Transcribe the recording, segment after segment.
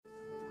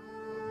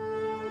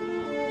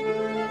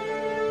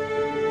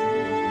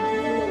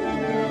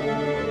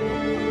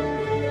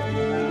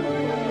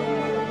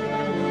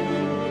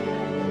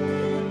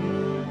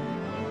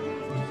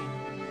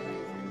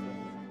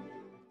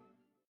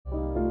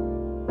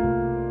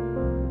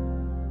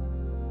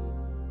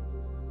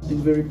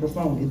something very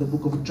profound in the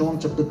book of John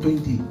chapter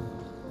 20,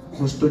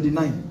 verse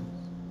 29.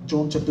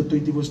 John chapter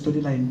 20, verse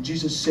 29.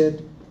 Jesus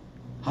said,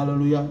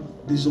 hallelujah,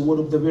 this is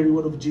the very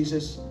word of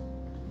Jesus.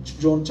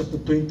 John chapter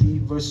 20,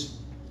 verse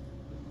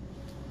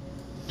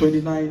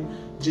 29.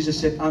 Jesus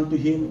said unto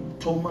him,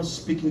 Thomas,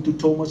 speaking to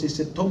Thomas, he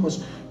said,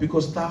 Thomas,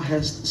 because thou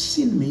hast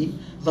seen me,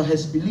 thou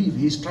hast believed.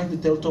 He's trying to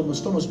tell Thomas,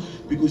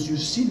 because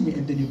you've seen me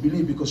and then you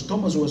believe. Because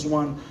Thomas was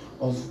one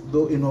of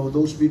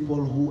those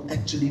people who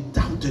actually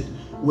doubted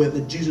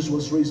whether Jesus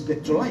was raised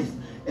back to life.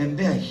 And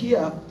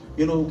here,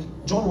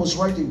 John was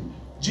writing,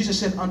 Jesus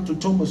said unto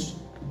Thomas,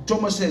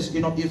 Thomas says,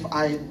 if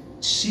I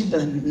see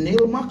the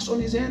nail marks on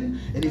his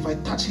hand and if I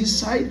touch his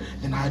side,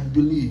 then I'd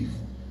believe.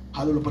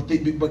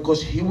 Hallelujah.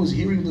 Because he was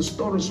hearing the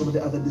stories from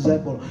the other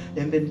disciple.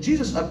 And then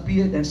Jesus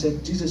appeared and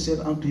said, Jesus said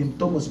unto him,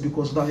 Thomas,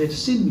 because thou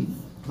hast seen me,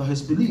 thou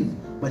hast believed.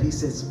 But he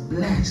says,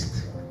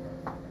 blessed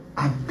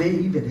are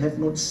they that have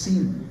not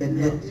seen and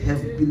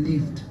have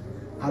believed.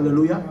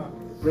 Hallelujah.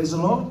 Praise the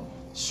Lord.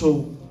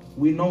 So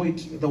we know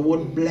it. The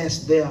word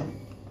blessed there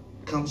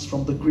comes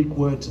from the Greek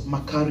word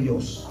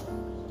makarios.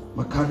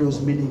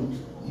 Makarios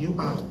meaning you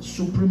are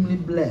supremely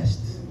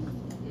blessed.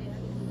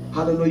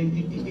 Hallelujah.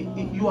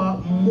 You are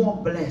more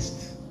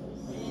blessed.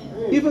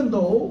 Even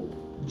though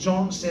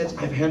John says,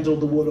 I've handled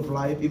the word of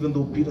life, even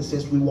though Peter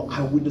says we were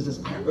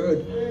eyewitnesses, I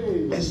heard,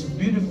 as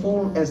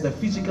beautiful as the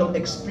physical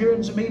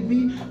experience may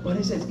be, but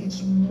he says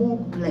it's more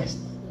blessed.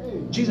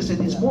 Jesus said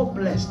it's more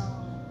blessed.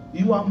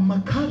 You are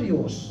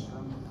makarios.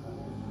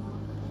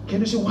 Can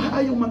you say, why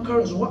are you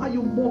makarios? Why are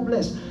you more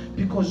blessed?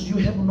 Because you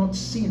have not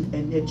seen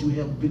and yet you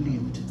have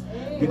believed.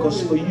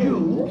 Because for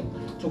you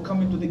to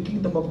come into the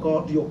kingdom of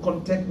God, your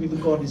contact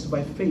with God is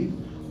by faith.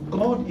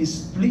 God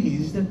is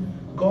pleased.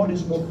 God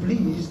is more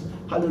pleased,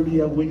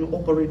 hallelujah, when you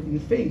operate in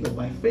faith or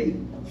by faith.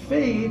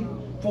 Faith,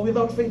 for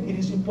without faith it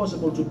is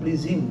impossible to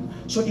please him.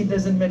 So it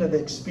doesn't matter the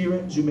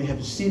experience, you may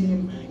have seen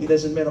him, it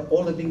doesn't matter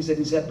all the things that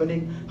is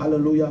happening,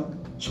 hallelujah.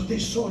 So they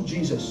saw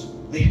Jesus,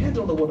 they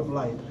handled the word of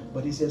life,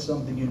 but he said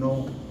something,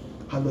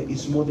 hallelujah,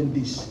 it's more than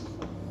this.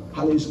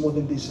 Hallelujah, it's more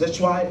than this. That's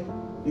why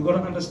you got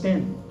to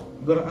understand.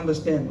 You got to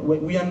understand.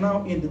 We are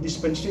now in the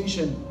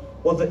dispensation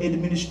or the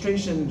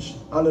administrations,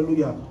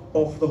 hallelujah,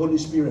 of the Holy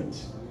Spirit.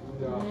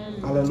 Yeah.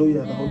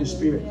 Hallelujah, the Holy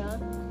Spirit.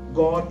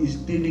 God is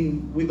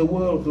dealing with the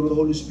world through the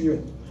Holy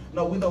Spirit.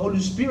 Now with the Holy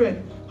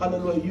Spirit,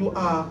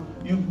 hallelujah,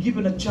 you've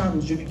given a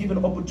chance, you've given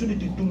an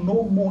opportunity to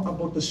know more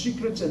about the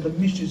secrets and the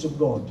mysteries of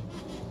God.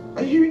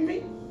 Are you hearing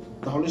me?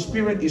 The Holy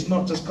Spirit is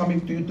not just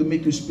coming to you to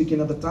make you speak in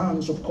other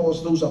tongues. Of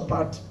course, those are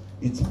part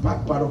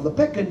of the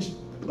package.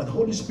 But the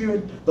Holy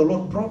Spirit, the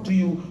Lord brought to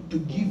you to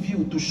give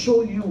you, to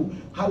show you,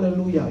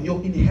 hallelujah,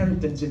 your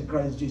inheritance in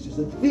Christ Jesus.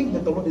 The thing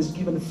that the Lord has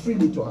given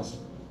freely to us.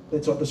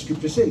 That's what the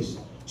scripture says.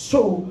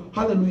 So,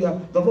 hallelujah,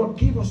 the Lord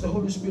gave us the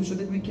Holy Spirit so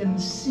that we can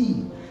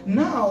see.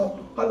 Now,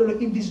 hallelujah,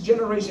 in this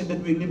generation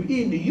that we live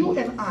in, you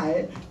and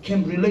I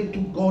can relate to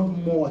God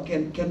more,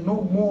 can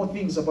know more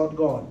things about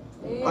God.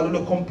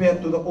 Hallelujah,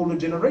 compared to the older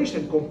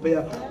generation,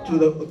 compared to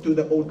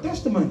the Old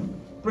Testament.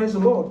 Praise the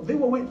Lord. They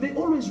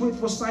always wait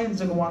for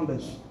signs and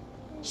wonders.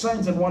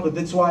 Signs and wonders.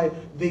 That's why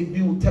they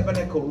build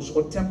tabernacles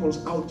or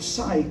temples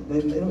outside.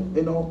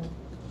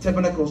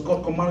 Tabernacles.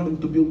 God commanded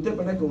them to build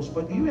tabernacles.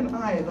 But you and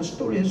I, the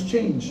story has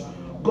changed.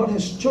 God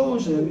has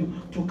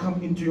chosen to come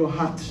into your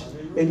heart,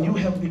 and you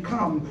have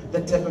become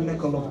the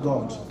tabernacle of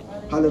God.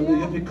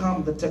 Hallelujah. You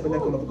become the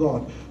tabernacle of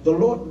God. The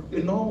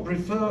Lord,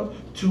 refer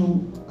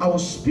to our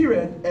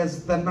spirit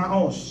as the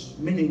naos,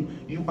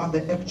 meaning you are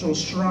the actual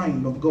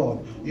shrine of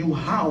God. You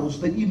house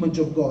the image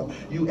of God.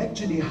 You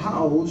actually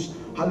house,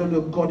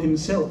 hallelujah, God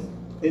himself.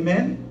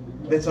 Amen.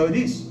 That's how it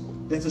is.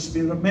 That's the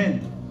spirit of man.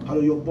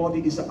 Hallelujah. Your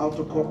body is the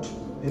outer court.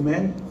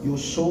 Amen. Your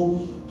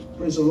soul,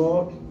 praise the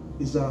Lord,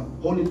 is a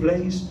holy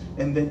place.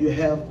 And then you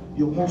have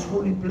your most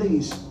holy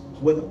place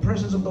where the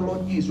presence of the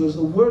Lord is, where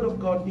the word of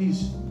God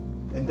is.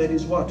 And that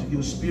is what?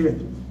 Your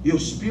spirit. Your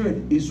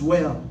spirit is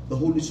where the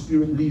Holy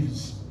Spirit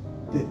lives.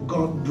 That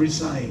God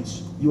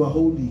resides. You are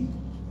holy.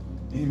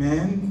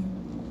 Amen.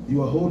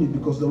 You are holy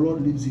because the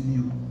Lord lives in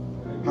you.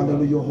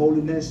 Hallelujah. Your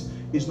holiness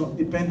is not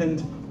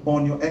dependent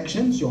on your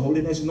actions. Your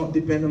holiness is not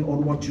dependent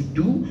on what you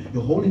do.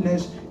 Your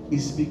holiness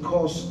is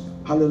because,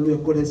 hallelujah,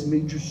 God has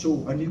made you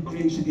so. A new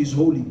creation is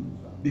holy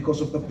because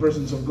of the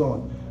presence of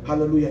God.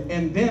 Hallelujah.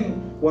 And then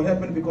what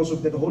happened because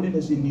of that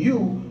holiness in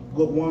you,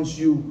 God wants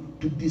you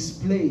to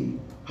display,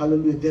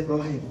 hallelujah, that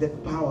life,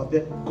 that power,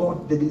 that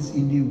God that is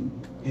in you.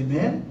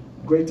 Amen.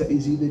 Greater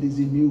is he that is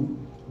in you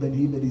than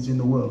he that is in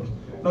the world.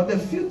 Now there are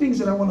a few things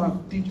that I want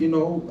to teach,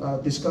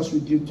 discuss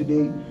with you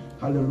today.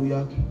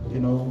 Hallelujah.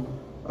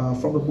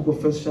 From the book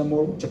of 1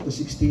 Samuel chapter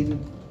 16.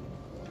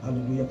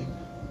 Hallelujah.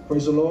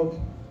 Praise the Lord.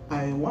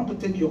 I want to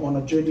take you on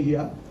a journey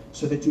here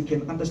so that you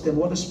can understand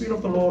what the Spirit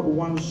of the Lord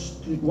wants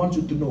you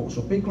to know.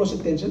 So pay close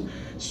attention.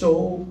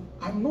 So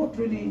I'm not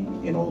really,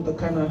 the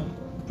kind of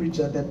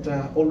preacher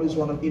that always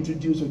want to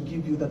introduce or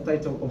give you the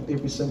title of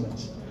every sermon.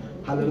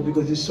 Hallelujah,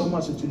 because there's so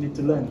much that you need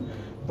to learn.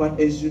 But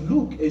as you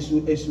look, as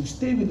you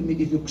stay with me,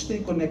 if you stay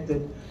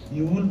connected,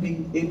 you will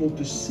be able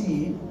to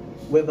see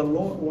where the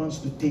Lord wants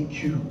to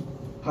take you.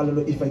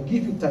 Hallelujah. If I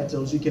give you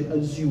titles, you can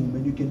assume,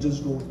 and you can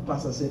just go,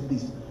 Pastor said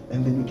this,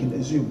 and then you can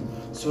assume.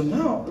 So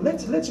now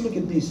let's look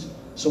at this.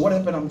 So what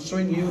happened? I'm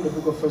showing you the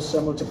book of 1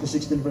 Samuel chapter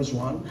 16 verse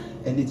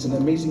 1, and it's an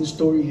amazing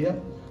story here.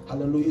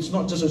 Hallelujah. It's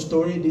not just a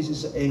story, this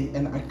is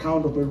an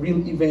account of a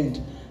real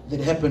event that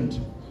happened.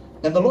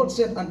 And the Lord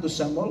said unto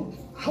Samuel,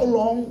 how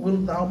long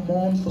wilt thou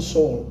mourn for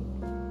Saul,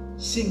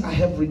 seeing I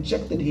have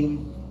rejected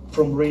him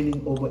from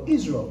reigning over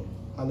Israel?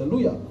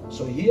 Hallelujah.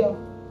 So here,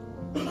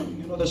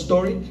 you know the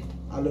story.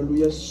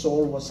 Hallelujah.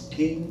 Saul was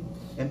king,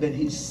 and then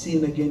he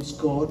sinned against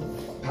God.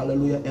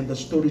 Hallelujah. And the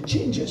story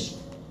changes.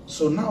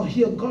 So now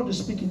here God is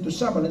speaking to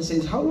Samuel and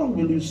says, how long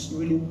will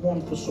you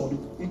mourn for Saul?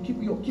 You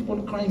keep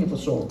on crying for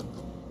Saul.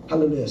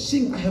 Hallelujah.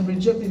 Seeing I have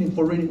rejected him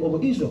for reigning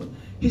over Israel.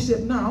 He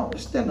said, now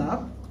stand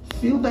up,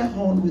 fill thy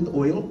horn with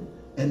oil,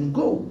 and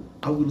go.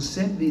 I will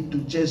send thee to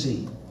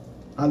Jesse.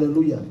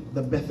 Hallelujah.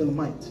 The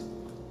Bethlehemite.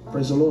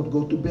 Praise the Lord.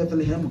 Go to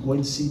Bethlehem. Go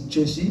and see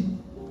Jesse.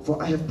 For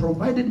I have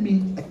provided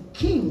me a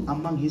king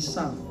among his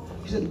sons.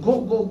 He said,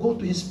 go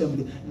to his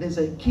family. There's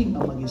a king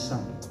among his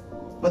sons.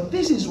 But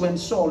this is when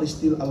Saul is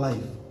still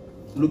alive.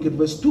 Look at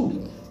verse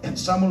 2. And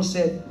Samuel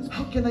said,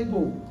 how can I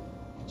go?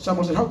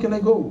 Samuel said, how can I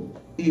go?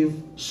 If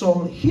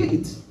Saul hear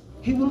it,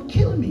 he will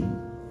kill me.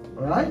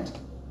 All right?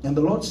 And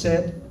the Lord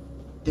said,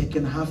 take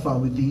an heifer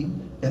with thee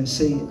and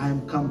say, I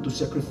am come to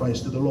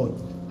sacrifice to the Lord.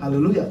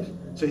 Hallelujah.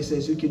 So he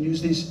says, you can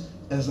use this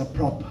as a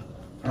prop.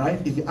 All right?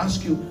 If he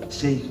ask you,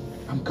 say,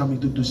 I'm coming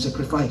to do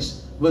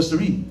sacrifice. Verse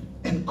 3.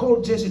 And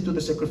call Jesse to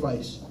the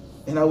sacrifice,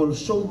 and I will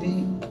show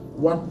thee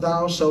what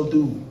thou shalt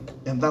do.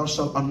 And thou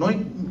shalt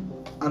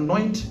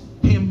anoint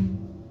him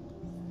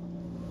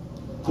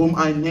whom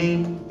I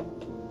name.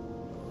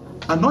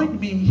 Anoint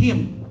me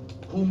him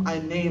whom I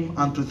name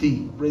unto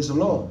thee. Praise the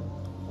Lord.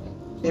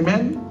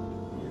 Amen.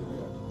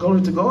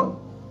 Glory to God.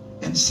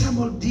 And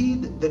Samuel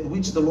did that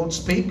which the Lord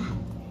spake,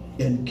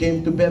 and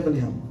came to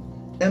Bethlehem.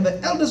 And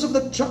the elders of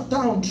the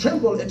town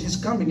trembled at his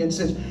coming, and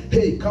said,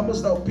 hey,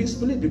 comest thou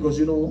peacefully? Because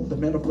you know the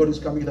man of God is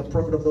coming, the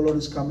prophet of the Lord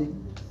is coming.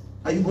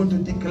 Are you going to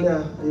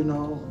declare,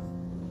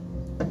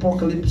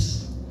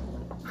 apocalypse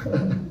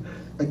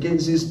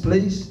against this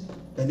place?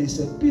 And he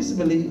said,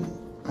 peaceably,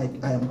 I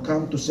am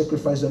come to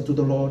sacrifice unto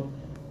the Lord.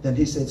 Then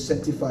he said,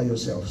 sanctify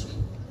yourselves.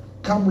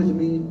 Come with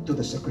me to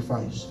the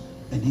sacrifice.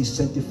 And he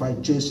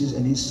sanctified Jesse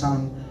and his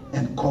son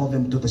and called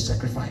them to the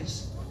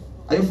sacrifice.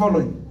 Are you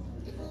following?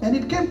 And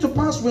it came to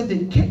pass when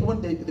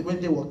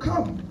they were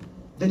come,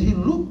 that he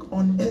looked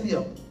on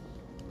Eliab.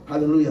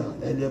 Hallelujah.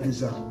 Eliab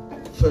is the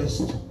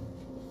first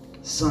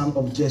son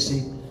of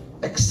Jesse.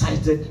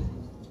 Excited.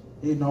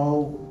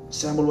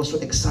 Samuel was so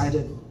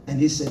excited. And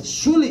he said,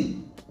 surely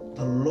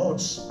the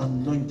Lord's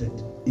anointed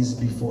is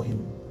before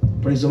him.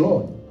 Praise the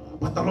Lord.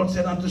 But the Lord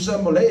said unto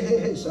Samuel,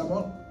 hey,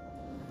 Samuel,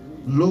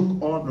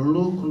 look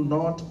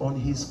not on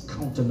his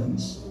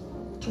countenance.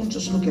 Don't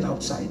just look at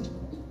outside,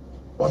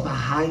 or the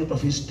height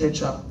of his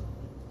stature,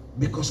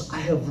 because I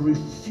have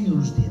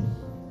refused him.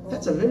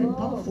 That's a very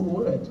powerful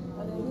word.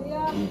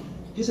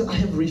 He said, I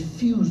have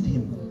refused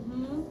him.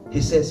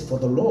 He says, for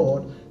the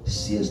Lord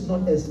sees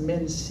not as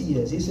men see.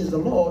 He says, the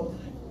Lord,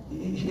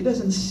 he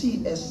doesn't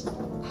see as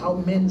how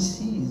men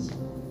sees.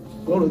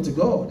 Glory to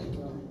God.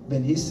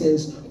 Then he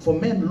says, for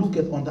men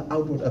looketh on the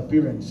outward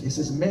appearance. He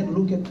says, men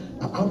look at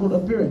the outward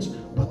appearance,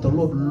 but the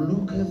Lord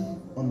looketh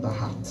on the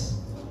heart.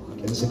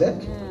 Can you see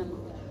that?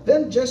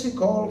 Then Jesse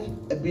called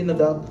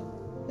Abinadab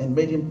and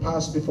made him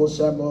pass before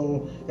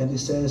Samuel, and he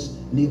says,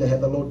 neither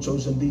had the Lord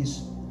chosen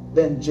these.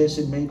 Then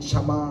Jesse made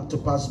Shammah to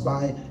pass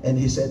by, and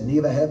he said,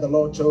 neither had the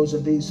Lord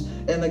chosen these.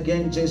 And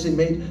again Jesse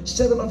made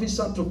 7 of his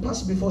sons to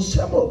pass before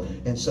Samuel.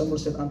 And Samuel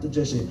said unto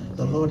Jesse,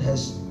 the Lord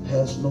has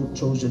not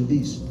chosen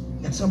these.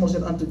 And Samuel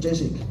said unto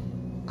Jesse,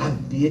 I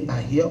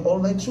hear all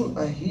thy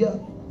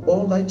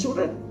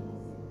children.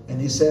 And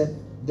he said,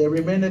 there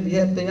remaineth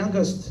yet the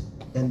youngest,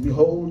 and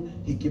behold,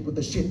 he keepeth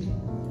the sheep.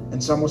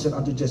 And Samuel said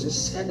unto Jesse,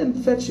 send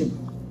and fetch him,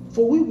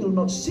 for we will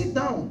not sit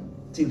down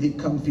till he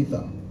come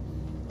thither.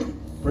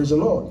 Praise the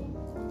Lord.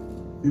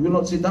 We will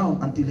not sit down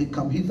until he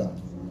come hither.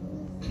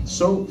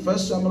 So 1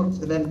 Samuel,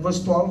 then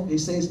verse 12, he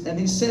says, and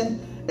he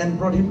sent and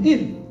brought him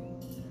in.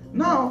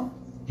 Now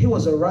he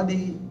was a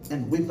ruddy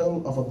and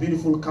withal of a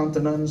beautiful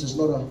countenance. Is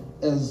not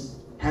as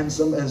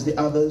handsome as the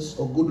others,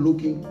 or good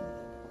looking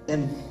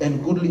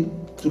and goodly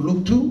to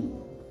look to.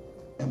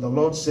 And the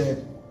Lord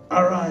said,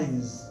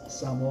 arise,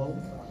 Samuel,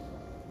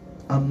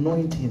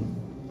 anoint him,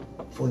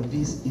 for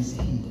this is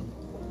he.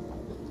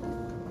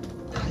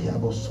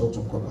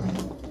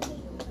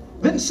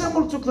 Then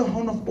Samuel took the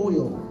horn of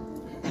oil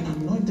and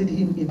anointed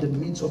him in the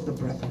midst of the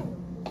brethren.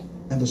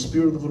 And the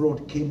Spirit of the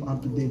Lord came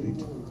unto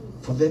David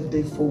for that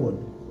day forward.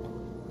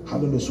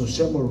 Hallelujah. So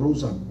Samuel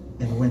rose up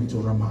and went to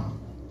Ramah.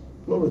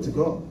 Glory to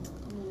God.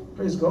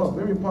 Praise God.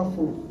 Very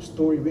powerful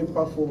story, very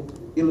powerful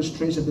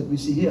illustration that we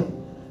see here.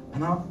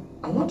 And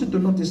I want you to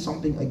notice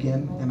something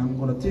again, and I'm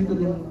going to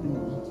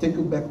take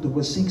you back to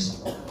verse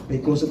 6. Pay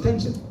close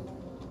attention.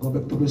 Go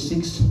back to verse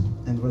 6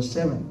 and verse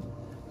 7.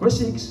 Verse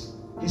 6,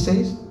 he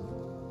says,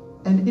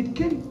 and it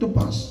came to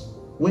pass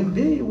when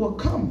they were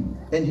come,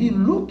 and he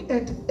looked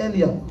at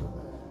Eliab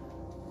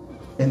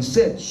and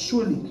said,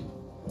 surely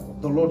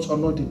the Lord's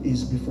anointed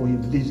is before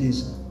him. This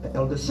is the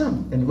eldest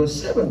son. And verse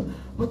 7,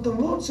 but the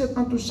Lord said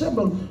unto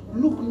Samuel,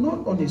 look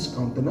not on his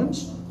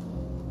countenance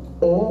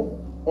or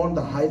on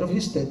the height of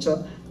his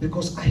stature,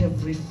 because I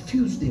have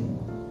refused him.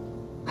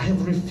 I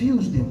have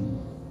refused him.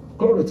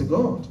 Glory to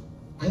God.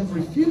 I have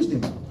refused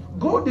him.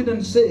 God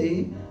didn't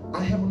say,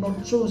 I have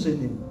not chosen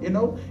him. You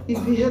know,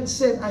 if he had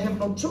said, I have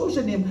not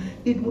chosen him,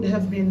 it would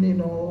have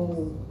been,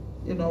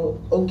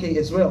 okay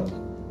as well.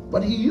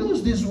 But he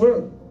used this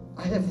word,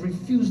 I have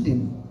refused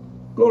him.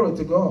 Glory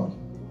to God.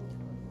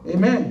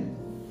 Amen.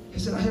 He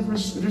said, I have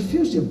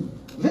refused him.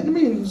 That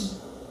means,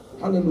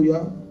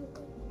 hallelujah,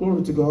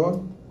 glory to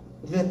God,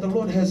 that the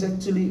Lord has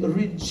actually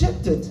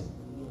rejected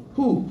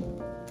who?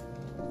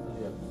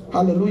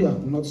 Hallelujah.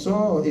 Not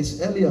so. It's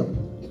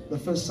Eliab, the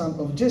first son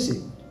of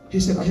Jesse. He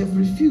said, I have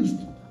refused.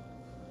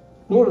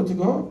 Glory to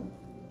God.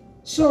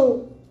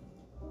 So,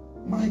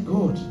 my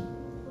God,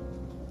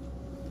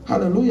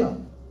 hallelujah,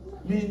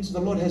 means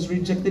the Lord has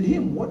rejected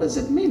him. What does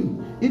it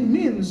mean? It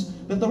means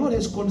that the Lord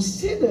has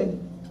considered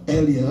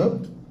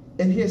Eliab,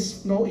 and he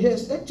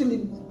has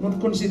actually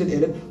not considered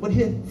Eliab, but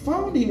he had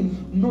found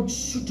him not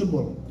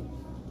suitable.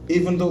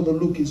 Even though the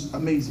look is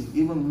amazing,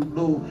 even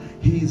though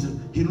he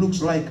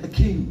looks like a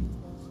king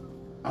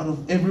out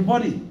of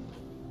everybody.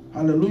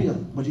 Hallelujah.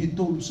 But he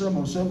told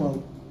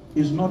Samuel,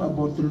 it's not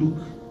about the look.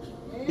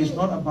 It's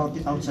not about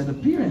the outside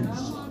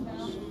appearance.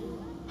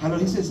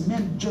 Hallelujah. He says,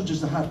 man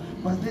judges the heart,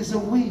 but there's a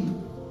way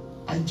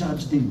I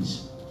judge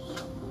things.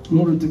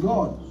 Glory to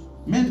God.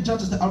 Man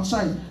judges the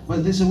outside,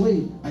 but there's a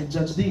way I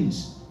judge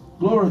things.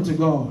 Glory to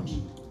God.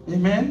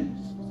 Amen.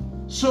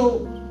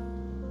 So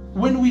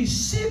when we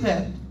see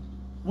that,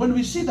 when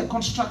we see the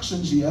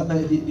constructions here,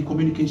 the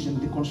communication,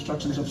 the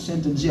constructions of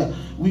sentence here,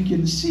 we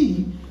can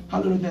see,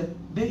 hallelujah, that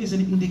there is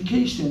an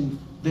indication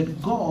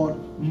that God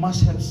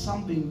must have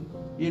something,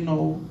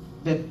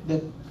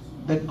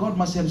 that God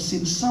must have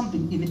seen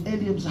something in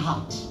Eliab's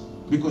heart,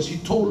 because he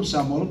told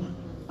Samuel,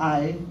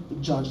 I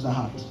judge the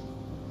heart.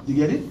 You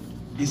get it?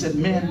 He said,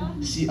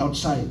 men see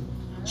outside.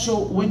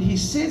 So when he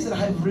says that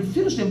I have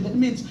refused him, that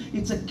means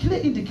it's a clear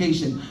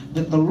indication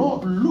that the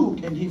Lord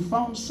looked and he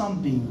found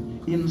something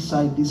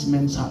inside this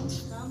man's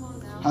heart.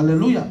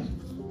 Hallelujah.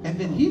 And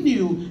then he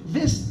knew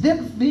that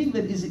thing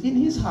that is in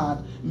his heart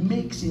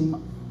makes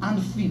him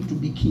unfit to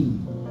be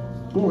king.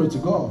 Glory to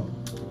God.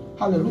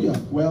 Hallelujah.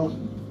 Well,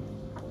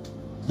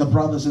 the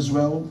brothers as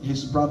well,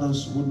 his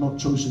brothers were not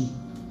chosen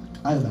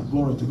either.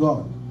 Glory to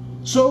God.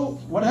 So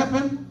what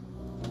happened?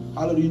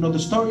 Hallelujah. You know the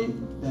story.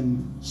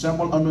 Then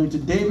Samuel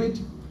anointed David.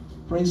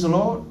 Praise the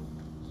Lord.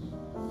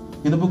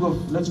 In the book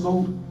of, let's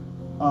go,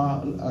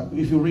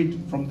 if you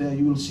read from there,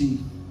 you will see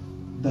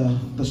the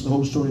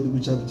whole story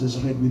which I've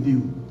just read with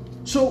you.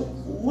 So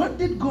what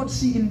did God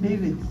see in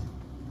David?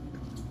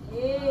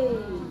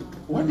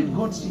 What did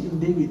God see in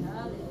David?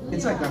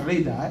 It's like a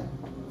radar,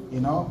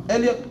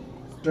 Eliab,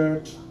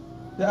 third,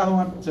 the other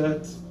one,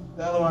 third,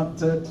 the other one,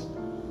 third.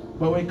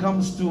 But when it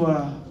comes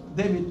to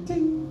David,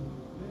 ting,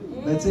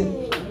 that's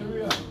it.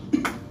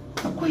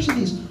 The question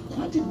is,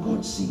 what did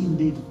God see in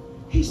David?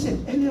 He said,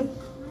 Eliab,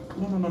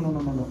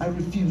 no. I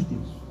refused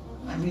him.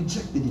 I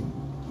rejected him.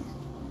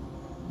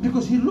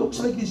 Because he looks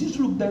like this. He used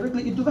to look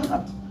directly into the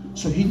heart.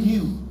 So he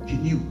knew.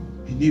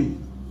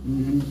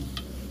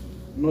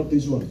 Not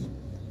this one.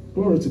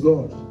 Glory to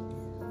God.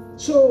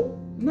 So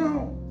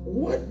now,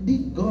 what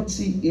did God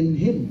see in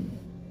him?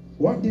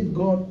 Why did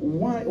God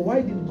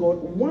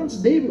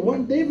want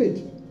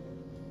David?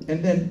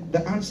 And then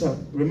the answer,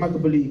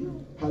 remarkably,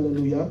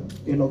 hallelujah,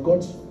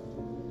 God's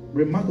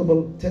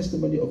remarkable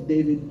testimony of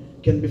David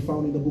can be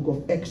found in the book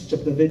of Acts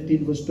chapter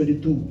 13 verse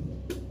 22.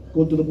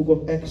 Go to the book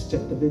of Acts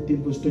chapter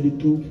 13 verse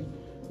 22.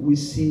 We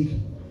see,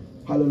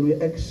 hallelujah,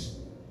 Acts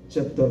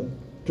chapter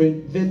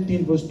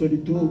 13 verse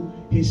 22.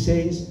 He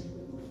says,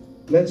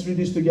 let's read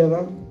this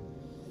together.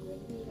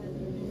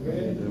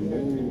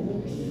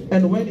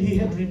 And when he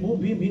had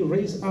removed him, he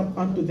raised up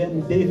unto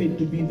them David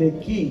to be their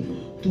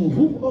king, to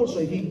whom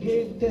also he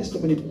gave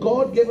testimony.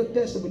 God gave a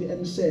testimony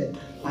and said,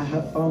 I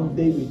have found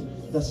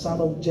David, the son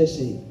of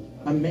Jesse,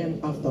 a man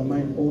after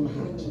mine own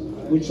heart.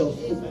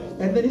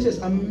 And then he says,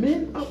 a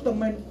man after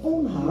mine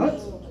own heart.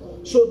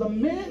 So the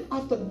man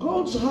after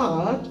God's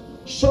heart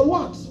shall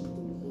what?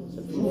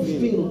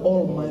 Fulfill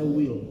all my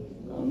will.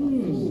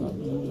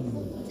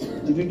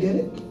 Did you get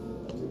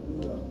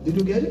it? Did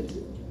you get it?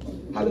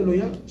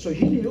 Hallelujah. So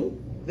he knew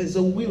there's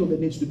a will that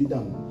needs to be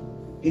done.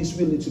 His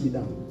will needs to be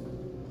done.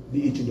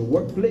 Be it in the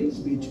workplace,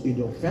 be it in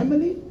your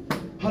family.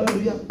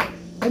 Hallelujah.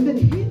 And then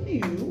he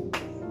knew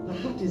the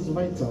heart is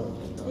vital.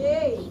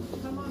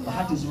 The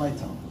heart is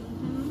vital.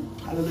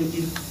 Hallelujah.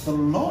 If the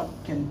Lord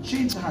can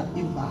change the heart,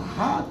 if the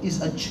heart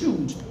is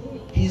attuned,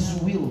 his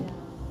will,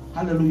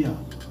 hallelujah,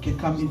 can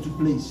come into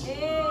place.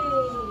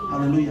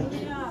 Hallelujah.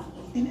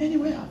 In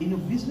anywhere, in your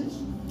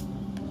business,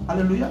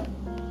 hallelujah,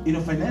 in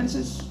your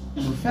finances,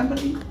 in your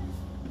family,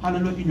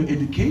 hallelujah, in your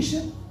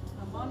education.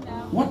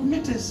 What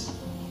matters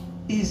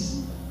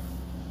is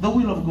the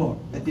will of God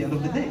at the end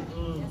of the day.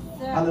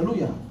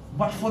 Hallelujah.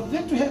 But for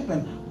that to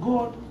happen,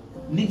 God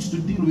needs to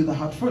deal with the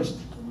heart first.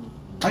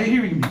 Are you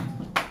hearing me?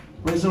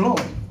 Praise the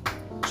Lord.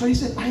 So he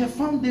said, I have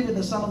found David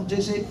the son of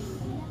Jesse,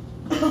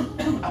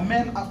 a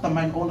man after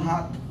mine own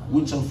heart,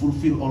 which shall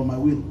fulfill all my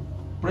will.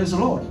 Praise the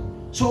Lord.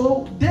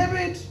 So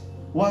David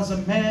was a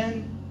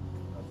man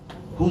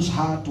whose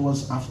heart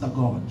was after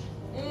God.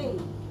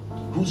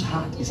 Whose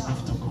heart is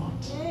after God.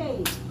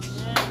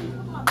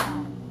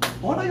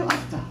 What are you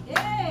after?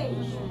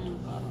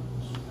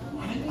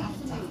 What are you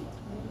after?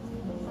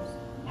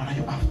 What are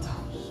you after?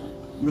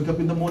 You wake up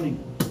in the morning.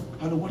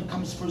 What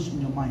comes first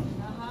in your mind?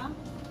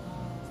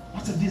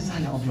 What's the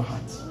desire of your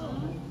heart?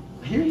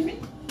 Hearing me?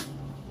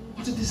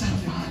 What's the desire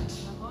of your heart?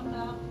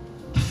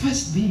 The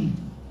first thing,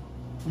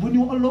 when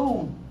you're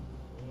alone,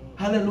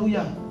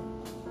 hallelujah,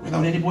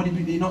 without anybody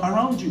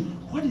around you,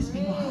 what is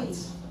in your heart?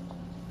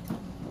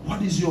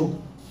 What is your,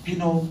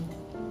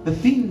 the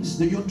things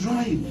that your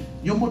drive,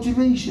 your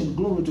motivation?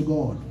 Glory to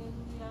God.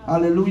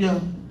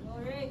 Hallelujah.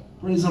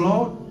 Praise the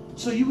Lord.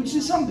 So you would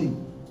see something.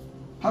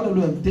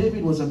 Hallelujah.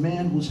 David was a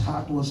man whose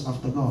heart was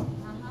after God.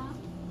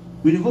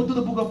 When you go to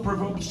the book of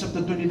Proverbs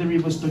chapter 23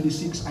 verse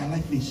 26, I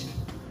like this.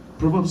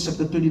 Proverbs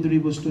chapter 23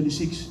 verse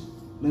 26.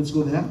 Let's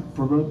go there.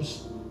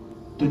 Proverbs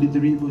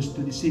 23 verse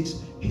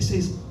 26. He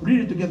says,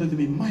 read it together with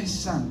me. My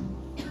son,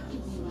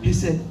 he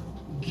said,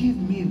 give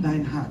me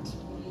thine heart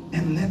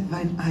and let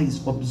thine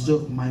eyes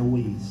observe my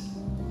ways.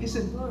 He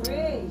said,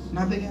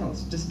 nothing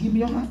else. Just give me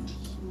your heart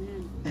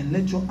and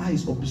let your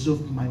eyes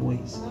observe my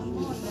ways.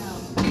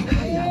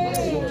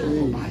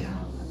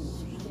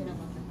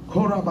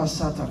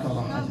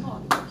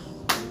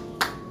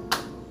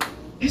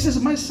 He says,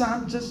 my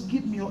son, just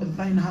give me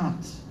thine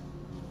heart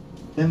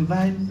and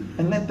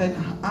let thine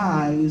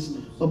eyes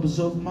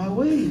observe my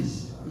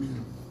ways.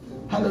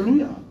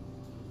 Hallelujah.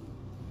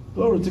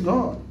 Glory to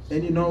God.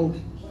 And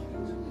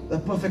the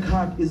perfect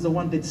heart is the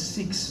one that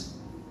seeks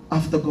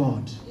after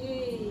God.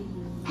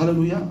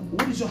 Hallelujah.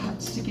 What is your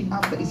heart seeking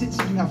after? Is it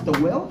seeking after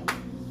wealth?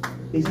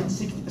 Is it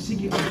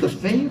seeking after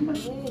fame?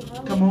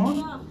 Come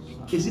on.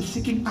 Is it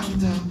seeking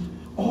after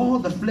all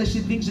the fleshy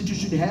things that you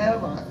should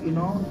have?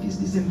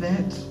 This and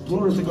that.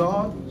 Glory to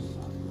God.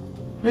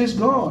 Praise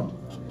God.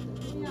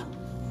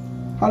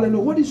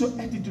 Hallelujah. What is your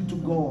attitude to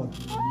God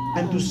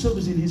and to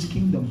service in His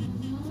kingdom?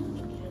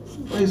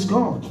 Praise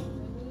God.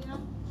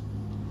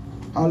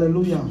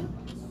 Hallelujah.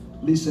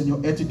 Listen, your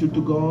attitude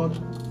to God,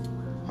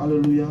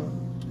 hallelujah,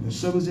 your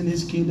service in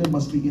His kingdom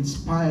must be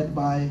inspired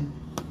by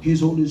His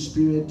Holy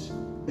Spirit,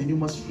 and you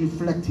must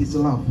reflect His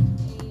love.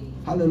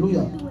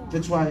 Hallelujah.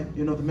 That's why,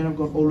 the man of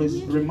God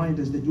always reminds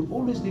us that you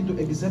always need to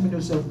examine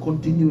yourself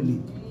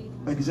continually.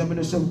 Examine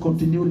yourself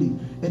continually.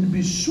 And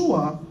be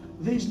sure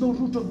there is no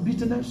root of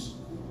bitterness.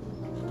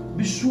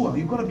 Be sure.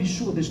 You've got to be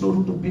sure there's no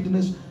root of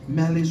bitterness,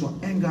 malice, or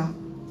anger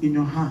in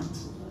your heart.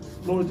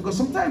 Glory, because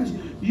sometimes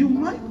you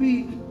might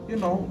be,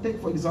 take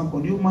for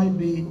example, you might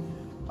be,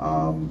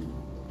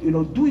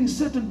 doing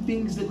certain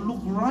things that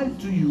look right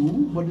to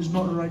you, but it's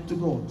not right to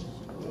God.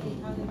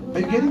 Are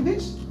you getting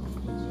this?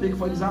 Take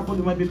for example,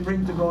 you might be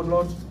praying to God,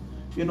 Lord,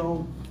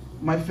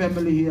 my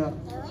family here,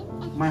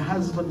 my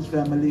husband's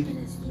family,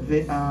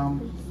 they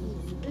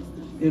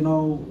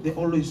they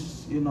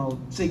always,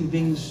 saying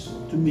things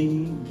to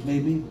me,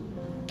 maybe,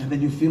 and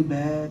then you feel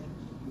bad,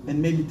 and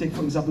maybe take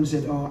for example, you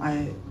said,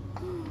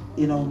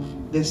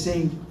 they're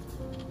saying,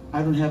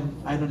 I don't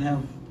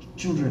have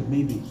children,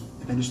 maybe.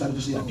 And then you started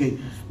to say, okay,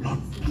 Lord,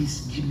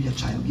 please give me a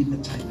child,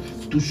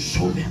 to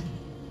show them.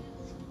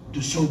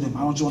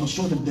 I want to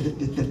show them that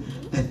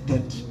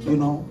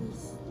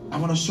I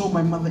want to show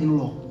my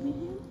mother-in-law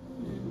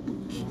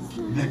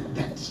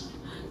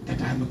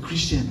that I'm a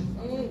Christian.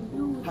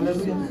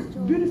 Hallelujah.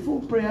 Beautiful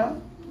prayer.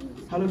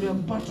 Hallelujah.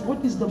 But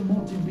what is the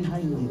motive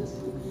behind it?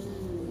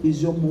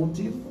 Is your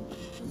motive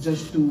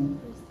just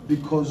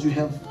because you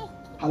have,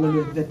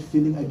 hallelujah, that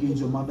feeling against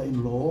your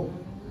mother-in-law?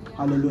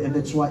 Hallelujah. And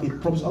that's why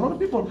it prompts a lot of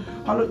people,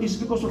 hallelujah, it's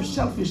because of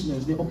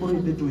selfishness. They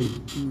operate that way.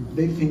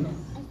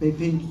 They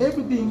think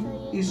everything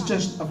is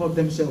just about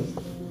themselves.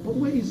 But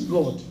where is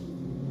God?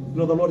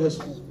 The Lord has,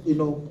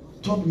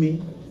 taught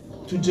me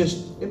to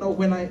just,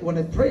 when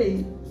I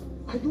pray,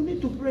 I don't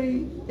need to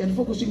pray and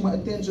focusing my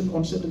attention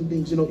on certain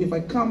things. If I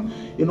come,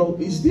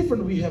 it's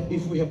different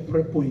if we have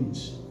prayer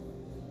points.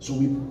 So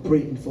we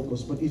pray and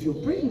focus. But if you're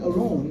praying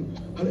alone,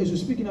 and as you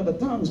speak in other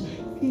tongues,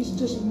 it's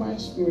just my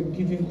spirit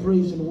giving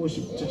praise and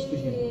worship just to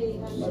Him.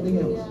 Nothing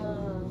else.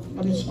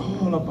 And it's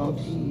all about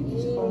Him.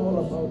 It's all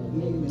about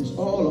Him. It's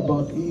all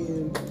about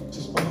Him. It's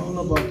just all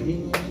about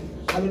Him.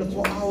 Hallelujah.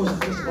 For hours,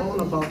 it's just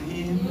all about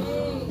Him.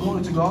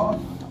 Glory to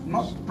God.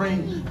 Not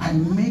praying. I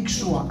make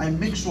sure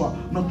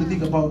not to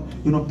think about,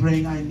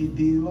 praying, I need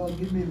this. Lord,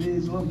 give me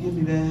this. Lord, give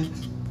me that.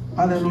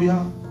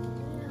 Hallelujah.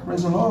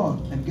 Praise the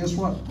Lord. And guess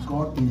what?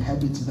 God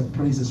inhabits the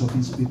praises of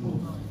His people.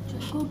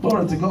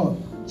 Glory to God.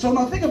 So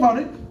now think about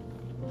it.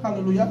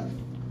 Hallelujah.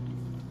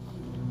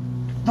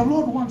 The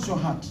Lord wants your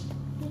heart.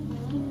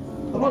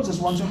 The Lord just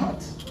wants your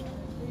heart.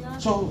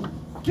 So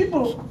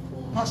people,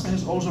 Pastor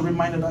has also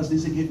reminded us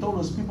this. He told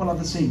us people are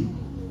the same.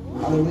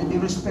 Hallelujah.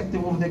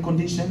 Irrespective of their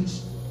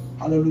conditions.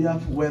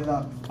 Hallelujah.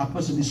 Whether a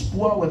person is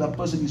poor, whether a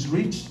person is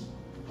rich.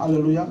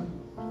 Hallelujah.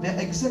 They're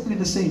exactly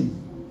the same.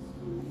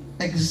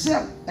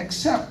 Except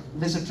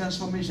there's a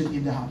transformation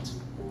in the heart.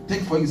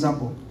 Take for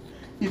example,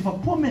 if a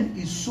poor man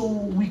is so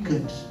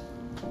wicked,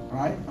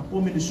 right? A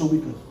poor man is so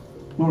wicked.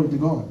 Glory to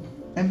God.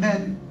 And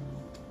then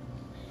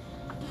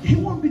he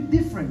won't be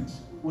different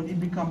when he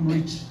becomes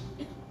rich.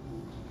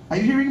 Are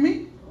you hearing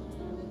me?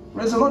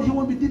 Praise the Lord. He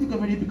won't be difficult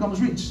when he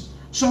becomes rich.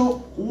 So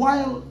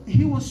while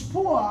he was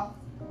poor,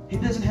 he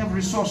doesn't have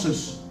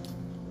resources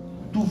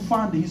to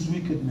fund his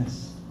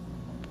wickedness.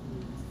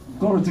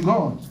 Glory to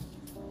God.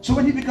 So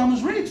when he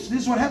becomes rich,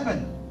 this is what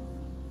happened.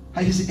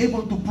 He is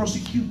able to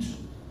prosecute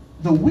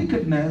the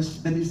wickedness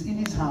that is in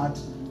his heart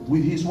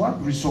with his what?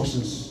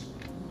 Resources.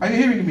 Are you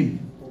hearing me?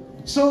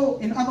 So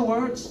in other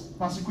words,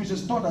 Pastor Chris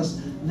has taught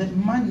us that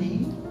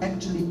money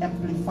actually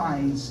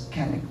amplifies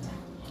character.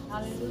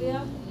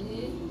 Hallelujah.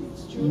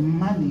 It's true.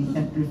 Money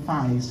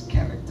amplifies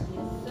character.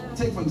 Yes,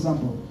 Take for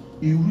example,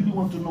 you really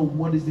want to know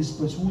what is this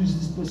person, who is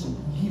this person,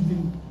 give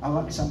him a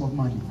large sum of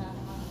money.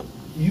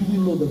 You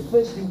will know the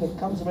first thing that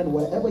comes to mind,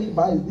 wherever he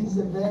buys this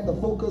and that, the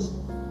focus,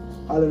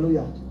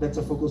 hallelujah, that's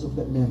the focus of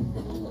that man.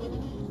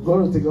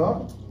 Glory to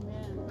God.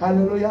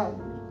 Hallelujah.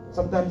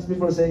 Sometimes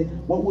people say,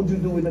 what would you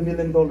do with $1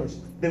 million?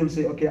 They will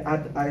say, okay,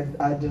 I'd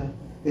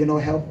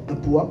help the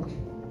poor.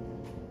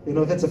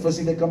 That's the first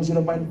thing that comes to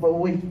your mind. But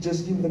wait,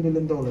 just give them $1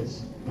 million.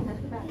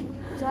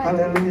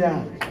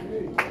 Hallelujah.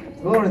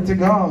 Glory to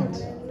God.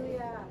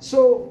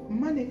 So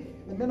money,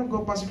 the man of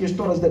God, Pastor Chris,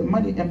 told us that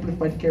money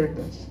amplified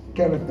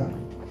character.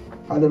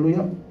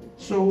 Hallelujah.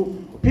 So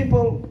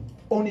people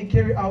only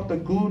carry out the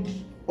good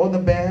or the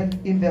bad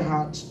in their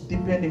hearts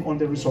depending on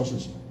their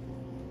resources.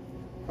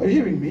 Are you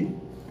hearing me?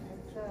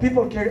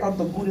 People carry out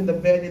the good and the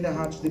bad in their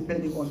hearts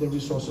depending on their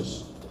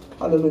resources.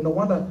 Hallelujah. No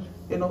wonder,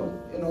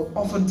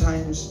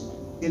 oftentimes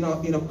in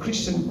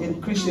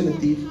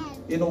Christianity,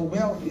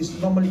 wealth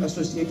is normally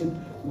associated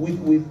with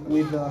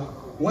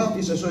wealth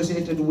is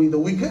associated with the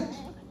wicked,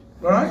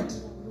 right?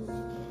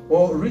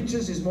 Or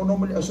riches is more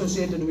normally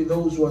associated with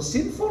those who are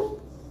sinful.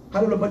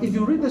 Hallelujah. But if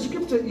you read the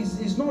scripture,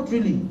 it's not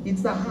really,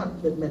 it's the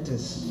heart that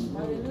matters.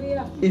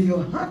 Hallelujah. If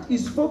your heart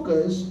is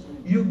focused,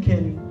 you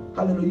can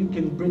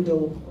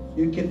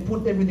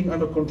put everything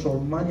under control,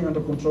 money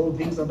under control,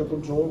 things under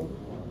control.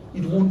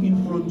 It won't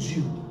influence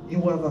you.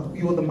 You are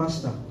the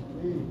master.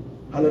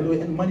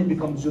 Hallelujah. And money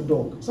becomes your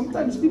dog.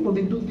 Sometimes people,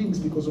 they do things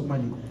because of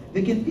money.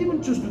 They can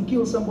even choose to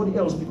kill somebody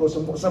else because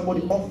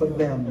somebody offered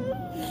them,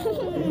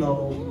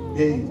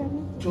 hey,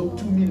 2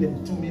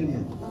 million.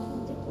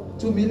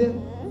 2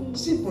 million?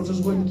 Simple,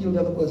 just go and kill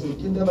the other person.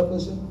 Kill the other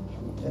person,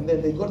 and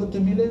then they got the 2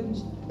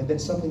 millions, and then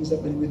something's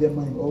happening with their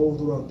mind all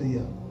throughout the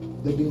year.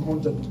 They're being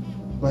haunted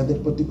by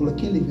that particular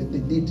killing that they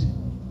did.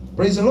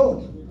 Praise the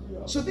Lord.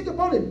 So think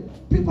about it.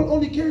 People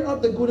only carry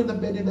out the good and the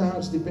bad in their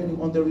hearts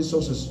depending on their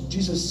resources.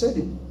 Jesus said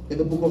it in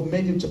the book of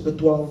Matthew chapter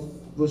 12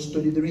 verse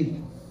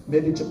 33.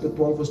 Matthew chapter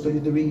 12 verse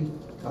 33.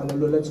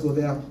 Hallelujah. Let's go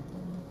there.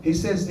 He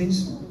says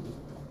this.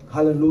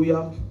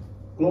 Hallelujah.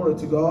 Glory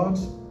to God.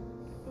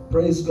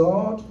 Praise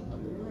God.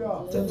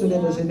 Tell to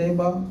them as a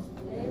neighbor.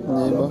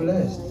 You are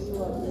blessed.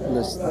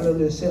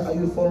 Hallelujah. Say, are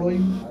you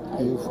following?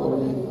 Are you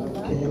following?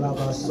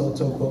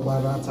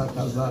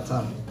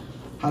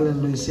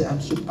 Hallelujah. Say,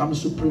 I'm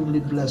supremely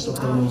blessed of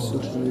the Lord.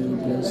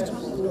 Supremely blessed.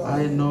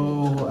 I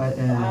know I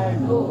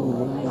am.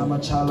 I'm a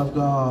child of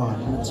God.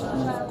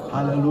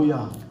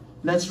 Hallelujah.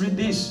 Let's read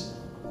this.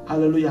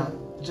 Hallelujah.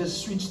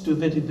 Just switch to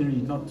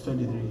 33, not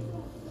 33.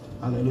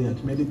 Hallelujah.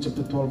 Matthew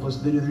chapter 12, verse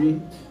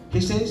 33.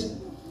 He says,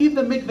 if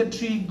they make the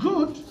tree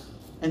good,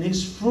 and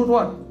his fruit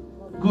what?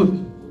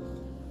 Good.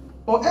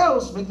 Or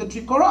else make the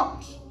tree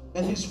corrupt,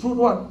 and his fruit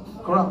what?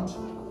 Corrupt.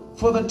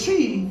 For the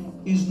tree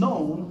is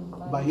known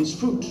by his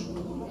fruit.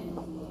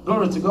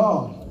 Glory to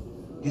God.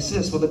 He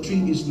says, for the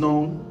tree is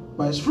known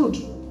by his fruit.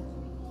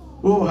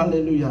 Oh,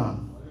 hallelujah.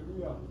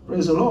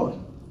 Praise the Lord.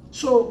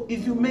 So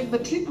if you make the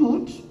tree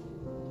good,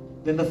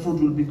 then the fruit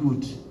will be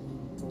good.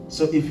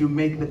 So if you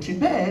make the tree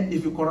bad,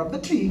 if you corrupt the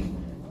tree,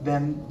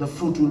 then the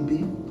fruit will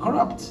be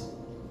corrupt.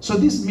 So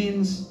this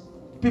means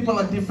people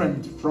are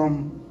different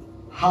from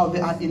how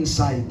they are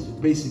inside,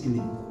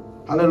 basically.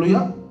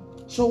 Hallelujah.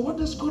 So what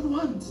does God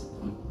want?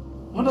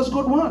 What does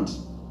God want?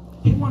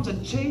 He wants a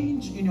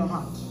change in your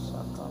heart.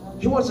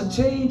 He wants a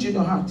change in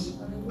your heart.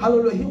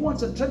 Hallelujah. He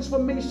wants a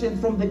transformation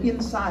from the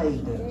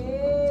inside.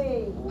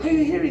 Are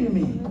you hearing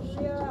me?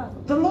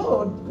 The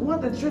Lord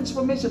wants a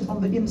transformation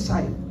from the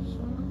inside.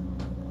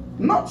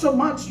 Not so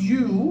much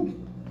you,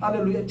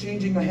 hallelujah,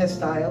 changing your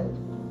hairstyle.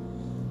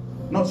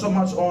 Not so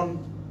much on,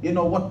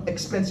 what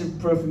expensive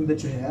perfume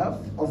that you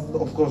have.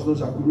 Of course,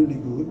 those are really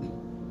good.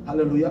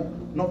 Hallelujah.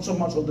 Not so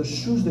much on the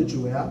shoes that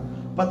you wear.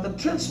 But the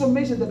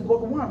transformation that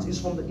God wants is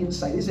from the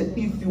inside. He said,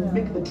 if you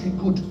make the tree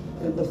good,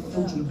 then the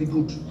fruit will be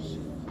good.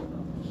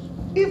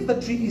 If the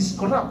tree is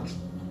corrupt,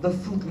 the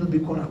fruit will be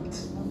corrupt.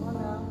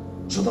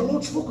 So the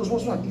Lord's focus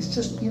was what? It's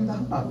just in the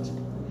heart.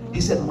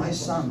 He said, my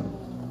son,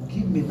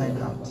 Give me thine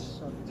heart.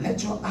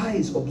 Let your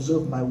eyes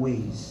observe my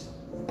ways.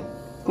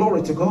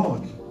 Glory to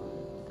God.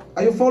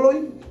 Are you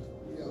following?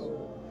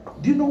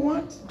 Do you know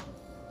what?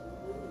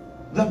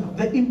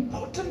 The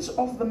importance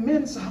of the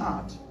man's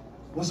heart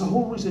was the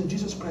whole reason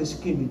Jesus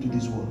Christ came into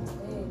this world.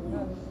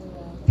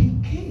 He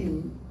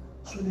came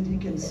so that he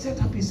can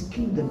set up his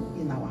kingdom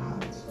in our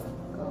hearts.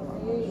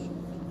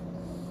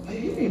 Are you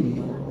hearing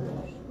me?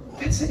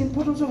 That's the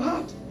importance of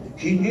heart.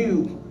 He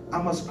knew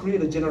I must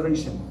create a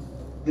generation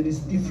that is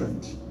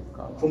different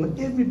from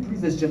every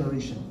previous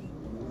generation.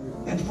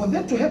 And for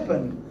that to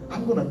happen,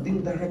 I'm going to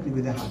deal directly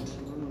with the heart.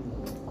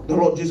 The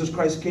Lord Jesus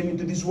Christ came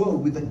into this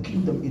world with a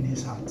kingdom in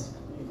his heart.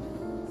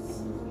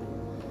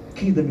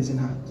 Kingdom is in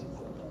heart.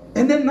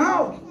 And then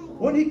now,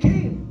 when he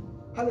came,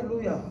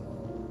 hallelujah,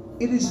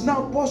 it is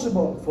now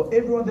possible for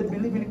everyone that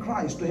believes in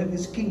Christ to have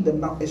this kingdom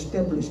now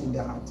established in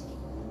their heart.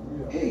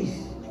 Hey,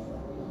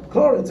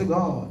 glory to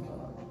God.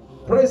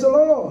 Praise the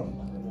Lord.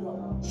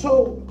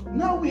 So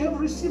now we have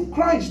received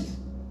Christ.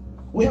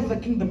 We have the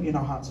kingdom in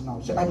our hearts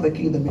now. So I have the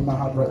kingdom in my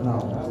heart right now.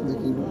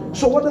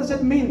 So what does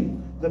it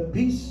mean? The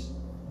peace,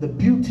 the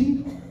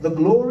beauty, the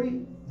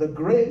glory, the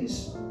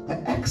grace,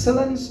 the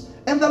excellence,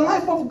 and the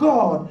life of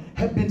God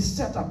have been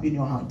set up in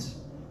your heart.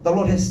 The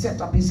Lord has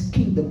set up his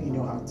kingdom in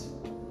your heart.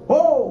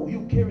 Oh,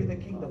 you carry the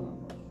kingdom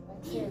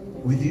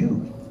with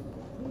you.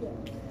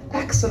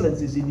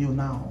 Excellence is in you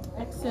now.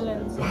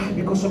 Excellence. Why?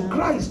 Because of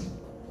Christ.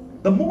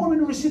 The moment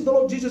you receive the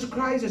Lord Jesus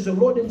Christ as your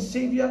Lord and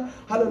Savior,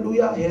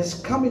 hallelujah, he has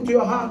come into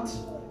your heart.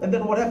 And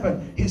then what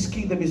happened? His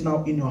kingdom is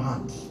now in your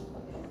heart.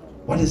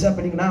 What is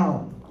happening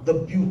now? The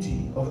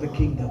beauty of the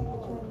kingdom,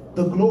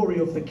 the glory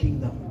of the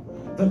kingdom,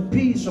 the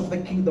peace of the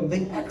kingdom,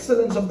 the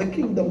excellence of the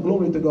kingdom,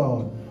 glory to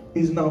God,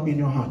 is now in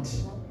your heart.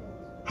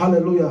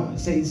 Hallelujah.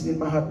 Say, it's in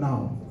my heart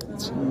now.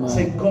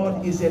 Say,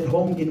 God is at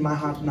home in my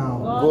heart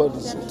now.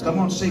 Come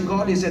on, say,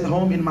 God is at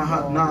home in my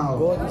heart now.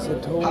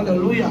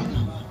 Hallelujah.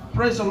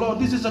 Praise the Lord.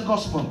 This is the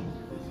gospel.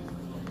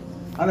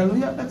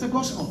 Hallelujah. That's the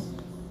gospel.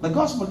 The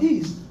gospel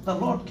is the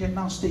Lord can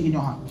now stay in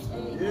your heart.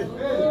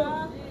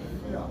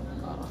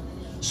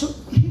 So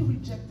he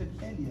rejected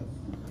Eliab.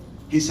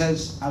 He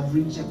says, I've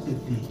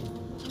rejected thee.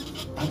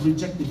 I've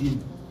rejected him.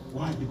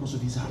 Why? Because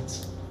of his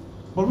heart.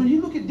 But when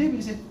you look at David,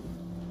 he said,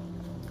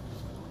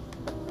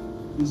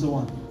 he's the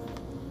one.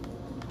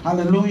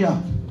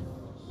 Hallelujah.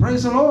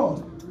 Praise the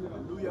Lord.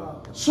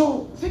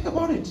 So think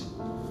about it.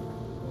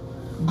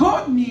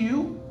 God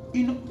knew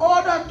in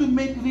order to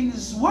make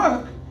things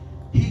work,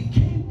 he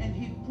came and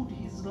he put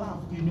his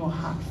love in your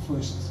heart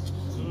first.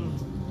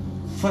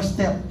 First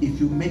step, if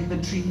you make the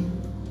tree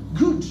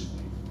good,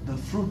 the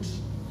fruit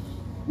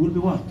will be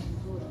what?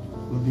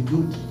 Will be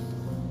good.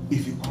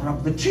 If you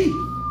corrupt the tree,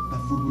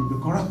 the fruit will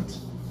be corrupt.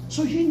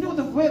 So he knew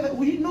the way that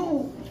he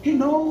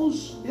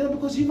knows,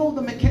 because he knows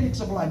the mechanics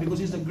of life, because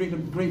he's the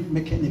great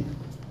mechanic,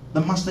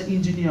 the master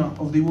engineer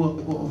of the world,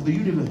 of the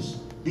universe,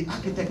 the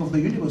architect of the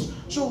universe.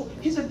 So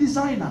he's a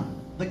designer,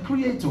 the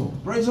creator.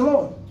 Praise the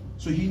Lord.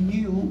 So he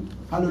knew,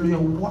 hallelujah,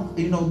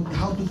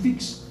 how to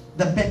fix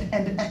the back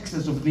end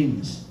access of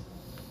things.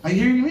 Are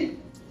you hearing me?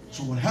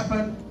 So what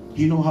happened?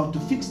 He know how to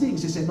fix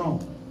things. He said, no,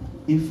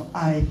 if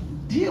I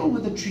deal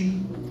with the tree,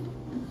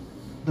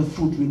 the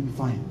fruit will be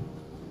fine.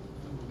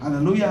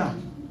 Hallelujah.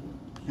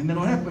 And then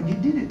what happened? He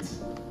did it.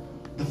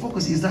 The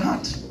focus is the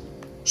heart.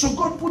 So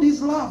God put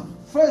his love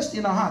first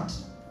in our heart.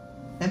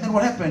 And then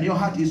what happened? Your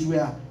heart is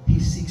where he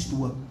seeks to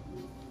work.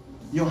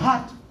 Your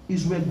heart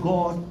is where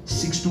God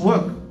seeks to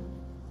work.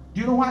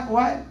 Do you know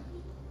why?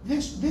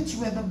 That's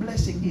where the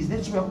blessing is.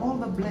 That's where all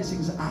the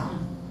blessings are.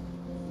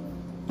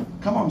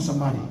 Come on,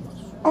 somebody.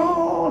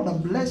 All the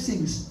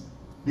blessings,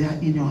 they are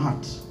in your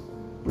heart.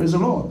 Praise the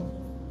Lord.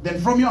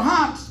 Then from your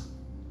heart,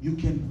 you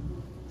can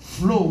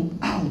flow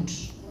out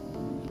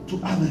to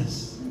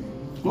others.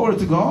 Glory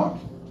to God.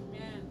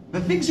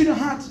 The things in your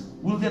heart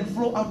will then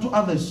flow out to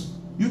others.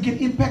 You can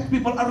impact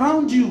people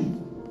around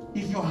you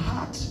if your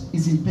heart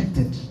is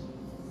impacted.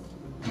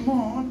 Come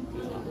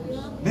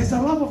on. There's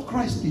the love of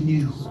Christ in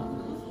you,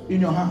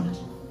 in your heart.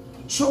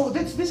 So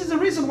this is the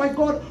reason why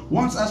God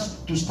wants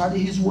us to study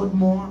his word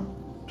more,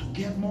 to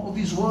get more of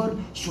his word,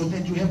 so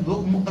that you have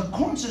the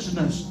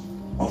consciousness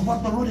of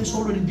what the Lord has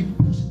already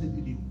deposited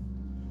in you.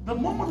 The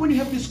moment when you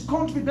have this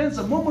confidence,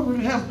 the moment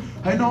when you have,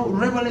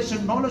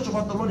 revelation, knowledge of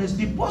what the Lord has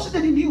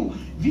deposited in you,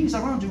 things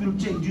around you will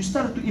change. You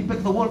start to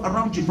impact the world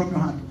around you from your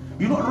heart.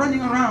 You're not running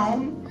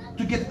around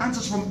to get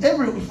answers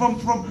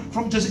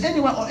from just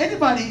anyone or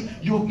anybody.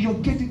 You're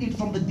getting it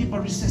from the deeper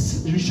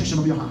recession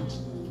of your heart.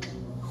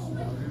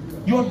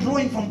 You're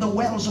drawing from the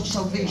wells of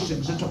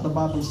salvation. That's what the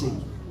Bible says.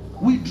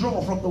 We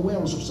draw from the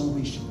wells of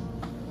salvation.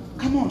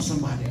 Come on,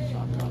 somebody.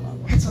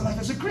 That's a life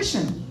as a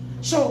Christian.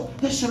 So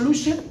the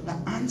solution, the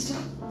answer,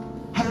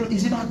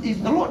 is it not?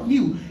 If the Lord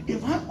knew,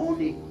 if I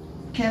only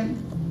can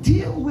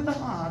deal with the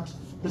heart,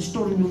 the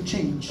story will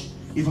change.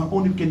 If I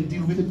only can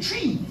deal with the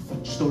tree,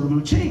 the story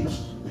will change.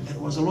 And that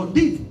was the Lord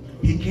did.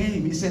 He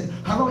came, he said,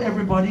 hello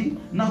everybody,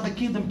 now the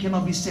kingdom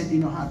cannot be set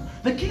in your heart.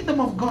 The kingdom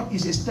of God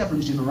is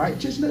established in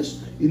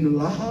righteousness, in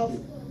love,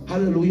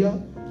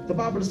 hallelujah, The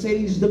Bible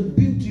says the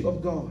beauty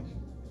of God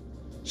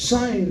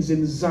shines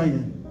in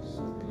Zion.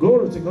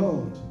 Glory to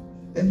God.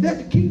 And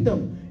that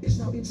kingdom is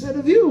now inside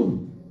of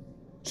you.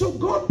 So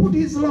God put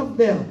his love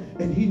there,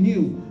 and he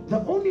knew the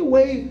only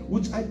way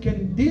which I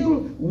can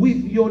deal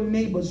with your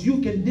neighbors,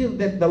 you can deal,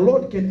 that the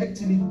Lord can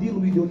actually deal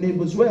with your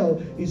neighbors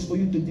well, is for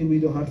you to deal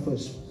with your heart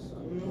first.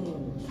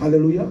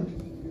 Hallelujah.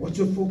 What's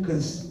your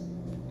focus?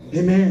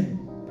 Amen.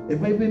 How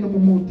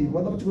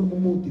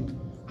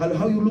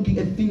are you looking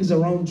at things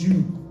around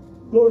you?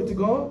 Glory to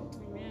God.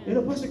 You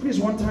know, Pastor Chris,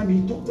 one time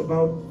he talked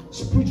about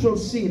spiritual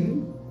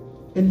sin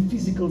and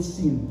physical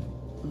sin.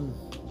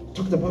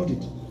 Talked about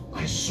it.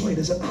 I saw it.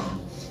 I said,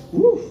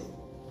 woof.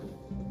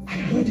 I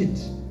heard it.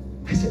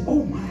 I said,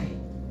 oh my.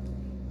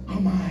 Oh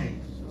my.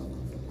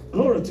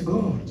 Glory to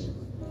God.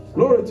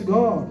 Glory to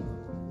God.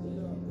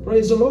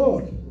 Praise the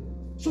Lord.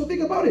 So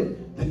think about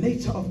it. The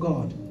nature of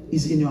God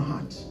is in your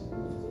heart.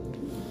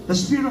 The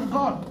Spirit of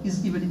God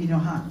is even in your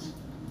heart.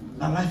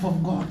 The life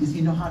of God is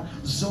in your heart.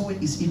 Zoe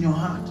is in your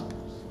heart.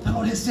 The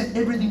Lord has set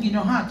everything in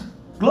your heart.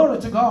 Glory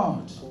to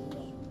God.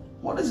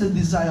 What is the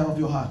desire of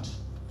your heart?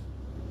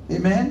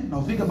 Amen.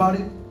 Now think about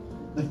it.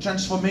 The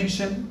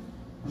transformation,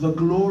 the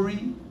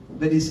glory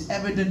that is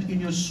evident in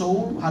your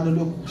soul.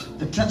 Hallelujah.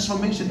 The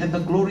transformation and the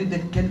glory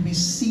that can be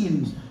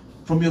seen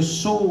from your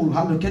soul.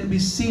 Hallelujah. Can be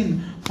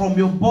seen from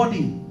your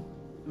body.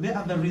 They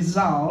are the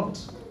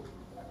result.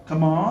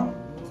 Come on.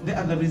 They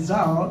are the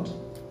result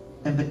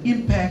and the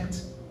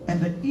impact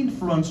and the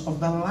influence of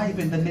the life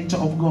and the nature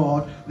of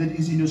God that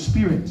is in your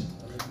spirit,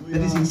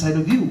 that is inside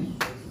of you.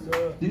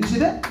 Did you see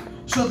that?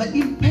 So the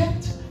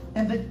impact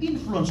and the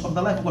influence of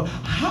the life of God.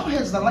 How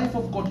has the life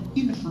of God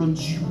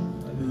influenced you?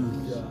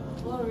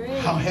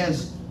 How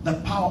has the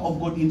power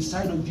of God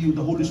inside of you,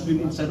 the Holy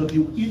Spirit inside of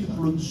you,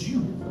 influenced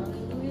you?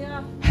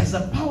 Has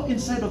the power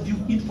inside of you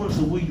influenced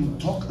the way you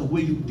talk, the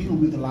way you deal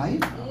with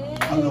life,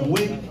 and the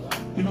way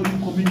you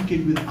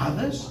communicate with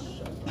others?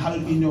 How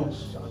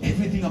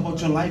everything about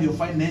your life, your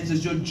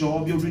finances, your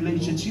job, your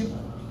relationship?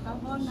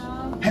 Come on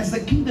now. Has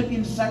the kingdom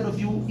inside of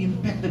you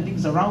impacted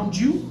things around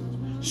you?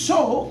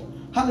 So,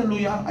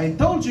 hallelujah, I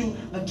told you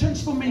the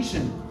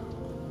transformation.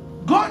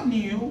 God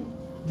knew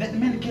that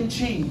man can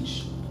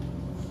change.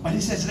 But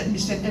he says, let me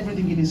set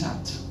everything in his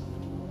heart.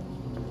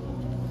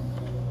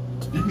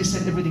 Let me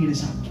set everything in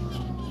his heart.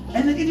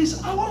 And then it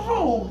is our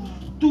role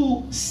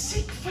to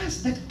seek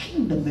first that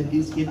kingdom that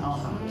is in our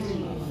heart.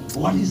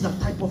 What is the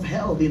type of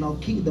health in our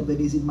kingdom that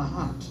is in my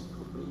heart?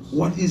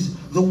 What is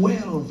the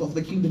wealth of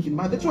the kingdom in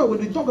my heart? That's why when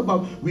we talk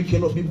about we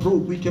cannot be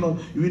broke, we cannot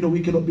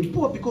be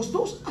poor, because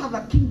those are the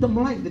kingdom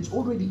life that's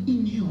already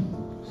in you.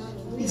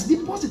 It's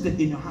deposited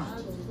in your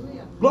heart.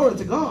 Glory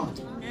to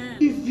God.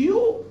 If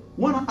you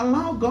want to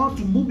allow God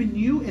to move in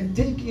you and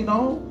take,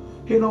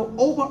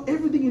 over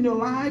everything in your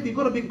life, you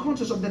got to be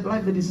conscious of that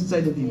life that is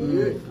inside of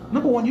you.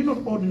 Number one, you're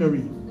not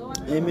ordinary.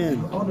 Amen.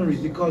 You're ordinary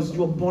because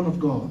you are born of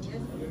God.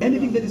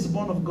 Anything that is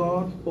born of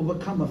God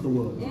overcometh the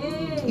world.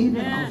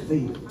 Even our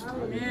faith.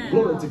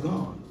 Glory to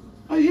God.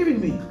 Are you hearing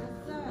me?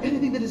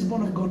 Anything that is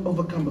born of God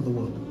overcometh the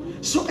world.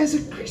 So as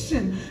a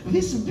Christian,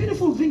 this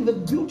beautiful thing, the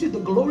beauty, the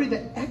glory,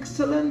 the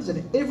excellence,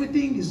 and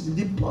everything is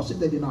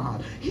deposited in our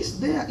heart. He's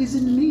there, he's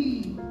in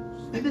me.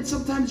 And then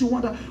sometimes you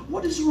wonder,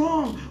 what is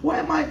wrong? Why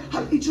am I?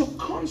 It's your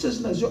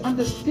consciousness, your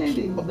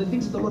understanding of the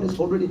things that the Lord has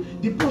already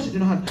deposited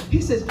in your heart.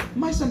 He says,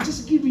 my son,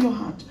 just give me your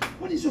heart.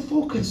 What is your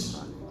focus?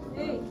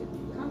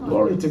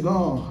 Glory to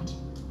God.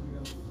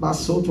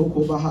 Basoto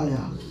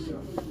Kobahaya.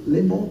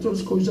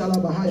 Lemotos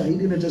Kojala Bahaya. He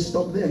didn't just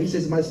stop there. He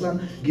says, my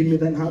son, give me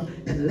thine heart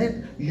and let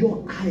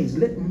your eyes,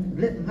 let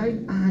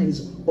thine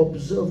eyes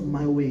observe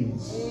my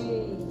ways.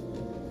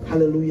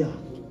 Hallelujah.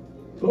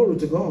 Glory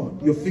to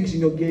God. You're fixing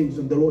your gaze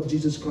on the Lord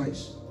Jesus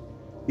Christ.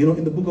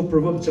 In the book of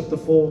Proverbs chapter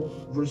 4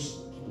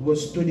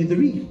 verse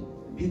 23,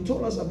 he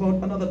told us about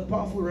another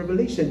powerful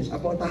revelation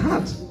about the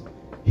heart.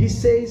 He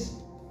says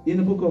in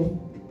the book of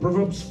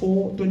Proverbs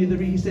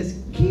 4:23, he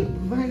says, keep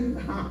thine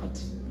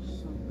heart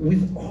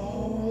with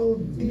all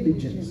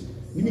diligence.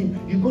 Meaning,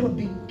 you've got to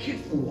be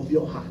careful of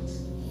your heart.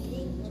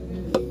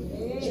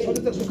 You've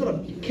got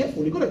to be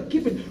careful. You've got to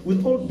keep it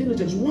with all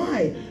diligence.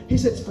 Why? He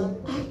says, for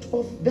out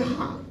of the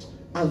heart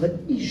are the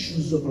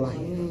issues of life.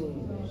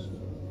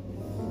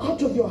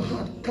 Out of your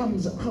heart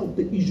comes out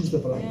the issues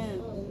of life.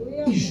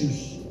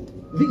 Issues.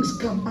 Things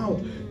come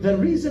out. The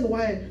reason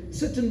why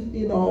certain,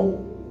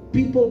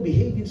 people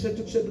behave in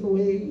certain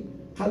way,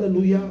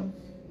 hallelujah.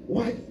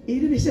 Why? He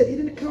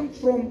didn't come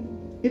from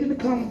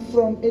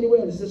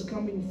anywhere. It's just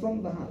coming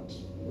from the heart.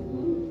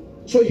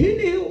 So he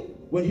knew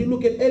when he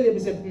looked at Eliab, he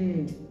said,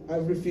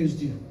 I've refused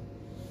you.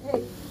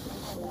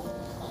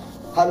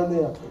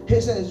 Hallelujah. He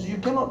says, you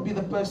cannot be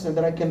the person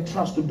that I can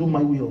trust to do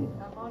my will.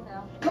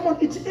 Come on,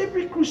 it's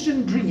every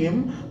Christian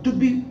dream to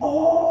be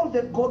all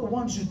that God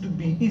wants you to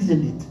be,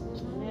 isn't it?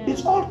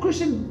 It's all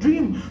Christian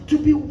dream to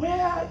be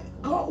where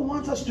God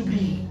wants us to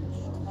be.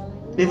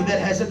 If that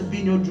hasn't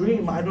been your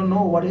dream, I don't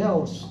know what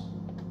else.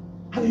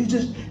 How you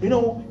just, in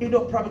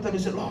your private time, you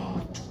say,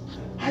 Lord,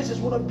 I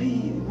just want to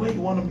be where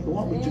you want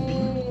me to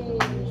be.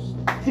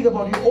 Think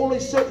about it. You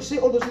always say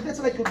all those things. That's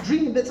like a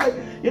dream. That's like,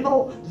 you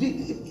know,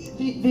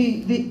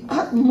 the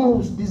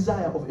utmost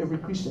desire of every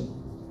Christian.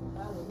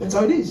 That's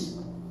how it is.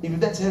 If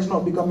that has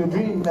not become your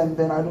dream,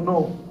 then I don't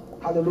know.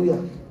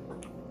 Hallelujah.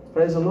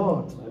 Praise the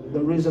Lord. The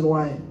reason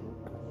why,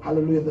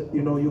 hallelujah, that,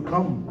 you know, you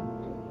come.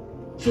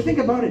 So think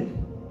about it.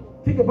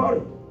 Think about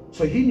it.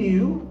 So he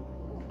knew,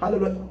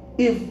 hallelujah,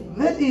 if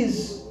that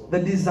is the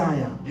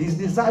desire,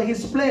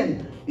 his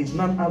plan is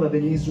none other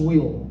than his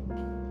will.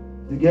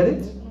 You get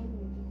it?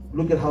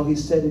 Look at how he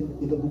said it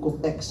in the book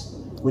of Acts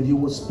when he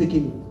was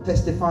speaking,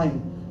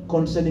 testifying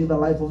concerning the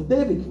life of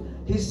David.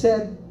 He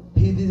said,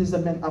 this is a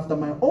man after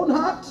my own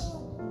heart.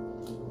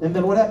 And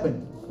then what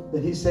happened?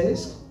 Then he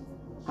says,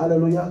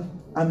 hallelujah,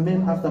 a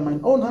man after mine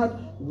own heart,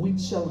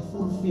 which shall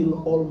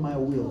fulfill all my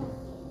will.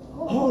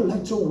 Oh,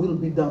 let your will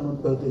be done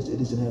on earth as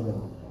it is in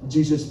heaven.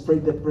 Jesus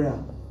prayed that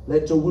prayer.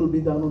 Let your will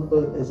be done on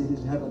earth as it is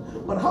in heaven.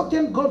 But how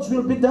can God's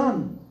will be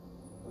done?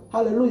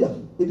 Hallelujah.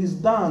 It is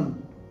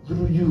done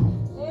through you.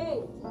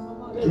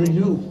 Through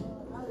you.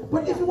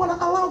 But if you want to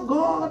allow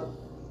God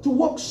to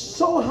work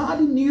so hard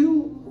in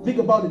you, think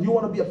about it. You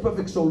want to be a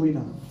perfect soul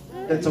winner.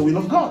 That's the will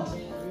of God.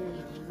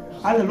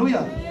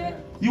 Hallelujah.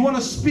 You want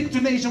to speak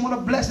to nations, want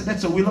to bless it.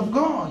 That's the will of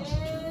God.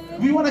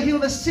 We want to heal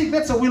the sick.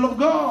 That's the will of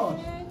God.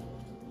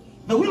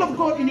 The will of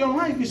God in your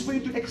life is for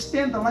you to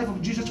extend the life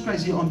of Jesus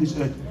Christ here on this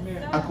earth,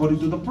 according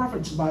to the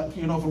prophets,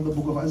 from the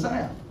book of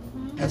Isaiah.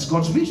 That's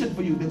God's vision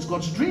for you. That's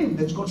God's dream.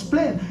 That's God's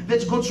plan.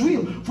 That's God's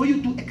will for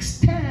you to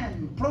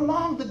extend,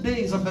 prolong the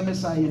days of the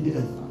Messiah in the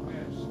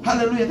earth.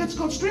 Hallelujah. That's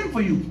God's dream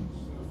for you.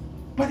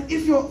 But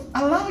if you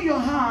allow your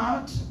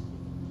heart,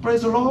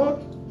 praise the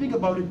Lord, think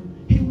about it.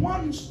 He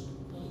wants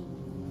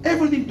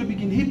everything to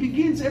begin. He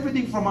begins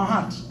everything from our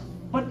heart.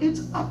 But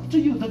it's up to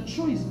you. The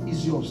choice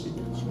is yours.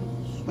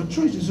 The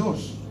choice is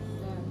yours.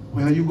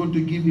 Whether you're going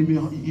to give him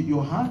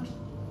your heart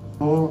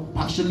or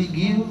partially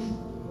give.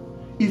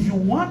 If you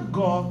want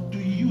God to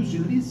use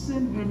you,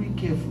 listen very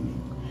carefully.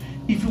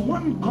 If you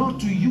want God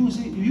to use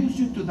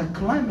you to the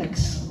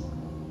climax,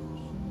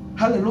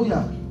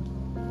 hallelujah,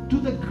 to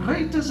the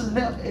greatest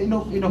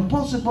level,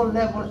 possible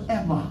level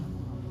ever,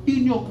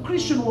 in your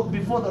Christian work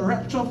before the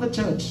rapture of the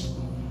church,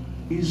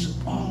 is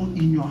all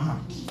in your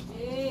heart.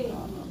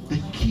 The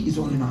key is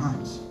all in your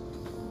heart.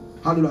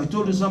 Hallelujah. I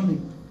told you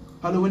something.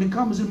 Hallelujah. When it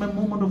comes in my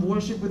moment of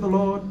worship with the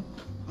Lord,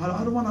 I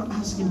don't want to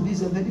ask him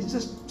this and that. It's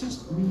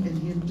just me and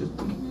him, just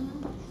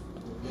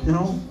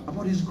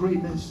about his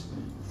greatness,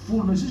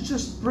 fullness. It's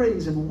just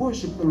praise and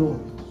worship the Lord.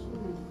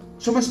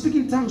 So my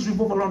speaking tongues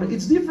revolve around it.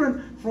 It's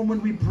different from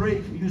when we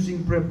pray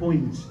using prayer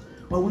points.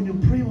 But when you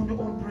pray on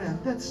your own prayer,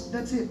 that's it.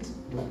 That's it.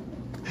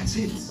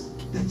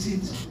 That's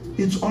it.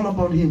 It's all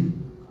about him.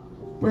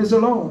 Praise the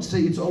Lord.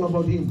 Say it's all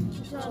about him.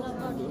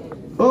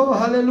 Oh,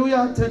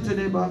 hallelujah. Turn to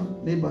neighbor.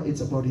 Neighbor, it's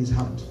about his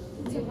heart.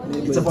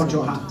 It's about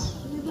your heart.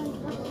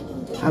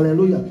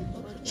 Hallelujah.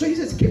 So he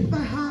says, keep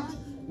thy heart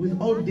with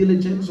all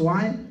diligence.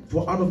 Why?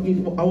 For out of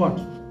it are what?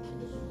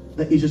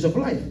 The issues of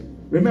life.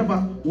 Remember,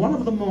 one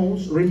of the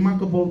most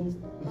remarkable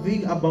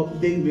thing about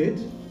David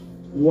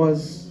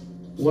was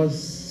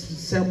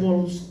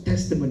Samuel's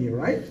testimony,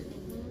 right?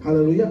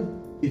 Hallelujah.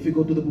 If you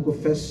go to the book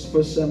of First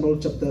Samuel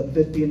chapter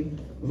 13,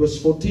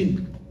 verse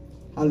 14.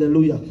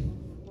 Hallelujah.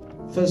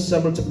 1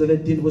 Samuel chapter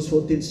 13, verse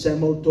 14.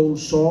 Samuel told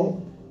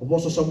Saul,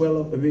 also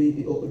Samuel of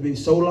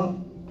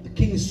Saul, the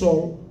king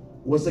Saul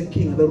was the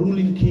king, the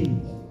ruling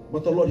king.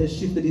 But the Lord has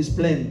shifted his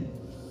plan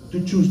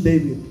to choose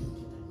David.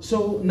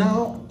 So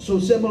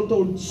Samuel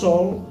told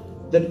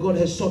Saul that God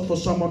has sought for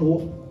someone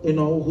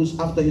who's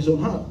after his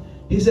own heart.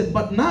 He said,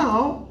 but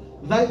now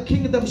thy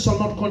kingdom shall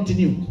not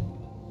continue.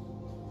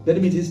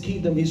 That means his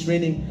kingdom, his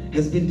reigning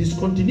has been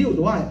discontinued.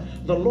 Why?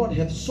 The Lord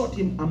hath sought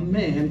him a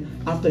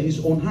man after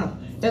his own heart.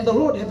 And the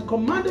Lord hath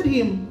commanded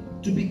him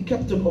to be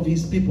captain of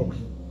his people,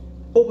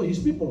 over his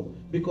people,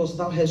 because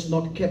thou hast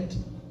not kept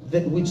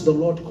that which the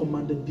Lord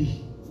commanded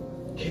thee.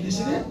 Can you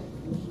see that?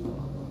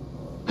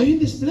 Are you in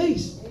this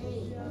place?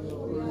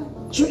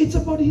 So it's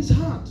about his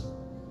heart.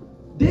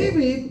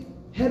 David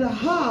had a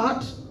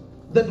heart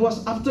that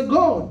was after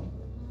God.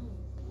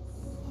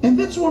 And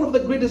that's one of the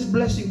greatest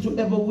blessings to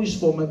ever wish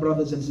for, my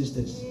brothers and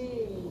sisters.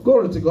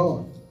 Glory to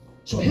God.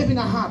 So having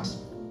a heart,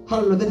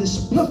 hallelujah, that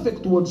is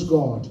perfect towards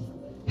God.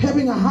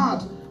 Having a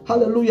heart,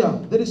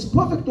 hallelujah, that is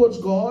perfect towards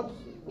God,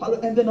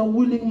 and then a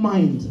willing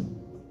mind.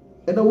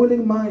 And a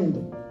willing mind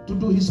to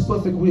do his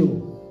perfect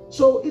will.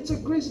 So it's a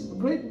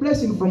great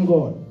blessing from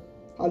God.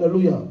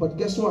 Hallelujah. But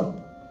guess what?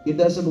 It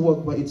doesn't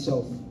work by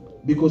itself,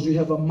 because you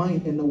have a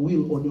mind and a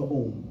will on your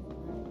own.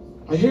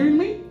 Are you hearing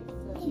me?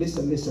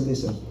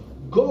 Listen.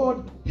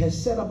 God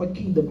has set up a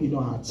kingdom in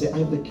your heart. Say, I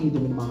have the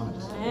kingdom in my heart.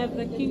 I have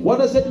the kingdom. What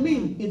does that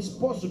mean? It's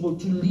possible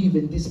to live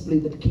and display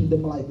that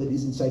kingdom life that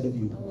is inside of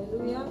you.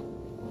 Hallelujah.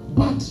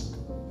 But,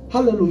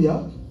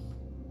 hallelujah,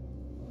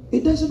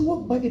 it doesn't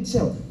work by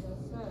itself.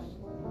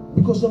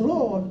 Because the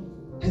Lord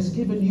has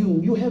given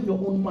you have your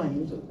own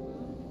mind,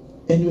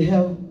 and you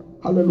have,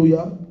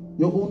 hallelujah,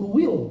 your own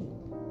will.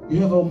 You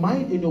have a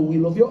mind and your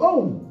will of your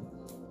own.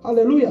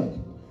 Hallelujah.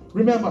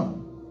 Remember,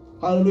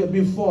 hallelujah,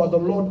 before the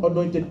Lord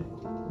anointed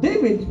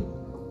David,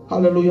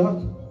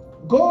 hallelujah,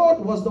 God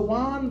was the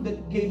one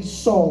that gave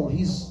Saul,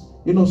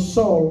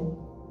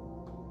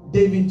 Saul,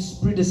 David's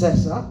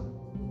predecessor,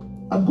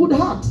 a good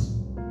heart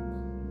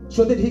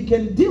so that he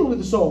can deal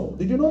with Saul.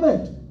 Did you know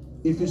that?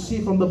 If you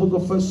see from the book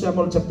of 1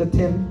 Samuel chapter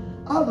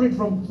 10, I'll read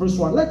from verse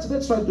 1. Let's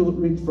try to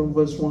read from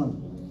verse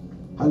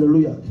 1.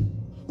 Hallelujah.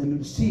 And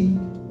you'll see,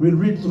 we'll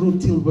read through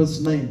till verse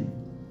 9.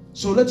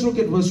 So let's look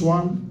at verse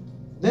 1.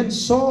 Then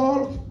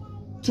Saul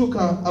took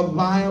a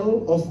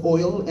vial of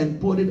oil and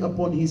poured it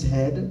upon his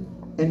head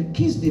and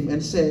kissed him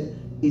and said,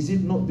 is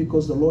it not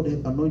because the Lord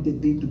hath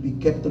anointed thee to be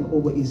captain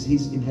over his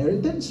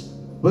inheritance?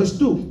 Verse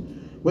 2.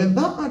 When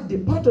thou art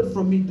departed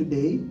from me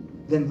today,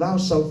 then thou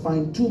shalt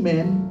find 2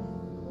 men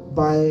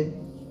by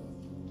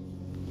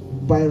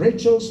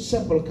Rachel's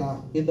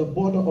sepulchre in the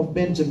border of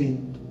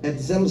Benjamin at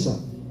Zelzah.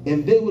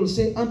 And they will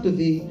say unto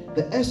thee,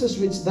 the asses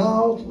which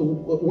thou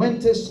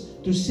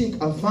wentest to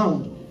seek are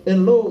found.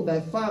 And lo,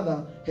 thy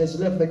father has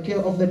left the care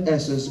of the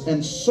asses,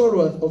 and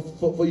sorroweth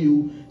for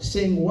you,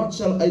 saying, what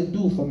shall I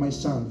do for my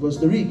son? Verse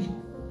 3.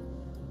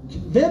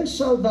 Then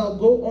shalt thou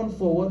go on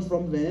forward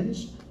from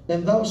thence,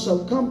 and thou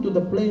shalt come to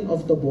the plain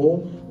of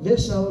Tabor. There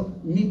shall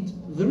meet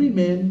 3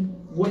 men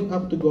going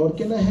up to God.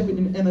 Can I have it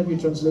in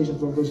NIV translation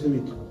from verse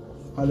 3?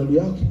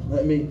 Hallelujah.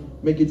 Let me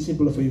make it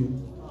simpler for you.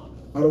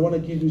 I don't want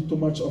to give you too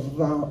much of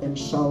thou and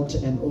shalt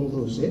and all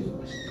those. Eh?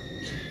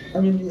 I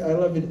mean, I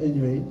love it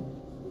anyway.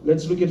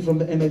 Let's look at it from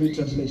the NIV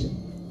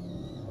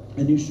translation.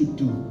 And you should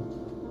too.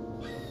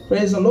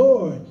 Praise the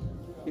Lord.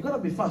 You gotta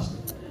be fast.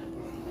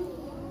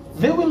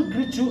 They will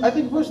greet you. I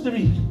think verse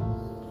 3.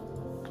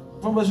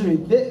 From verse 3.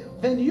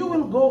 Then you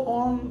will go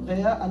on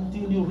there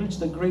until you reach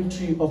the great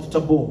tree of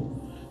Tabor.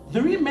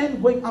 3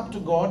 men going up to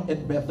God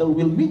at Bethel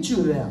will meet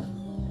you there.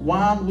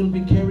 One will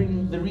be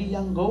carrying 3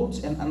 young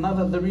goats, and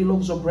another 3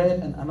 loaves of bread,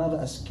 and another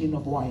a skin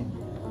of wine.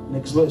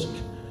 Next verse.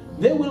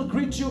 They will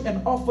greet you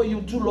and offer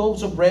you 2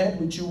 loaves of bread,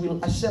 which you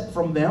will accept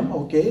from them,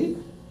 okay?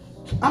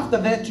 After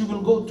that, you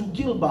will go to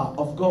Gilboa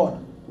of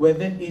God, where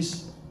there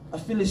is a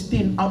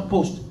Philistine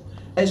outpost.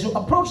 As you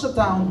approach the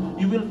town,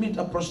 you will meet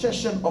a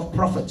procession of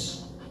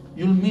prophets.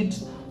 You'll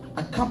meet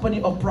a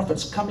company of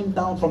prophets coming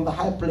down from the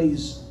high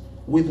place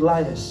with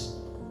lyres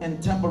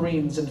and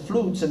tambourines and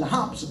flutes and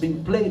harps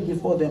being played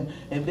before them,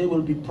 and they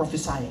will be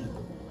prophesying.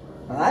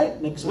 All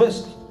right, next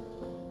verse.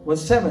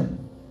 Verse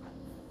 7.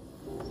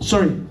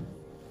 Sorry.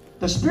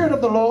 The Spirit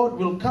of the Lord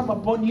will come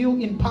upon you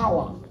in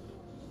power.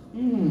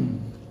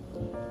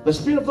 The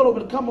Spirit of the Lord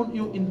will come on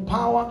you in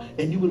power,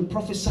 and you will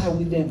prophesy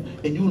with them,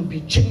 and you will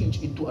be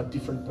changed into a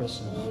different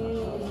person.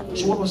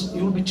 So what was,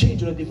 you will be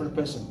changed into a different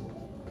person.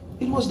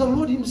 It was the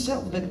Lord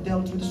himself that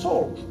dealt with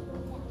Saul.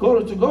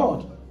 Glory to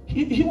God.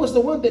 He was the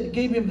one that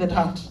gave him that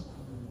heart,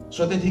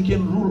 so that he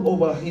can rule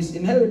over his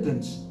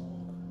inheritance.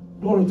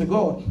 Glory to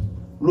God.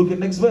 Look at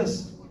next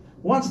verse.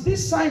 Once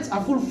these signs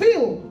are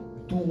fulfilled,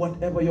 do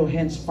whatever your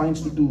hands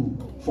finds to do,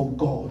 for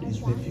God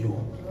is with you.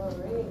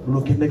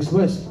 Look at next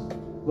verse.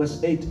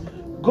 Verse 8.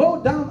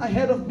 Go down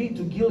ahead of me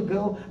to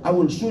Gilgal. I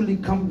will surely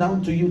come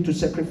down to you to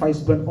sacrifice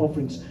burnt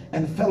offerings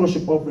and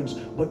fellowship offerings.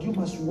 But you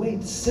must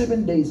wait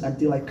 7 days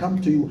until I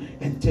come to you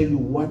and tell you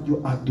what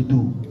you are to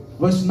do.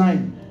 Verse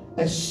 9.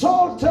 As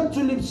Saul turned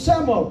to leave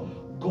Samuel,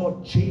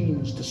 God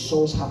changed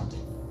Saul's heart.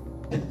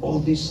 And all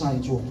these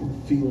signs were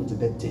fulfilled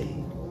that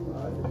day.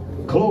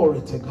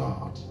 Glory to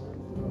God.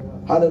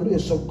 Hallelujah.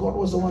 So God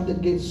was the one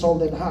that gave Saul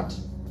that heart.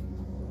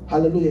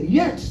 Hallelujah.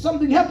 Yet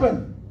something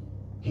happened.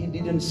 He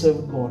didn't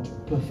serve God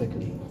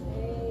perfectly.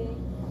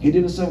 He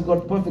didn't serve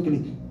God perfectly.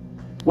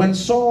 When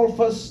Saul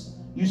first,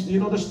 you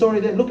know the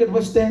story there. Look at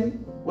verse 10.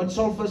 When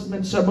Saul first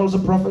met Samuel the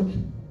prophet,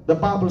 the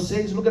Bible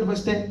says, look at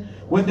verse 10.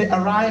 When they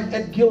arrived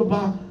at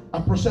Gilboa,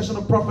 a procession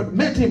of prophets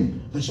met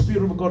him. The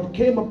Spirit of God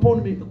came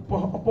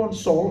upon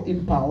Saul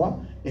in power,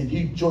 and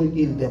he joined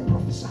in their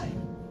prophesying.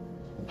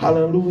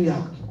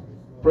 Hallelujah.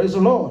 Praise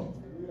the Lord.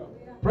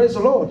 Praise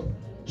the Lord.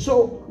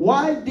 So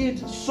why did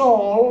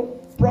Saul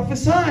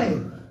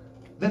prophesy?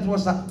 That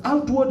was the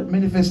outward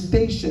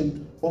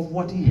manifestation of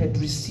what he had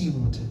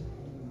received.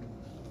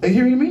 Are you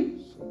hearing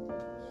me?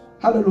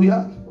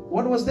 Hallelujah.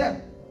 What was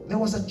that? There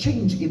was a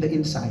change in the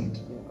inside.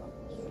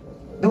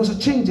 There was a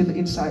change in the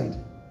inside.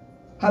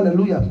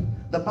 Hallelujah.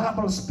 The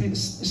Bible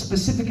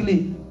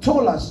specifically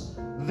told us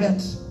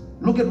that.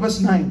 Look at verse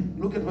 9.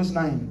 Look at verse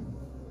 9.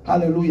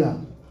 Hallelujah.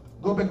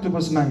 Go back to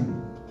verse 9.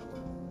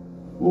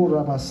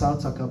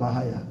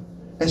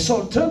 As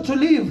Saul turned to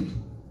leave,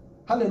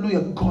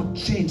 hallelujah, God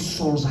changed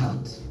Saul's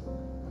heart.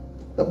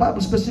 The Bible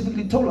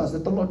specifically told us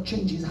that the Lord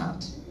changed his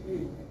heart.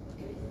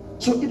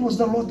 So it was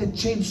the Lord that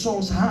changed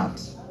Saul's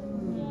heart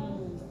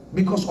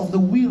because of the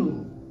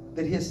will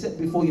that he has set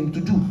before him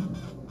to do.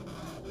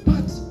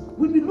 But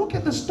when we look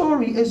at the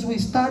story as we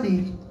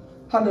study,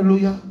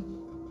 hallelujah,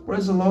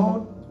 praise the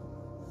Lord,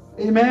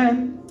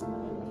 amen,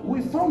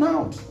 we found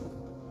out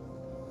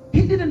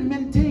he didn't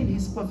maintain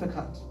his perfect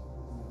heart.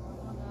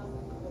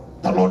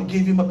 The Lord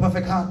gave him a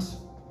perfect heart,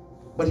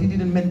 but he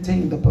didn't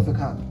maintain the perfect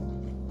heart.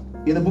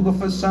 In the book of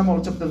 1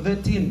 Samuel chapter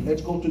 13,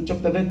 let's go to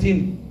chapter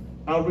 13.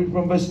 I'll read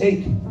from verse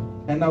 8.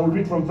 And I will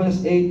read from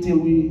verse 8 till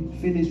we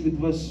finish with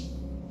verse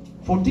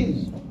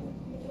 14.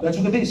 Let's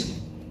look at this.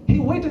 He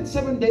waited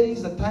 7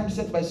 days, the time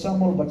set by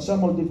Samuel, but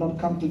Samuel did not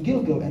come to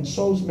Gilgal, and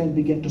Saul's men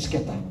began to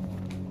scatter.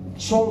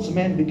 Saul's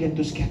men began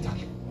to scatter.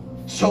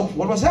 So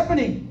what was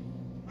happening?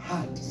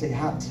 Hard. Say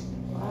hard.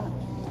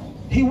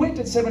 He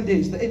waited 7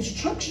 days. The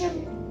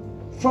instruction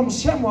from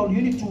Samuel,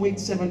 you need to wait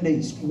 7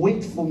 days.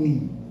 Wait for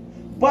me.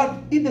 But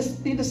in the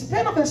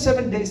span of the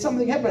 7 days,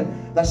 something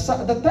happened.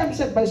 The time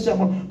set by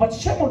Samuel, but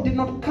Samuel did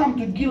not come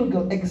to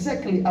Gilgal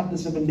exactly after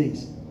 7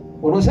 days.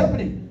 What was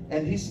happening?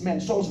 And his men,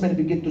 Saul's men,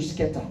 began to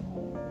scatter.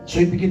 So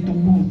he began to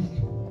move.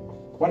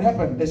 What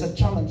happened? There's a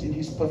challenge in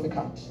his perfect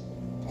heart.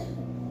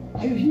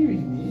 Are you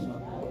hearing me?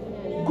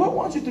 God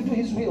wants you to do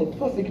his will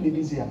perfectly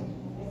this year.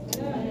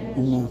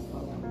 Amen.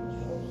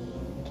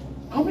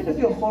 How many of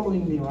you are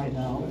following me right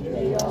now?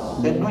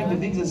 And knowing the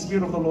things the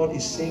Spirit of the Lord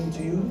is saying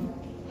to you?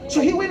 So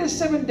he waited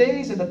 7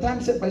 days at the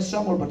time set by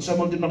Samuel, but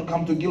Samuel did not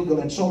come to Gilgal,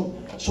 and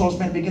Saul's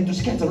men began to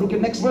scatter. Look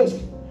at next verse.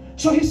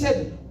 So he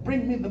said,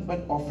 bring me the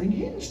burnt offering.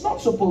 He's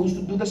not supposed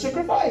to do the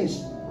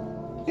sacrifice.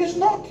 It's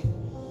not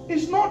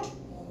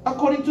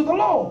according to the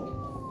law.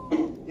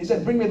 He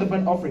said, bring me the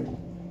burnt offering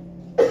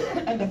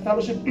and the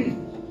fellowship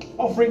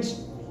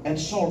offerings. And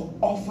Saul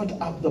offered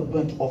up the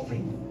burnt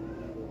offering.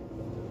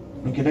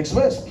 Look at next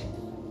verse.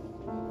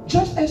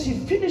 Just as he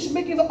finished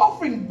making the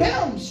offering,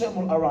 bam,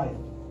 Samuel arrived.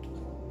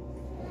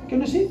 Can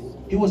you see?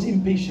 He was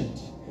impatient.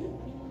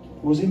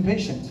 He was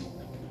impatient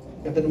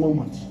at that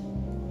moment.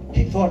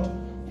 He thought,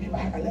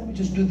 let me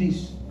just do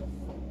this.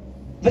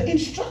 The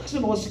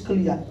instruction was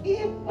clear.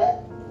 If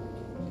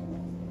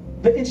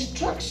the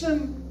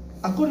instruction,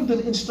 according to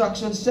the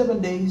instruction,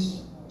 7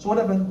 days. So what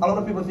happened? A lot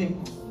of people think,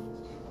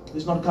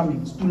 it's not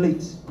coming, it's too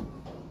late.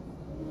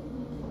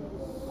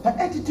 The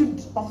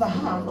attitude of the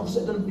heart of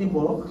certain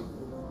people,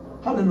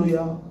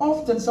 hallelujah,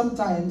 often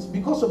sometimes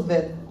because of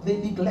that, they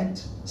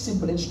neglect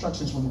simple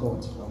instructions from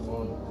God.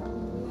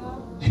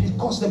 And it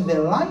costs them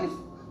their life,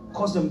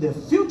 costs them their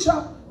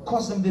future,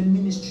 costs them their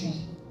ministry.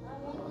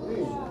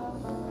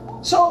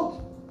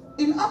 So,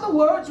 in other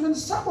words, when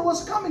Samuel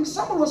was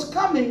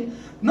coming,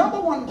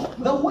 number one,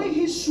 the way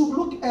he should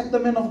look at the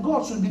men of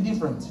God should be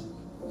different.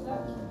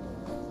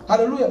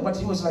 Hallelujah. But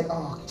he was like,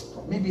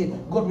 maybe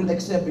God will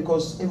accept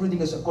because everything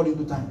is according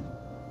to time.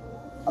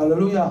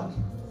 Hallelujah.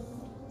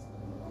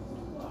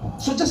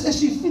 So just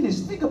as he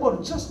finished, think about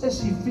it, just as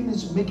he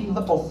finished making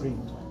the offering,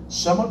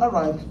 Samuel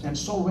arrived and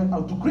Saul went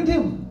out to greet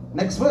him.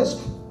 Next verse.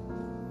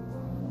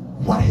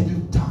 What have you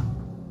done?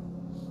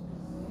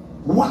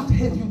 What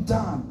have you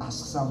done?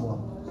 Asked Samuel.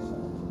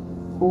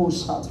 Oh,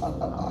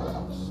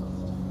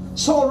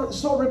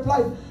 Saul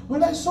replied,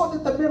 when I saw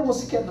that the men were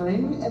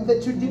scattering and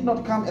that you did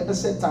not come at the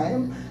set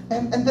time,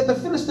 and that the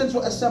Philistines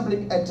were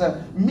assembling at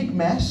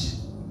Michmash,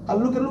 I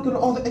look at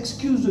all the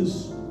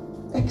excuses.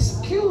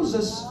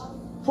 Excuses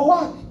for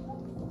what?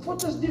 For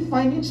just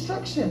defying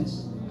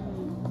instructions.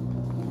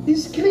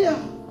 It's clear.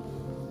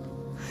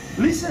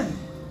 Listen,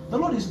 the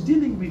Lord is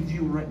dealing with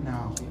you right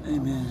now.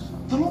 Amen.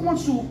 The Lord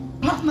wants to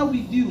partner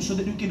with you so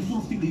that you can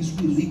fulfill His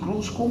will.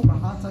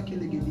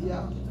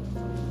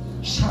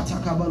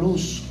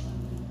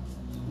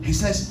 He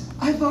says,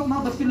 I thought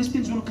now the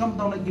Philistines will come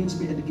down against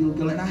me at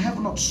Gilgal, and I have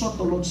not sought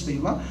the Lord's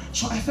favor,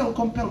 so I felt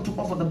compelled to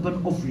offer the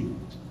burnt offering.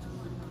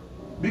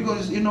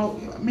 Because,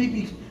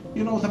 maybe,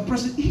 the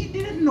president, he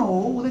didn't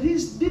know that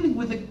he's dealing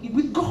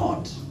with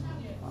God.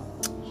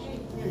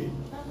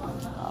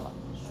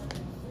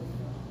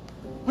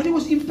 But he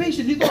was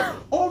impatient. He thought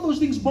all those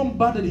things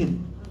bombarded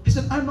him. He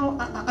said,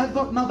 I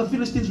thought now the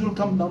Philistines will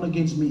come down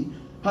against me.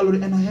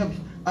 Hallelujah.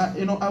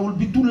 And I will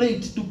be too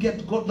late to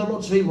get God the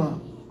Lord's favor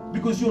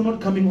because you're not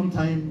coming on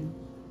time.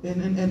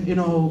 And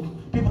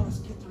people are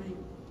scattering.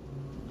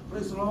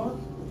 Praise the Lord.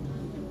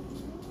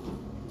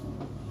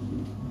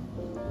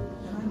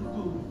 And I need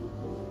to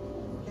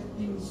get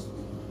things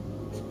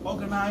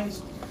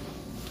organized.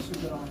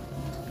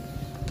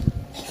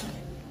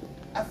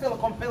 I felt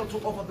compelled to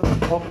offer the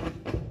offering.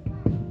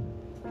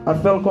 I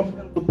felt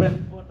compelled to pay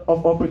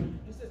of offering.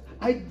 He says,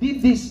 I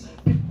did this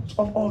because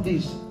of all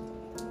this.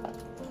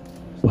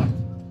 But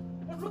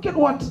look at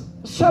what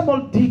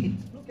Samuel did.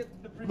 Look at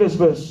the previous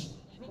verse.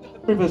 Look at the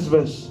previous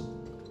verse.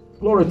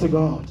 Glory to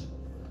God.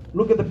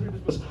 Look at the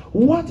previous verse.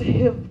 What have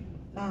you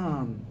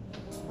done?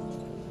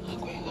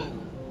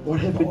 What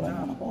have you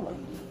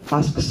done?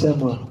 Ask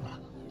Samuel.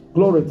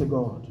 Glory to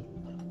God.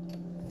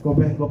 Go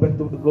back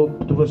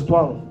to verse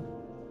 12.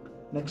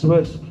 Next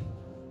verse.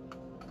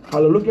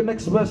 Hallelujah. Look at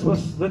next verse,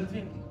 verse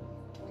 13.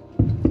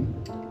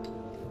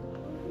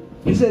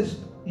 He says,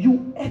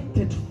 you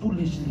acted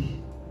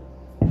foolishly.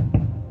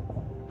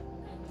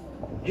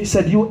 He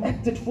said, you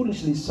acted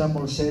foolishly,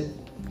 Samuel said.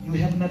 You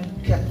have not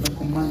kept the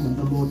commandment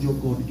the Lord your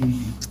God gave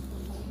you.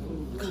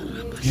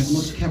 You have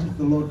not kept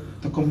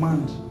the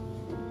command.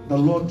 The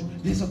Lord,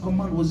 there's a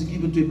command was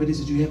given to you, but he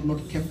said, you have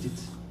not kept it.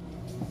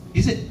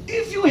 He said,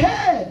 if you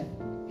had,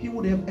 He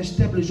would have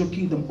established your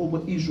kingdom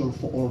over Israel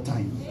for all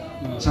time.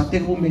 So at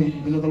that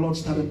moment, the Lord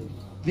started,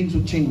 things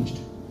were changed.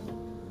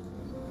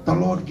 The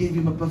Lord gave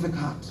him a perfect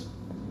heart.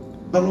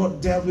 The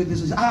Lord dealt with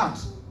his heart.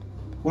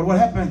 But what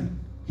happened?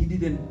 He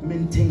didn't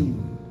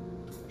maintain.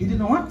 He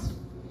didn't what?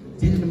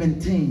 He didn't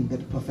maintain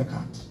that perfect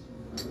heart.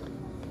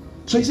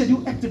 So he said,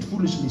 you acted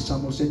foolishly.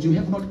 Samuel said, you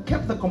have not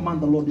kept the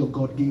command the Lord your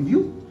God gave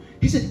you.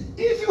 He said,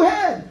 if you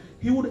had,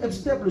 he would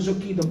establish a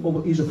kingdom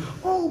over Israel.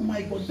 Oh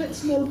my God, that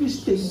small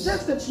mistake,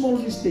 just that small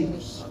mistake.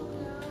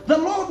 The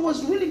Lord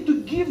was willing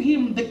to give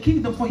him the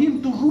kingdom for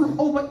him to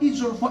rule over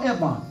Israel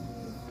forever.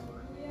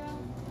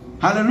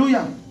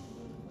 Hallelujah.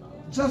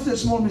 Just a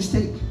small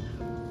mistake.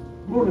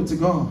 Glory to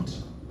God.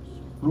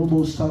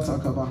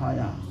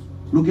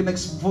 Look at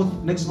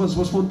next verse,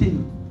 verse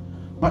 14.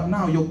 But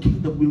now your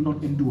kingdom will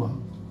not endure.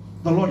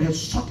 The Lord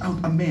has sought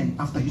out a man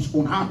after his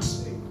own heart.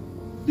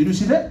 Did you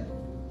see that?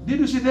 Did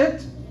you see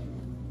that?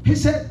 He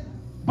said,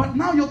 but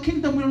now your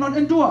kingdom will not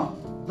endure.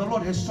 The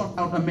Lord has sought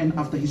out a man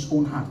after his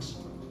own heart.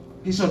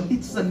 He said,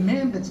 it's a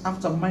man that's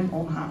after mine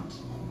own heart.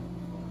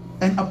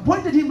 And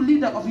appointed him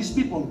leader of his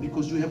people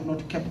because you have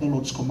not kept the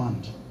Lord's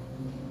command.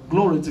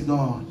 Glory to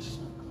God.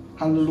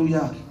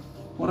 Hallelujah.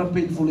 What a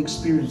painful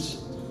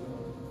experience.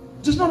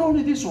 Just not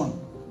only this one.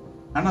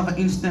 Another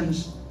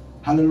instance,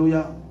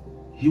 hallelujah,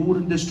 he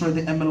wouldn't destroy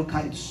the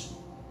Amalekites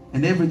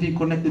and everything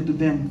connected to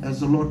them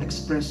as the Lord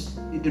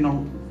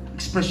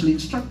expressly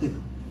instructed.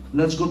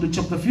 Let's go to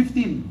chapter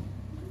 15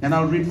 and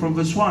I'll read from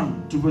verse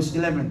 1 to verse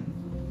 11.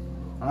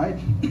 All right.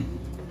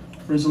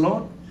 Praise the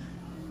Lord.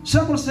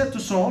 Samuel said to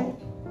Saul,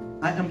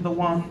 I am the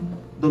one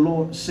the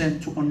Lord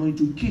sent to anoint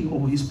you king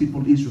over his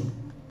people Israel.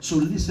 So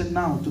listen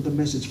now to the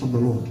message from the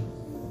Lord.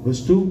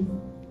 Verse 2.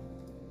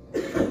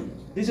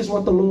 This is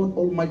what the Lord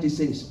Almighty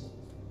says.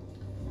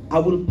 I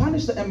will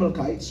punish the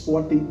Amalekites for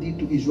what they did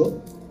to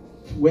Israel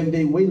when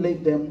they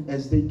waylaid them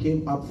as they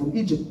came up from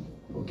Egypt.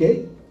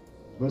 Okay?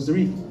 Verse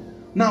 3.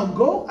 Now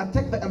go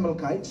attack the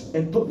Amalekites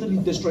and totally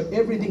destroy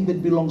everything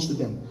that belongs to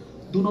them.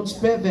 Do not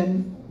spare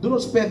them. Do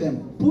not spare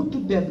them. Put to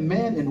death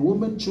men and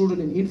women, children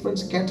and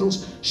infants, cattle,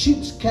 sheep,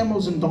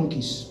 camels and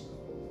donkeys.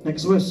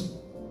 Next verse.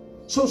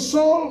 So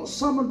Saul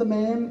summoned the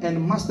men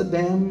and mustered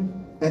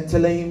them at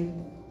Telaim.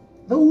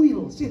 The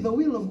will, see the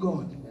will of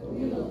God.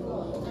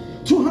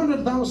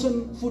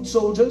 200,000 foot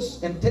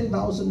soldiers and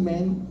 10,000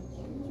 men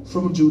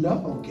from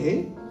Judah.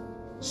 Okay.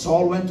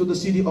 Saul went to the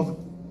city of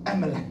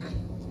Amalek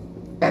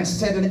and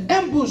set an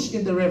ambush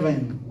in the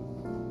ravine.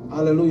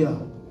 Hallelujah.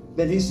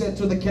 Then he said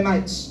to the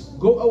Kenites,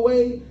 go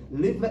away,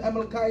 leave the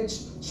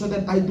Amalekites so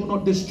that I do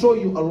not destroy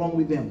you along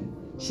with them.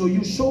 So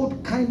you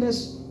showed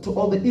kindness to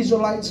all the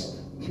Israelites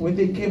when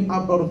they came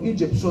up out of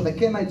Egypt. So the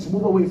Kenites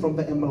move away from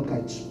the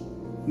Amalekites.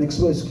 Next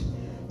verse.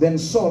 Then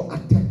Saul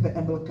attacked the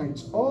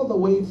Amalekites all the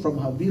way from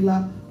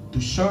Havilah to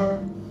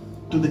Shur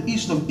to the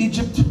east of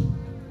Egypt.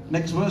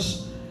 Next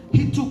verse.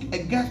 He took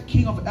Agag,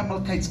 king of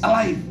Amalekites,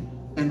 alive,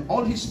 and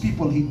all his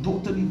people he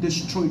totally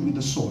destroyed with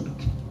the sword.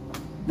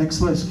 Next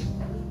verse.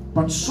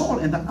 But Saul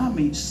and the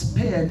army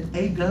spared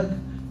Agag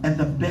and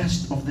the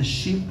best of the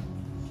sheep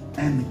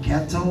and the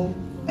cattle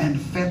and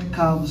fat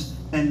calves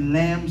and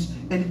lambs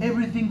and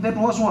everything that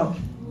was what?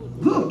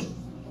 Good.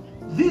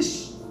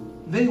 This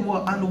they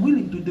were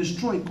unwilling to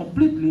destroy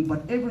completely,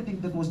 but everything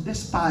that was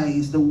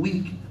despised, the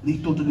weak, they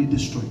totally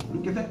destroyed.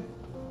 Look at that.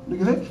 Look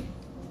at that.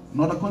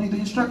 Not according to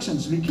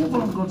instructions. Be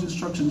careful of God's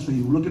instructions for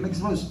you. Look at the next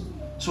verse.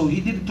 So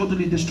he did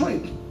totally destroy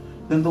it.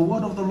 Then the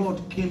word of the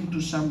Lord came to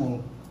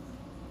Samuel.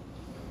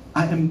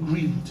 I am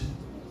grieved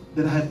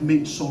that I have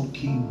made Saul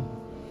king,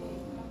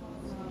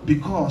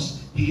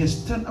 because he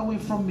has turned away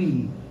from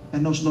me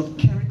and does not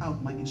carry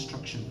out my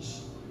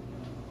instructions.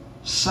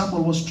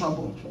 Samuel was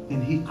troubled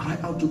and he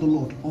cried out to the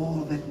Lord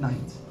all that night.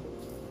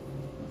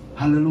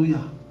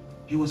 Hallelujah.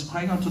 He was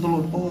crying out to the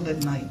Lord all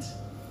that night,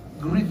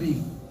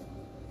 grieving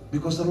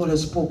because the Lord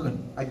has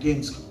spoken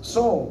against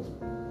Saul.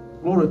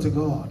 Glory to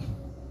God.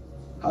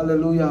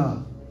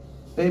 Hallelujah.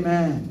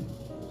 Amen.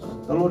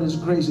 The Lord is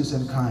gracious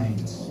and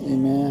kind.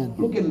 Amen.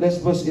 Look at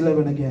verse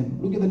 11 again.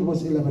 Look at that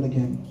verse 11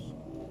 again.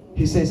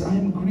 He says, I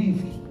am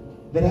grieved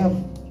that I have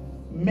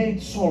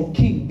made Saul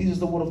king. This is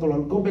the word of the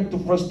Lord. Go back to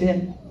verse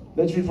 10.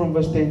 Let's read from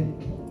verse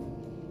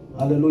 10.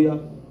 Hallelujah.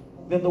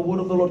 Then the word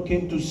of the Lord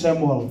came to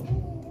Samuel.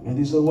 And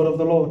this is the word of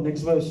the Lord.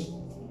 Next verse.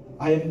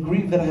 I am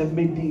grieved that I have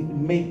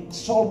made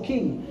Saul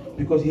king,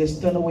 because he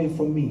has turned away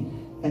from me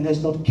and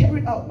has not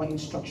carried out my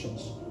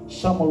instructions.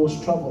 Samuel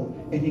was troubled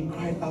and he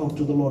cried out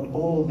to the Lord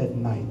all that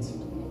night.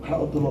 Cried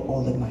out to the Lord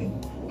all that night.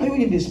 Are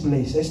you in this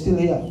place? Are you still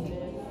here?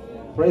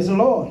 Praise the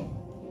Lord.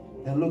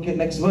 And look at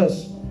next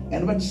verse.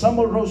 And when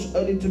Samuel rose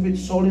early to meet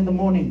Saul in the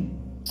morning,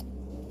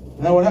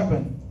 now what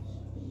happened?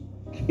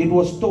 It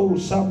was told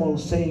Samuel,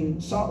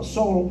 saying,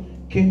 Saul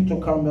came to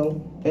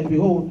Carmel, and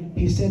behold,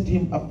 he sent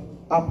him up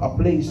a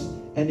place,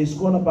 and he's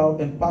gone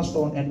about and passed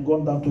on and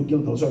gone down to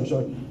Gilgal. Sorry.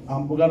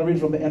 We're going to read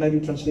from the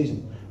NIV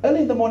translation.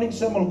 Early in the morning,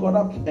 Samuel got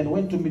up and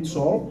went to meet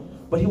Saul,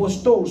 but he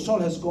was told Saul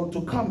has gone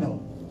to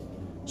Carmel.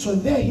 So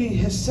there he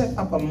has set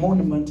up a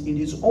monument in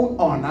his own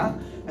honor,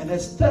 and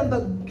has turned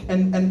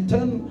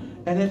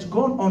and has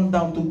gone on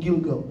down to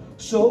Gilgal.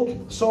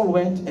 So Saul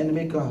went and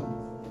make a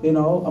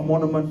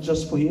monument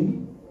just for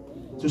him,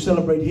 to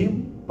celebrate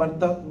him. But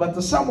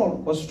the Samuel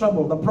was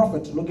troubled. The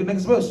prophet, look at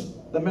next verse.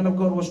 The man of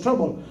God was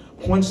troubled.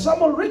 When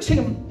Samuel reached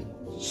him,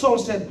 Saul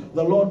said,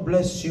 the Lord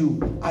bless you.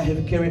 I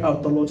have carried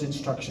out the Lord's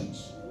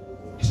instructions.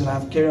 He said, I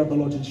have carried out the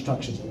Lord's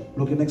instructions.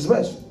 Look at next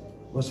verse.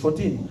 Verse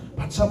 14.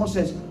 But Samuel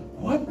says,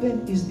 what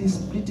then is this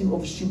bleating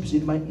of sheep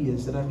in my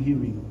ears that I'm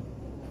hearing?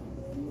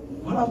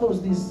 What are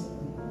these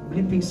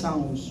bleeping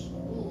sounds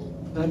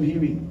that I'm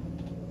hearing?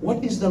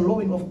 What is the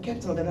lowing of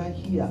cattle that I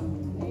hear?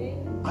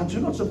 Aren't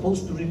you not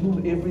supposed to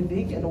remove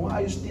everything? And why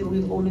are you still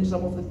withholding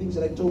some of the things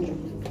that I told you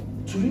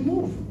to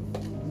remove?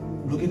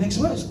 Look at next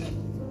verse.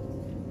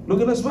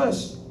 Look at this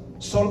verse.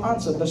 Saul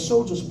answered, the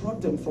soldiers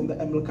brought them from the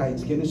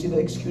Amalekites. Can you see the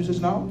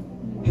excuses now?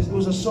 It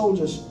was the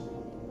soldiers.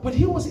 But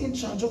he was in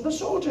charge of the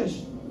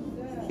soldiers.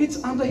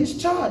 It's under his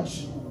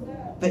charge.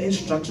 The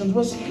instructions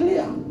was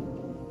clear.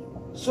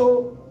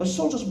 So the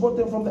soldiers brought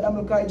them from the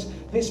Amalekites.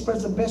 They spread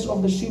the best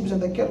of the sheep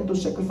and the cattle to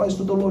sacrifice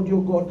to the Lord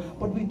your God.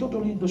 But we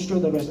totally destroy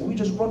the rest. And we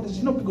just brought this,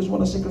 because we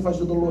want to sacrifice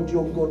to the Lord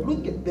your God.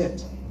 Look at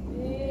that.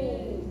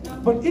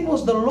 But it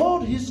was the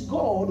Lord his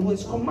God who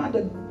has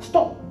commanded,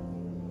 stop.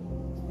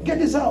 Get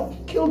this out.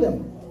 Kill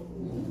them.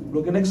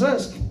 Look at next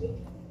verse.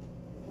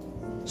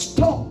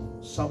 Stop,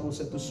 Samuel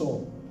said to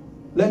Saul.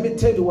 Let me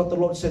tell you what the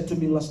Lord said to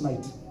me last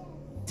night.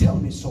 Tell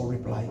me, Saul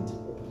replied.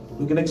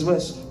 Look at next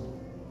verse.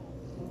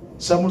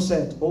 Samuel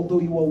said, although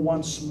you were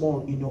once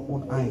small in your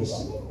own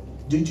eyes,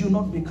 did you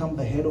not become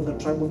the head of the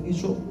tribe of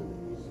Israel?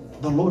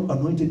 The Lord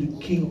anointed you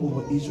king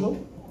over Israel.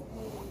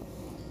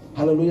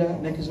 Hallelujah.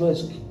 Next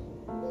verse.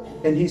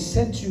 And he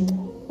sent you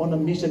on a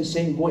mission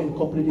saying, go and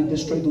completely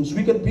destroy those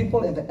wicked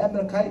people and the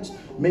Amalekites,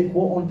 make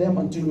war on them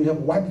until we have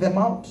wiped them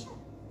out.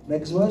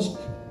 Next verse.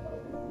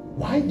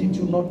 Why did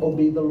you not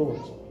obey the Lord?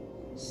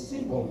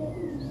 Simple.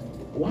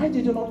 Why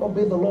did you not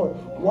obey the Lord?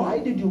 Why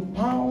did you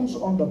pounce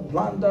on the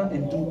plunder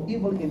and do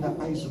evil in the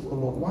eyes of the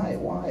Lord? Why?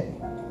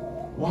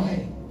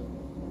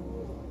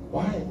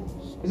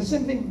 It's the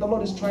same thing the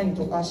Lord is trying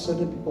to ask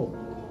certain people.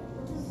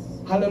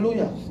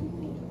 Hallelujah.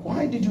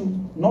 Why did you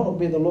not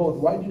obey the Lord?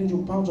 Why did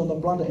you pounce on the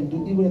plunder and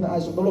do evil in the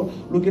eyes of the Lord?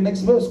 Look at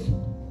next verse.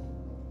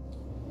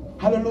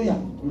 Hallelujah.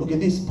 Look at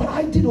this. But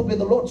I did obey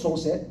the Lord, Saul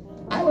said.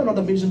 I went on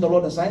the mission the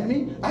Lord assigned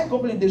me. I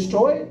completely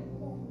destroyed.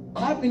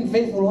 I've been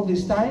faithful all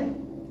this time.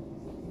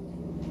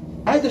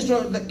 I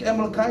destroyed the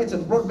Amalekites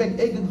and brought back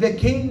Agag their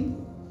king.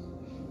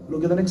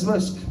 Look at the next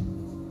verse.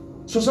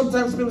 So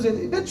sometimes people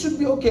say, that should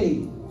be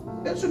okay.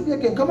 That should be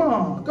okay. Come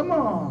on.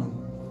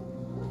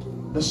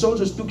 The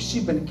soldiers took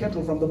sheep and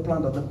cattle from the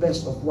plunder, the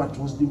best of what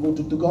was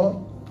devoted to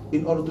God,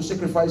 in order to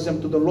sacrifice them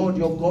to the Lord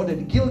your God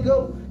at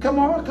Gilgal. Come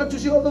on, can't you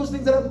see all those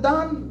things that I've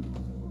done?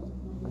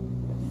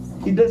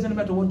 It doesn't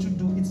matter what you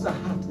do, it's the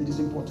heart that is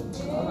important.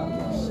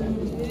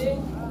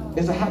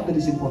 It's the heart that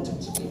is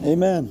important.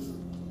 Amen.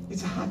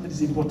 It's a heart that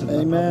is important.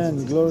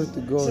 Amen. Glory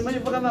to God.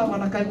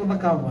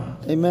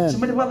 Amen.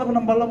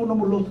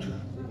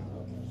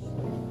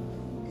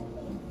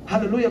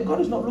 Hallelujah. God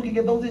is not looking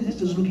at those things, He's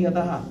just looking at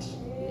the heart.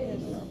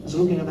 He's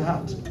looking at the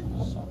heart.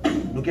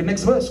 Look at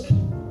next verse.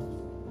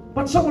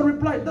 But someone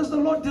replied, does the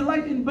Lord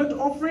delight in burnt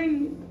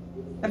offering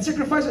and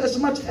sacrifice as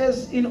much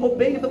as in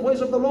obeying the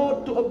voice of the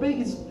Lord? To obey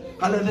is,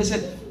 hallelujah, they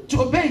said,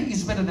 to obey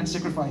is better than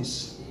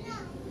sacrifice.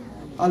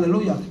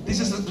 Hallelujah. This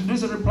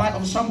is a reply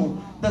of Samuel.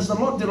 Does the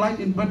Lord delight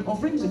in burnt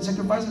offerings and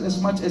sacrifices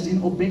as much as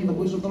in obeying the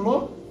voice of the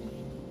Lord?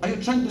 Are you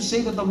trying to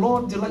say that the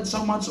Lord delights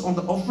so much on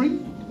the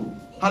offering?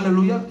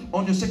 Hallelujah.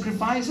 On your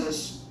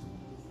sacrifices?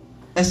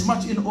 As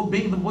much in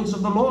obeying the voice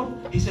of the Lord?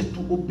 He said to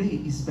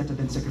obey is better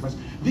than sacrifice.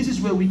 This is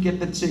where we get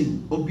that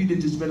saying,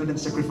 obedience is better than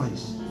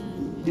sacrifice.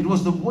 It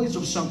was the voice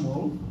of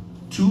Samuel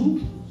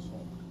to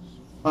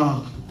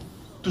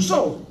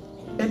Saul.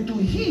 And to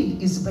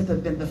heed is better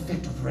than the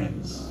fat of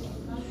rams.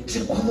 He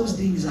said all those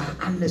things are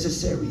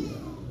unnecessary.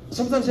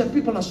 Sometimes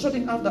people are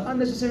sorting out the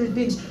unnecessary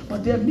things,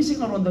 but they are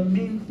missing out on the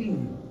main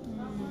thing.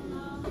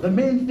 The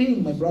main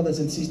thing, my brothers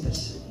and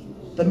sisters,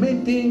 the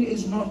main thing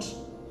is not,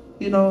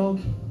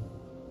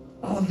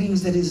 all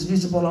things that is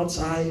visible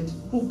outside.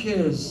 Who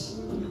cares?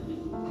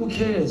 Who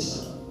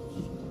cares?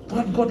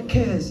 What God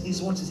cares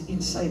is what is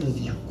inside of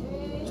you.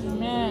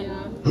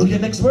 Amen. Look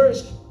at next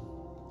verse.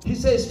 He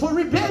says, for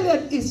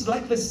rebellion is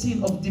like the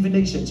sin of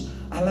divinations.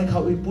 I like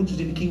how he puts it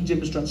in King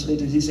James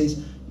translators. He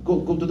says,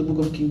 go to the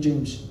book of King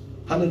James.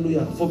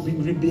 Hallelujah. For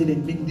being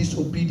rebellion, being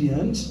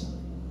disobedient.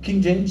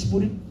 King James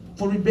put it,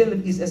 for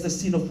rebellion is as the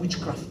sin of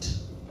witchcraft.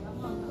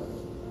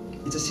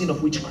 It's a sin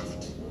of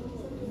witchcraft.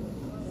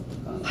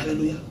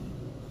 Hallelujah.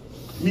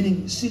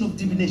 Meaning sin of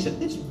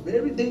divination. It's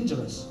very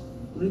dangerous.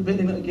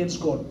 Rebelling against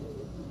God.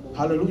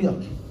 Hallelujah.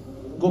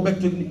 Go back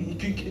to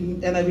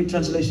NIV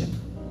translation.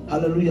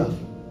 Hallelujah.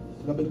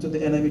 Go back to the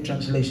NIV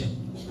translation.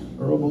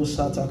 Robo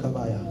Sata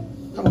Kabaya.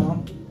 Come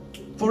on.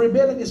 For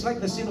rebellion is like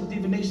the sin of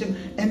divination,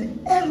 and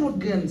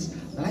arrogance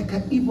like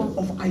an evil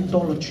of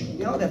idolatry.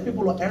 There are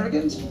people who are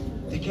arrogant.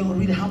 They cannot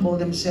really humble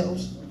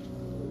themselves.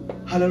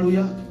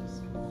 Hallelujah.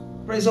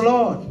 Praise the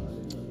Lord.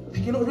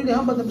 They cannot really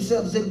humble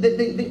themselves.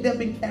 They're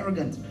being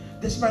arrogant.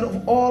 Despite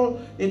of all,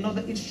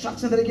 the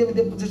instruction that they give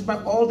them,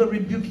 despite all the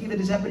rebuking that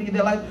is happening in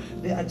their life,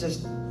 they are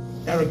just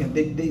Arrogant.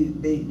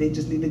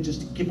 They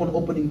just keep on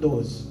opening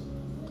doors.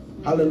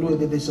 Hallelujah,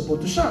 that they're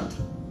supposed to shut.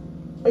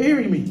 Are you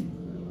hearing me?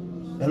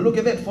 And look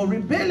at that. For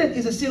rebellion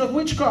is a sin of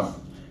witchcraft.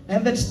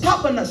 And then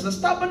stubbornness. The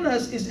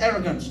stubbornness is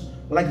arrogance.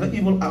 Like the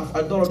evil of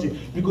idolatry.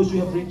 Because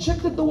you have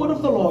rejected the word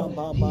of the Lord,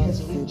 He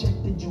has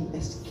rejected you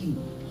as king.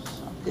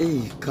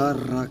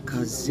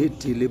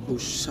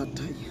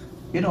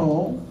 You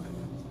know,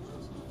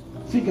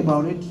 think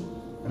about it.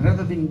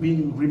 Rather than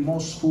being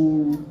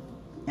remorseful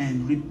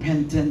and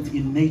repentant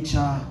in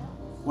nature,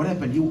 what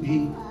happened? He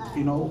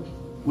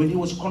when he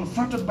was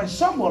confronted by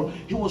Samuel,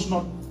 he was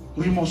not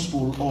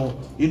remorseful or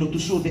to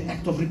show the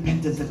act of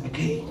repentance that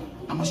okay,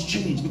 I must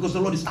change because the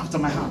Lord is after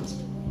my heart.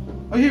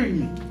 Are you hearing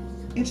me?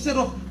 Instead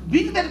of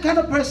being that kind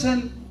of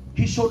person,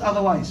 he showed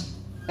otherwise.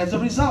 As a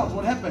result,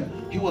 what happened?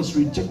 He was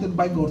rejected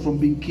by God from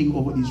being king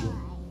over Israel.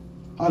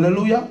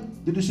 Hallelujah.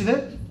 Did you see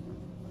that?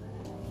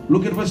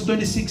 Look at verse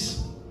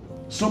 26.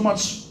 So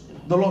much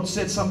the Lord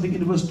said something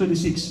in verse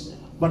 26.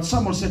 But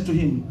Samuel said to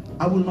him,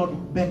 I will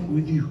not back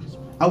with you.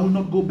 I will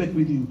not go back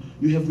with you.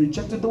 You have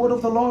rejected the word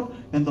of the Lord,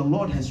 and the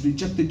Lord has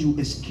rejected you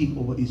as king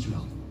over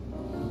Israel.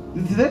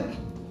 Did you see that?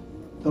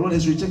 The Lord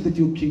has rejected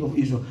you, king of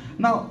Israel.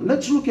 Now,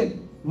 let's look at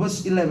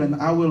verse 11.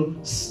 I will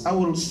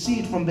see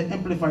it from the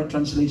Amplified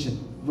Translation.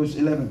 Verse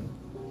 11.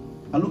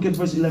 I look at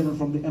verse 11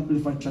 from the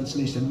Amplified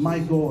Translation. My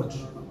God.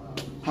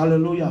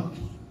 Hallelujah.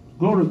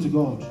 Glory to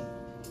God.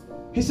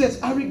 He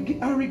says, I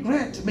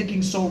regret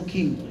making Saul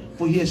king,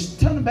 for he has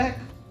turned back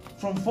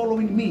from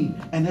following me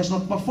and has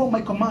not performed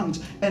my commands.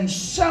 And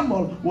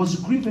Samuel was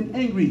grieved and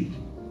angry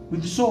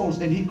with Saul,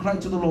 and he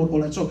cried to the Lord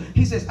all that. So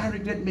he says, I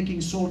regret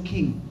making Saul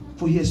king,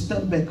 for he has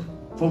turned back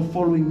from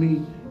following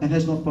me and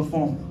has not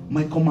performed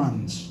my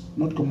commands.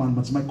 Not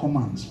commandments, my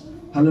commands.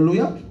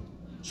 Hallelujah.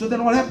 So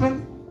then what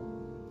happened?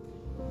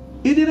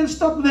 He didn't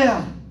stop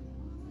there.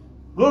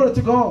 Glory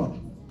to God.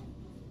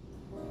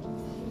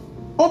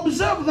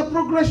 Observe the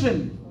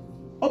progression.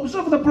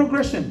 Observe the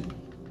progression.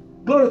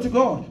 Glory to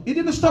God. He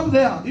didn't stop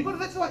there. You know,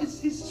 that's why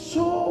it's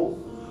so,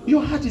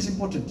 your heart is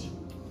important.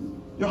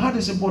 Your heart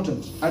is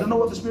important. I don't know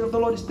what the Spirit of the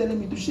Lord is telling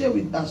me to share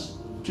with us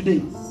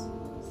today.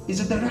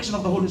 It's a direction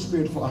of the Holy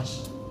Spirit for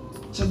us.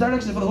 It's a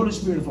direction for the Holy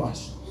Spirit for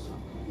us.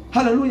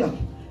 Hallelujah.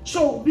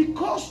 So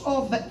because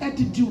of the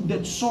attitude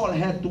that Saul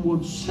had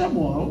towards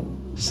Samuel,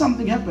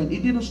 something happened.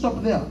 It didn't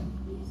stop there.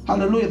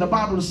 Hallelujah. The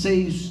Bible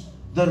says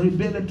the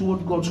rebellion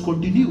toward God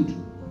continued.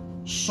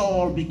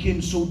 Saul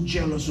became so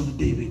jealous of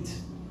David.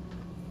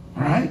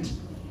 Right?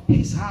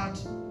 His heart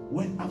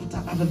went after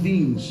other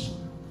things.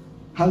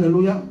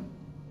 Hallelujah.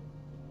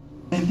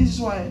 And this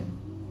is why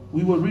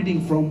we were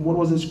reading from, what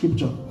was the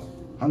scripture?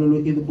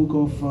 Hallelujah. In the book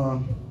of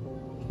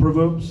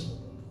Proverbs.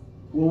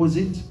 What was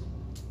it?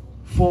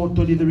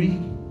 4:23.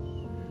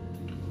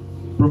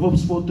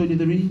 Proverbs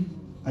 4:23.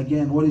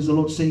 Again, what is the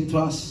Lord saying to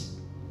us?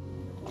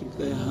 Keep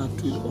thy heart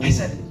with all. He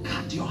said,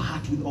 cut your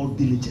heart with all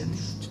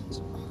diligence.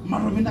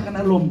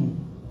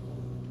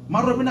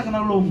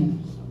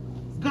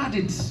 Guard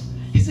it.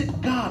 He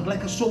said, guard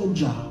like a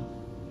soldier.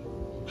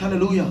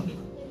 Hallelujah.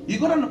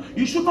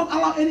 You should not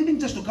allow anything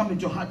just to come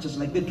into your heart just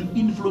like that to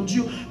influence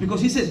you. Because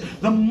he says,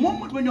 the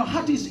moment when your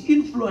heart is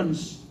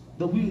influenced,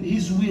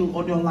 his will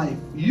on your life,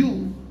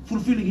 you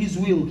fulfilling his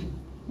will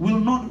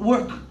not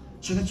work.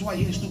 So that's why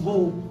he has to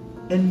go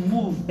and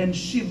move and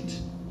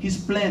shift his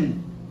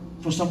plan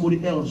for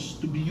somebody else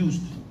to be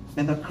used.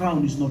 And the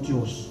crown is not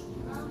yours.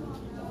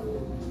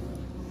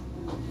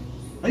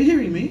 Are you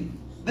hearing me?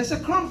 There's a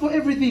crown for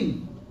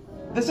everything.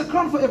 There's a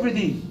crown for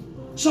everything.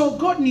 So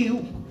God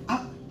knew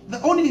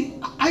the only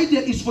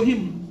idea is for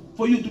you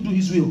to do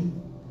his will.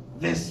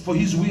 There's for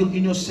his will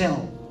in your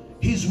cell,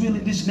 his will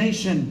in this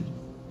nation.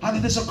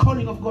 There's a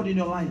calling of God in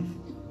your life.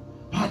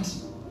 But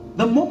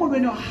the moment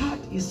when your heart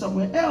is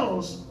somewhere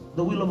else,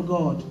 the will of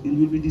God, it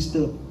will be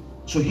disturbed.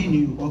 So he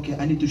knew, okay,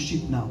 I need to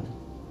shift now.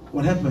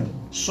 What happened?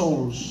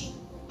 Saul's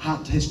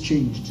heart has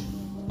changed.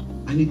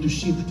 I need to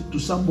shift to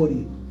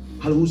somebody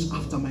who's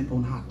after my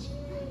own heart.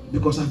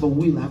 Because I have a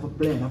will, I have a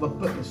plan, I have a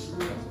purpose.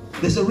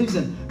 There's a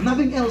reason.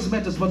 Nothing else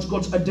matters but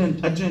God's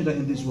agenda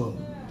in this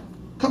world.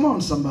 Come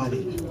on,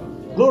 somebody.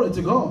 Glory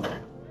to God.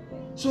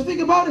 So think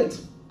about it.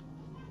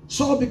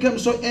 Saul became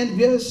so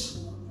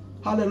envious.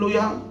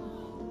 Hallelujah.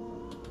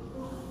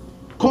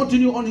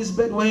 Continue on his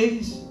bad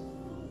ways.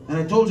 And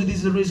I told you this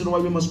is the reason why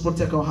we must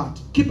protect our heart.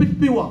 Keep it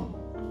pure.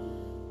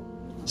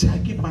 Say, I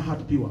keep my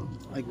heart pure.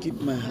 I keep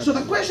my heart. So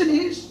the question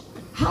is,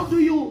 how do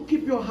you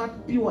keep your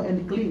heart pure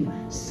and clean?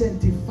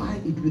 Sanctify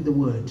it with the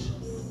word.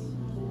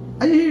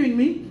 Are you hearing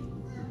me?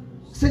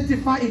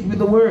 Sanctify it with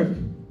the word.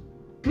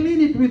 Clean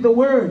it with the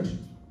word.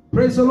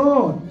 Praise the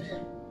Lord.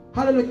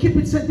 Hallelujah. Keep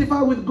it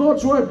sanctified with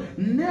God's word.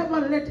 Never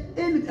let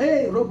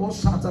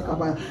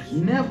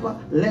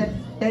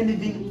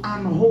anything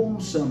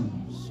unwholesome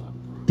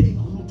take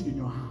root in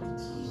your heart.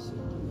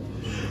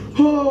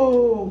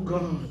 Oh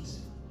God.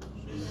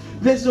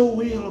 There's a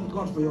will of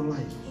God for your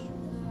life.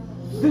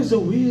 There's a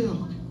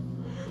will.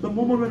 The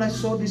moment when I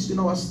saw this,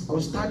 I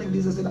was studying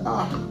this, I said,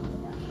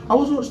 I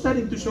was not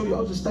studying to show you,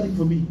 I was just studying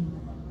for me.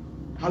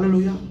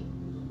 Hallelujah.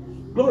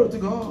 Glory to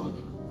God.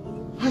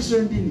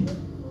 Hallelujah.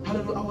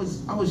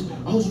 I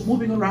was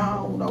moving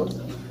around. I was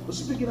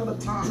speaking other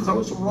tongues. I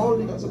was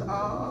rolling. I said,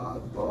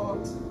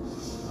 God,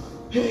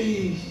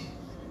 hey,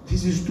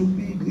 this is too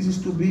big. This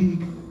is too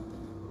big.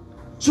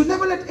 So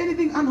never let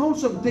anything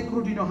unwholesome take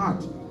root in your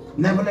heart.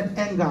 Never let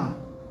anger,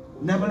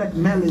 never let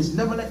malice,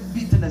 never let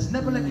bitterness,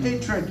 never let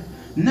hatred,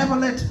 never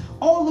let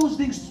all those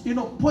things,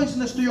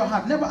 poisonous to your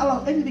heart. Never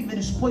allow anything that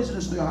is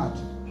poisonous to your heart.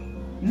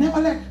 Never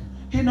let,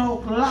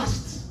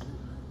 lust.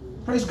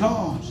 Praise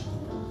God.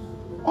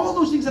 All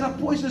those things that are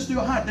poisonous to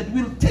your heart that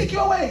will take you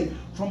away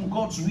from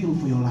God's will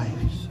for your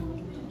life.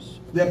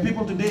 There are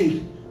people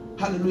today,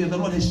 hallelujah, the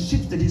Lord has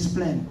shifted his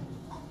plan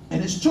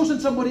and has chosen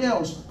somebody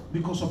else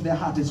because of their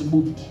heart is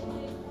moved.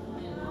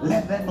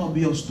 Let that not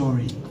be your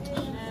story.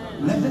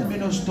 Let that be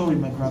your story,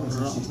 my brothers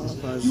and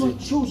sisters. You are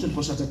chosen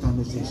for such a time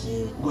as this.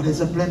 God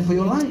has a plan for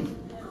your life.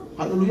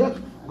 Hallelujah.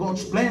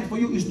 God's plan for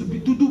you is to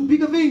do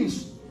bigger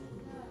things.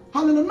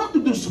 Hallelujah. Not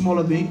to do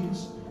smaller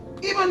things.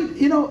 Even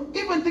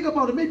think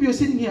about it. Maybe you're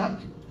sitting here.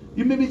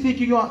 You may be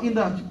thinking you are in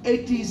the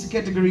 80s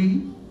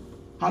category.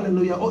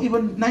 Hallelujah. Or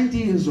even 90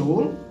 years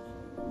old.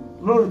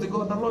 Glory to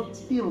God. The Lord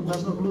still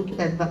does not look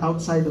at the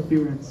outside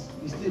appearance.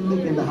 He still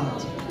looks in the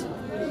heart.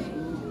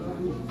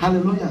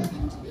 Hallelujah.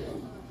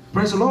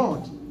 Praise the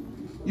Lord.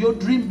 Your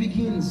dream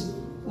begins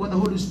when the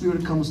Holy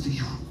Spirit comes to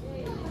you.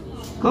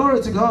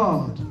 Glory to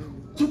God.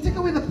 So take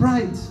away the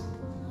pride.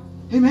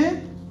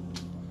 Amen.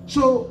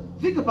 So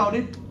think about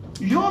it.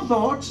 Your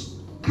thoughts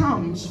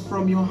comes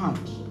from your heart.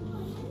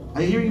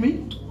 Are you hearing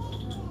me?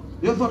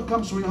 Your thought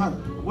comes from your heart.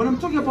 When I'm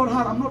talking about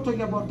heart, I'm not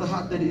talking about the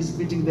heart that is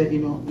beating there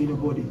in your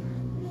body.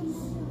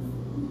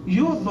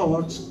 Your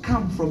thoughts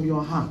come from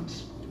your heart,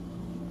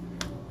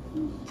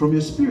 from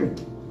your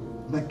spirit.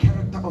 The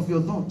character of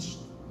your thoughts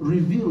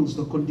reveals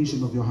the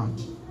condition of your heart.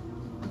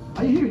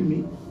 Are you hearing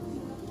me?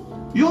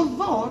 Your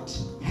thought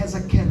has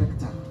a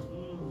character.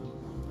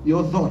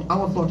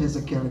 Our thought has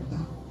a character.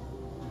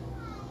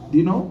 Do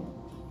you know?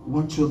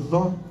 What's your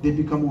thought, they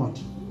become what?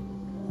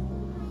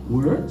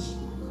 Words.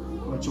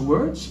 What's your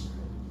words?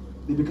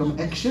 They become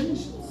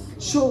actions.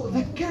 So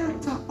the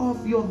character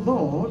of your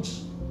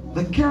thoughts,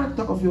 they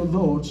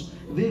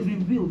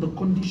reveal the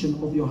condition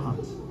of your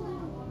heart.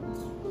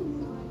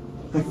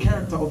 The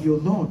character of your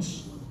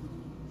thoughts.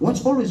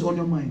 What's always on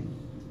your mind?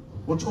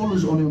 What's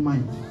always on your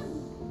mind?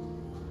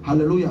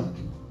 Hallelujah.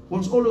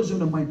 What's always on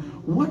your mind?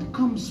 What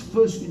comes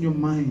first in your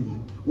mind?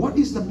 What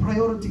is the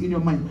priority in your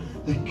mind?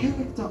 The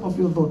character of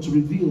your thoughts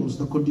reveals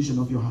the condition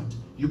of your heart.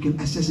 You can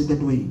assess it that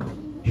way.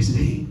 He said,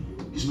 hey,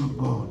 it's not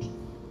God.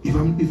 If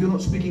you're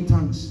not speaking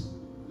tongues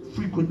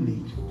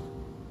frequently,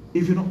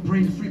 if you're not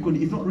praying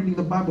frequently, if you're not reading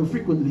the Bible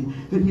frequently,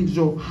 that means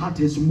your heart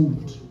has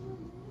moved.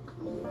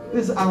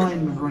 There's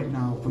alignment right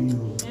now for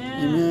you.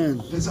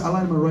 Amen. There's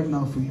alignment right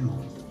now for you.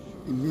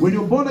 Amen. When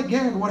you're born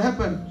again, what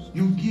happened?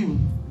 You give.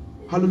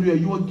 Hallelujah.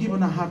 You are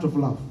given a heart of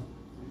love.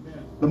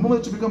 The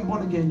moment you become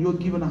born again, you're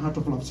given a heart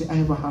of love. Say, I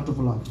have a heart of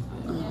love.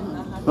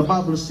 The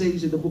Bible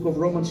says in the book of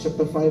Romans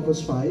chapter 5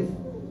 verse 5.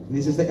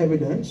 This is the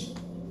evidence.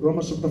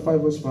 Romans chapter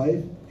 5 verse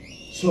 5.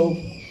 So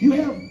you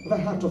have the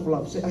heart of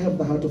love. Say, I have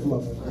the heart of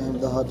love. I have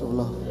the heart of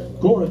love.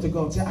 Glory to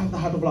God. Say, I have the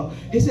heart of love.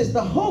 He says,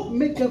 the hope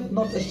maketh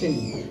not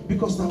ashamed,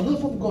 because the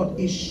love of God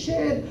is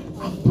shed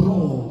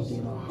abroad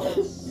in our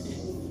hearts.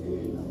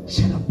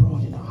 Shed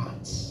abroad in our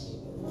hearts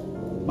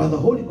by the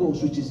Holy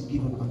Ghost, which is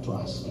given unto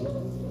us.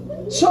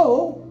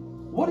 So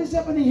what is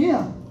happening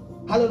here?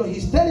 Hallelujah.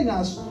 He's telling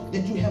us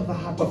that you have the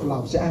heart of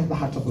love. Say, I have the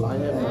heart of love.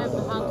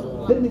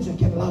 That means you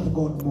can love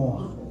God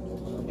more.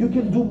 You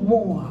can do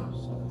more.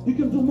 You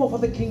can do more for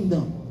the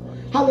kingdom.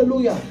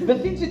 Hallelujah. The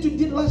things that you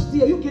did last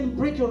year, you can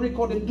break your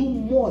record and do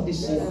more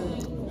this year.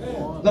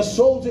 The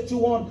souls that you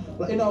want,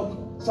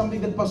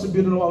 something that Pastor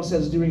Beautiful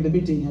says during the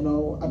meeting,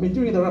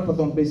 during the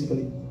rapathon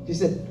basically. He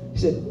said,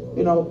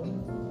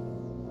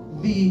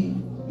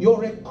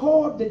 your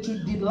record that you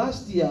did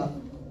last year,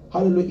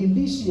 hallelujah, in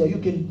this year, you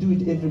can do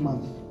it every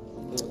month.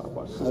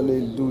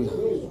 Hallelujah.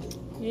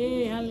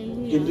 Yeah,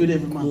 hallelujah. You can do it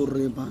every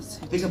month.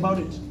 Think about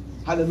it.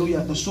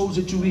 Hallelujah. The souls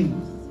that you win.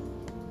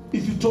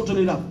 If you total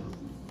it up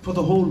for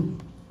the whole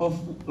of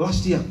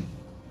last year,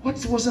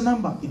 what was the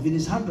number? If it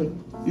is 100,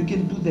 you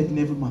can do that in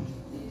every month.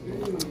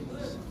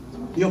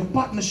 Your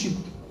partnership,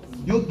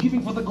 your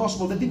giving for the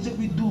gospel, the things that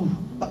we do,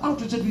 the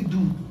outreach that we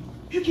do,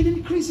 you can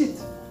increase it.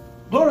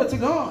 Glory to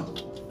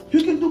God.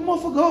 You can do more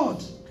for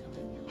God.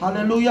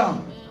 Hallelujah.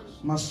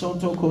 So he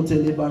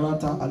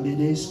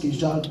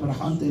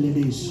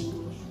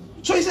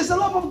says, the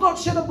love of God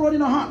shed abroad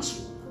in our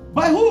hearts.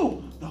 By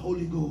who? The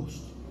Holy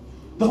Ghost.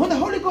 But when the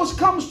Holy Ghost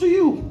comes to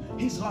you,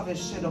 his love is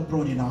shed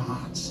abroad in our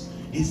hearts.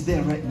 It's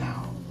there right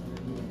now.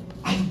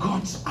 I've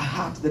got a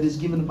heart that is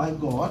given by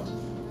God.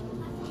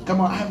 Come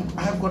on,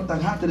 I have got the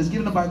heart that is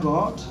given by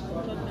God.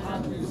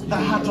 The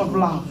heart of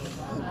love.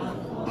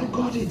 I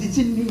got it. It's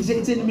in me. Say,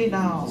 it's in me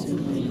now.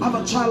 I'm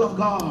a child of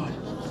God.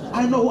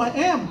 I know who I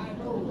am.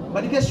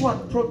 But guess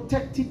what?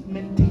 Protect it,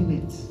 maintain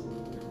it.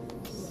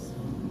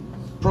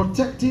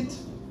 Protect it.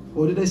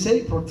 What did I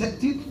say?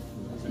 Protect it,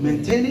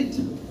 maintain it.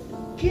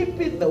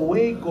 Keep it the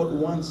way God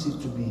wants it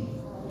to be.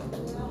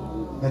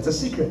 That's a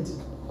secret.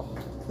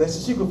 That's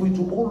a secret for you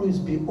to always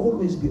be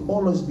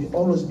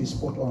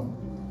spot on.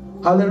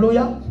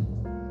 Hallelujah.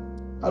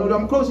 Hallelujah.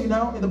 I'm closing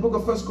now in the book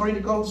of 1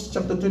 Chronicles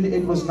chapter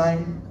 28 verse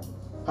 9.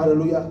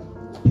 Hallelujah.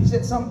 He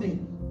said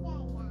something.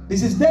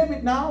 This is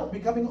David now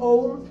becoming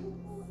old.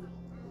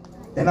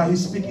 And now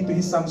he's speaking to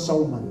his son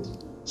Solomon.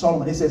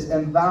 Solomon, he says,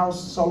 and thou,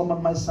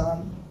 Solomon, my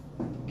son,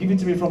 give it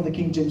to me from the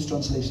King James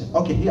translation.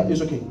 Okay, here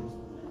it's okay.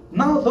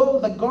 Know thou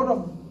the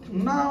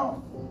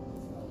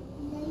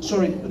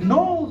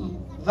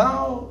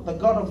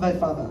God of thy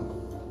father.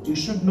 You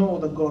should know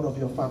the God of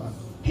your father.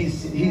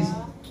 He's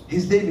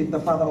David, the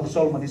father of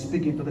Solomon, is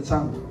speaking to the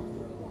son.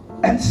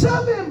 And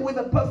serve him with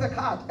a perfect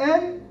heart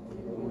and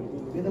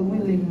with a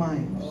willing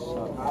mind.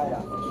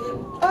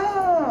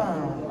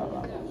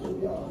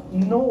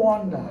 No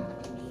wonder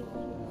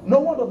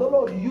the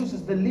Lord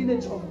uses the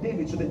lineage of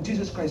David so that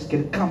Jesus Christ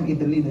can come in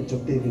the lineage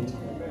of David.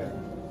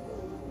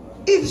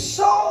 If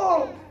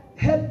Saul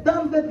had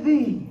done that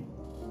thing,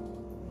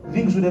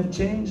 things would have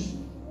changed.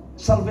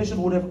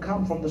 Salvation would have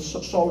come from the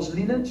Saul's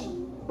lineage,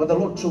 but the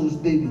Lord chose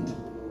David.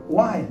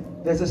 Why?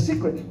 There's a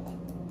secret.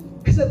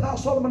 He said, thou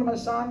Solomon my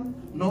son,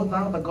 know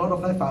thou the God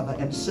of thy father,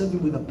 and serve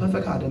him with a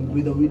perfect heart and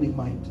with a willing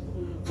mind.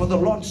 For the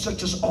Lord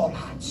searches all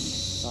hearts.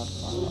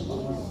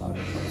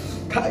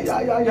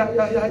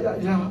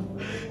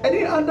 And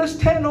he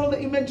understands all the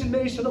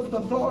imagination of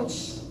the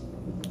thoughts.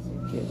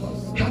 He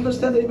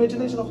understands the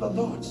imagination of the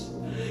thoughts.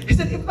 He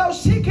said, if thou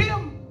seek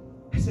him,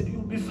 he said,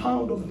 you'll be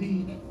found of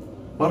thee.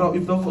 But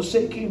if thou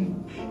forsake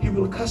him, he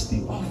will cast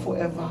thee off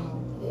forever.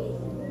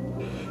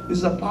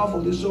 This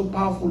is so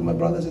powerful, my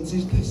brothers and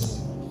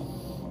sisters.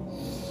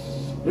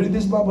 Read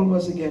this Bible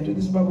verse again. Read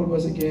this Bible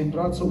verse again.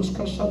 Hallelujah.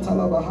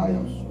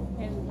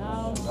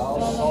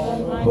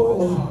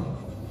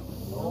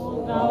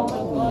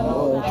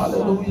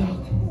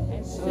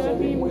 And serve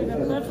him with a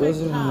perfect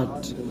Perfect heart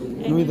heart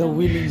and with a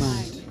willing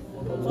mind.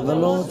 For the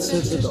Lord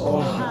searches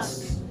all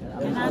hearts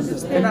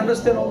and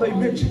understand all the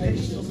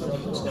imagination of the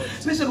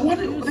thoughts. Listen, what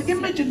the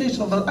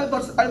imagination of the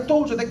thoughts? I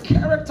told you the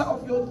character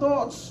of your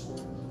thoughts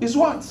is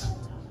what?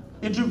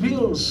 It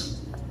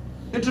reveals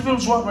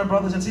what, my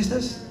brothers and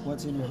sisters?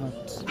 What's in your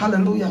heart?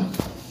 Hallelujah.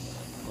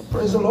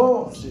 Praise the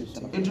Lord.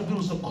 It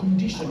reveals the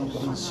condition of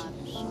your heart.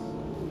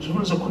 It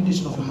reveals the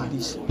condition of your heart.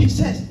 He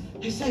says,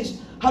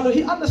 hallelujah,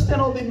 he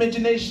understands all the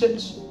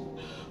imaginations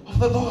of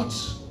the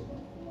thoughts.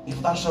 If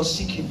thou shalt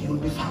seek him, he will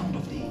be found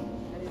of thee.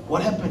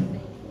 What happened?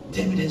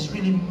 David has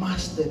really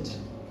mastered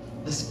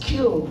the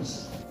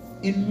skills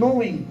in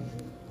knowing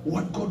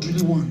what God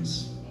really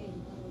wants.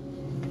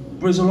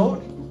 Praise the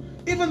Lord.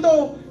 Even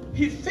though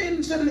he failed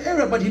in certain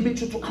area, but he made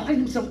sure to align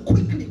himself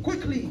quickly.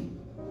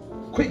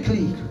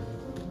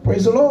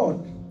 Praise the Lord.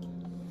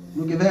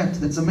 Look at that.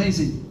 That's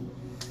amazing.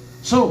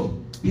 So,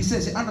 he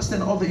says he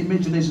understands all the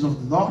imagination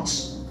of the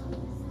thoughts.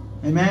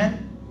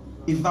 Amen.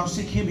 If thou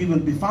seek him, he will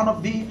be found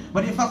of thee.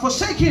 But if thou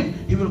forsake him,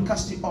 he will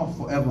cast thee off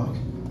forever.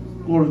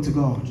 Glory to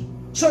God.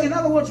 So in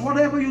other words,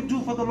 whatever you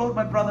do for the Lord,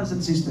 my brothers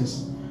and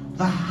sisters,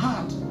 the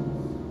heart,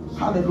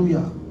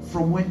 hallelujah,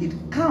 from where it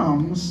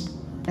comes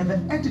and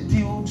the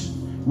attitude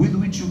with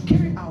which you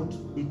carry out,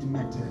 it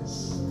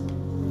matters.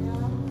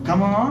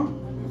 Come on.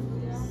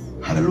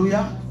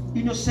 Hallelujah.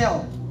 In your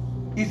cell,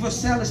 if your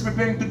cell is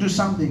preparing to do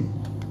something,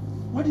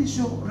 what is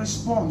your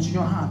response in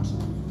your heart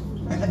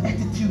and the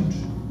attitude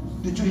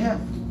that you have?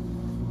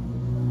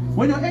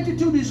 When your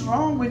attitude is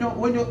wrong, when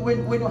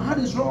your heart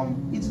is wrong,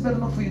 it's better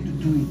not for you to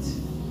do it.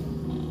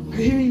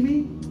 Are you hearing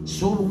me?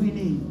 Soul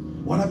winning.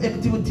 What an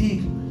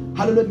activity.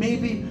 Hallelujah.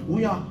 Maybe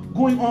we are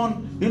going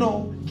on,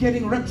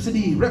 getting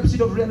Rhapsody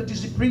of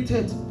Reality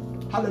printed.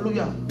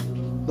 Hallelujah.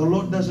 The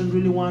Lord doesn't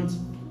really want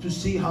to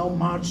see how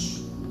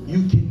much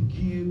you can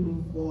give.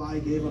 Oh, I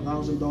gave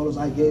 $1,000.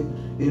 I gave,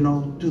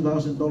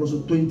 $2,000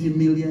 or 20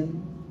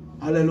 million.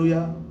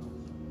 Hallelujah.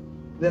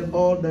 That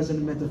all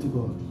doesn't matter to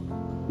God.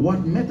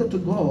 What matters to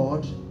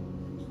God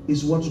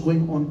is what's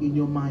going on in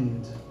your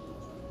mind.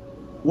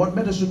 What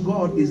matters to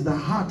God is the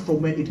heart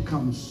from where it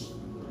comes.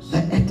 The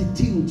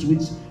attitudes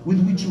with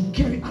which you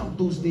carry out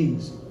those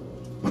things.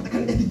 What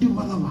kind of attitude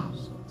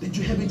that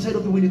you have inside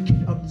of you when you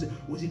carry out?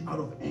 Was it out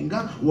of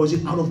anger? Was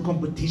it out of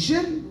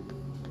competition?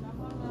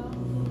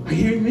 Are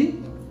you hearing me?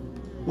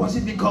 Was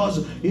it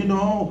because,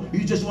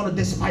 you just want to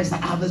despise the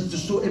others to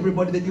show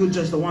everybody that you're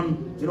just the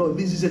one,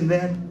 this isn't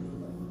that?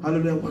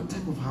 Hallelujah. What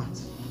type of heart?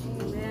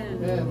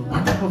 Amen.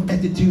 What type of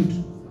attitude?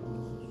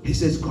 He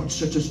says God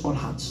searches all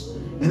hearts.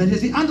 And then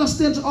he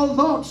understands all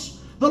thoughts.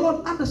 The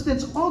Lord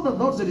understands all the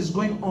thoughts that is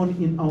going on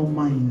in our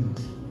mind.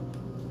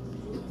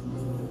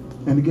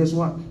 And guess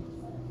what?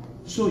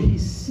 So he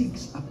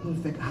seeks a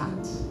perfect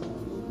heart.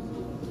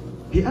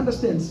 He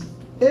understands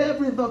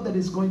every thought that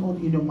is going on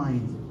in your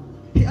mind.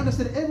 He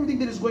understands everything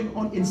that is going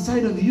on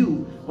inside of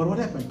you. But what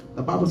happened?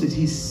 The Bible says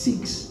he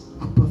seeks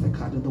a perfect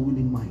heart and a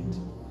willing mind.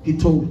 He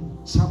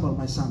told Samuel,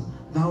 my son,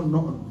 now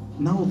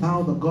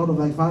thou the God of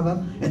thy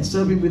father, and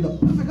serve him with a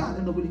perfect heart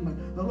and a willing mind.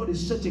 The Lord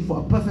is searching for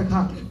a perfect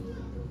heart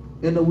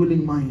and a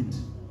willing mind.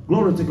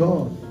 Glory to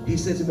God. He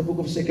says in the book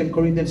of 2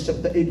 Corinthians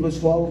chapter 8 verse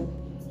 12,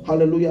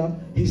 hallelujah,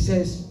 he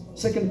says,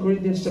 2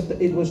 Corinthians chapter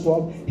 8 verse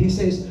 12, he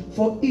says,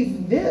 For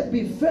if there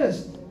be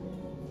first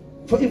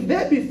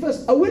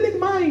a willing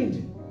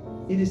mind,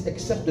 it is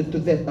accepted to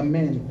that a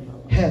man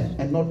hath,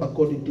 and not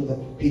according to that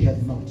he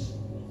hath not.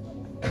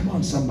 Come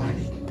on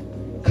somebody.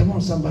 Come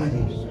on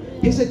somebody.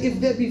 He said, if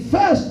there be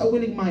first a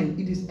willing mind,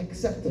 it is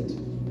accepted.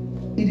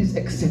 It is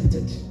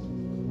accepted.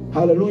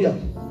 Hallelujah.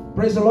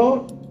 Praise the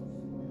Lord.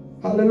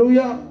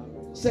 Hallelujah.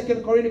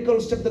 2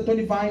 Chronicles chapter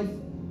 25.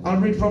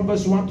 I'll read from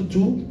verse 1 to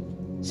 2.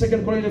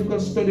 2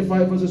 Chronicles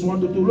 25 verses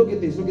 1 to 2. Look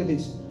at this. Look at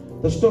this.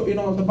 The story,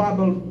 the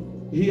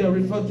Bible here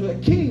referred to a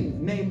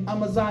king named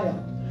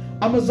Amaziah.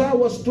 Amaziah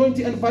was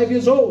 25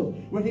 years old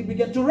when he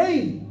began to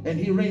reign. And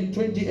he reigned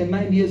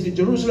 29 years in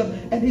Jerusalem.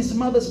 And his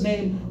mother's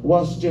name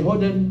was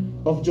Jehoiada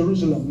of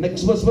Jerusalem.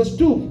 Next verse, verse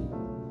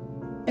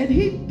 2. And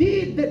he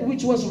did that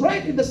which was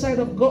right in the sight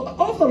of God,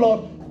 of the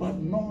Lord, but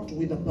not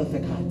with a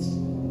perfect heart.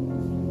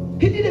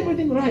 He did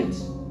everything right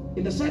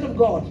in the sight of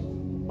God,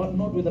 but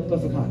not with a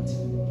perfect heart.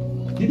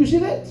 Did you see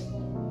that?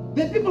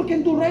 That people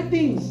can do right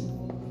things.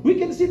 We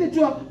can see that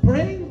you are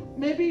praying,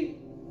 maybe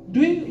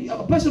doing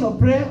a personal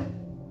prayer,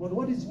 but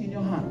what is in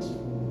your heart?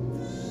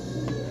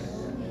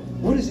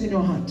 What is in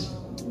your heart?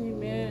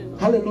 Amen.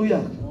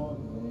 Hallelujah.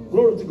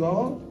 Glory to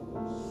God.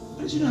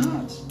 What is in your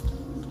heart?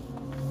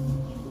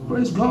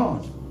 Praise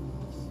God.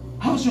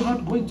 How's your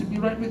heart going to be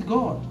right with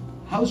God?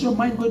 How's your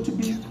mind going to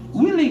be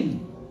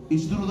willing?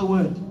 It's through the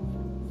word.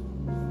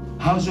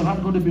 How's your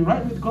heart going to be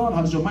right with God?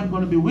 How's your mind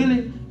going to be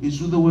willing? It's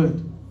through the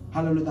word.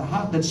 Hallelujah. The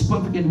heart that's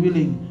perfect and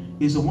willing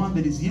is the one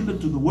that is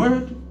yielded to the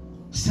word,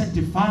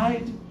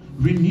 sanctified,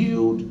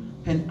 renewed,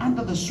 and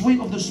under the sway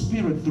of the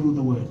Spirit through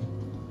the word.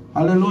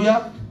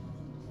 Hallelujah.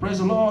 Praise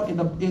the Lord. In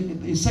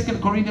 2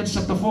 Corinthians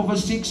chapter 4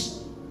 verse 6,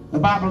 the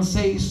Bible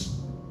says,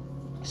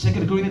 2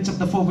 Corinthians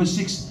chapter 4 verse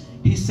 6,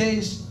 he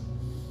says,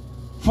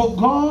 For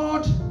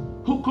God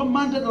who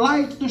commanded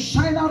light to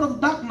shine out of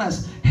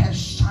darkness has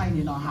shined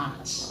in our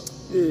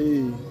hearts.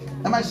 Hey.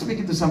 Am I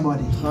speaking to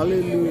somebody?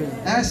 Hallelujah.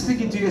 Am I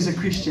speaking to you as a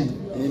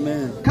Christian?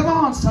 Amen. Come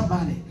on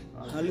somebody.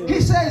 Hallelujah.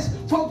 He says,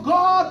 For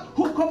God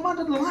who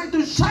commanded light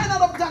to shine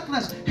out of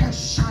darkness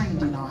has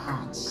shined in our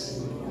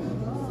hearts.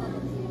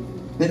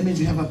 That means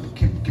you have a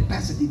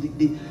capacity,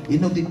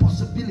 the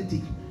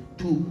possibility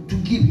to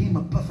give him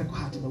a perfect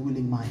heart and a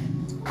willing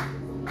mind.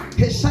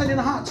 He has shined in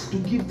our hearts to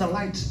give the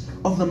light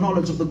of the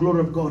knowledge of the glory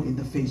of God in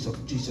the face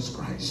of Jesus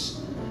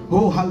Christ.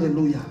 Oh,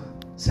 hallelujah.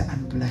 Say,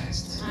 I'm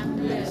blessed. I'm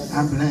blessed.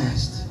 I'm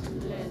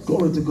blessed.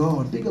 Glory to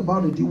God. Think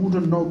about it. You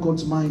wouldn't know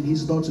God's mind,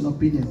 his thoughts and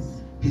opinion,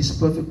 his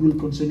perfect will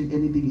concerning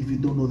anything if you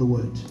don't know the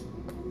word.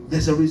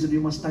 There's a reason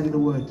you must study the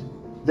word.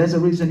 There's a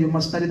reason you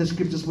must study the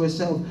scriptures for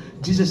yourself.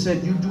 Jesus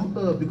said, you do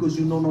err because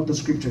you know not the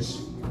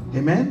scriptures.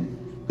 Amen.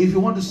 If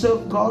you want to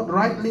serve God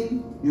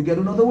rightly, you got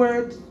to know the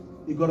word.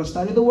 You got to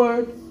study the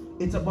word.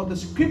 It's about the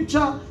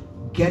scripture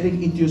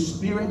getting into your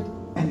spirit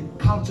and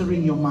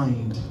culturing your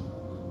mind.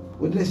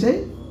 What did I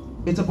say?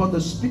 It's about the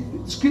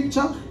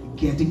scripture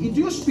getting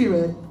into your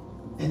spirit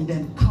and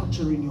then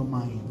culturing your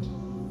mind.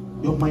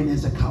 Your mind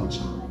has a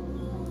culture.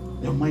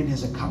 Your mind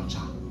has a culture.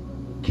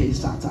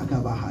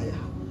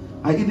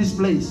 I in this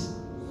place.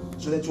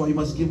 So that's why you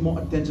must give more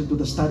attention to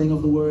the studying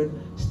of the word,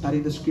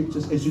 studying the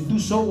scriptures. As you do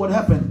so, what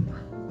happened?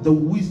 The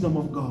wisdom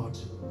of God,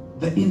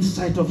 the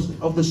insight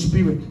of the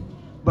Spirit,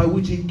 by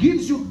which he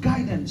gives you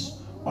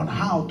guidance on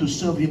how to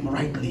serve him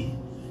rightly.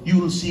 You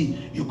will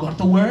see, you got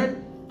the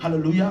word.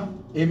 Hallelujah.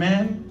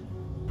 Amen.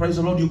 Praise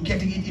the Lord. You're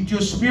getting it into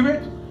your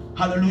spirit.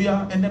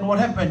 Hallelujah. And then what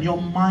happened? Your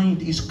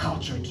mind is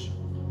cultured.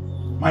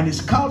 Mind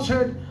is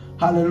cultured.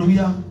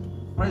 Hallelujah.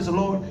 Praise the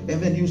Lord.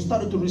 And then you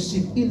started to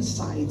receive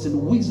insights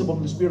and wisdom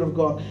of the Spirit of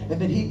God.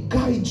 And then he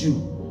guides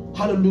you.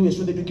 Hallelujah.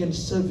 So that you can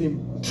serve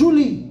him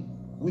truly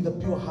with a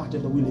pure heart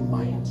and a willing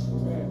mind.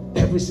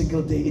 Every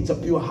single day, it's a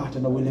pure heart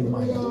and a willing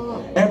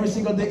mind. Every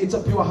single day, it's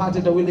a pure heart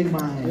and a willing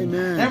mind.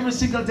 Amen. Every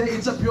single day,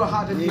 it's a pure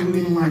heart and a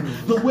willing mind.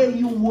 The way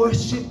you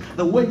worship,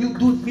 the way you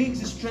do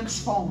things is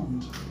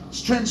transformed.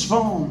 It's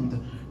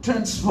transformed.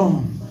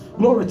 Transformed.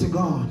 Glory to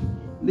God.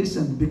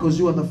 Listen, because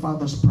you are the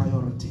Father's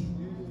priority.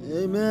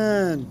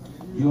 Amen.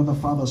 You are the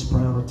Father's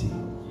priority.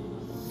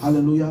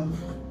 Hallelujah.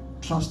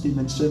 Trust him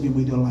and serve him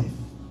with your life.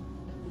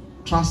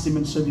 Trust him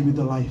and serve him with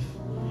your life.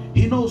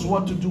 He knows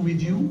what to do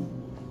with you.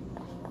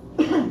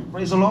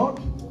 Praise the Lord.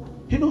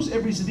 He knows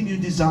everything you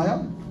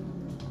desire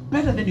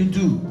better than you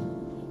do.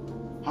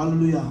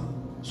 Hallelujah.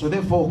 So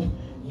therefore,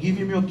 give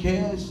him your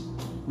cares.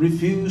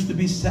 Refuse to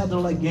be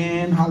saddled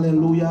again.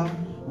 Hallelujah.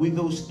 With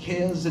those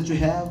cares that you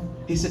have.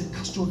 He said,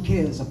 cast your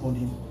cares upon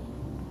him.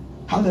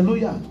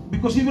 Hallelujah.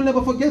 Because he will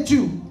never forget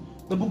you.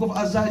 The book of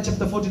Isaiah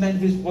chapter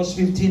 49 verse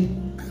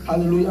 15.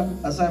 Hallelujah.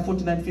 Isaiah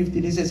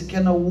 49:15. He says,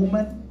 Can a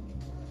woman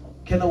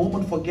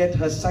forget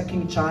her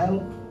sucking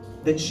child,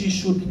 that she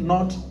should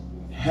not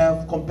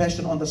have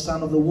compassion on the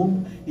son of the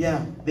womb?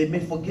 Yeah, they may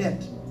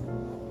forget.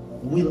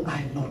 Will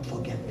I not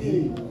forget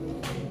thee?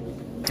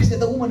 He said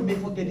the woman may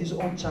forget his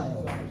own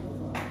child.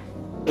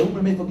 The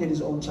woman may forget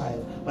his own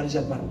child. But he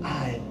said, but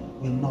I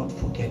will not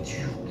forget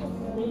you.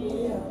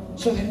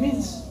 So that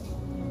means,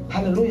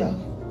 hallelujah.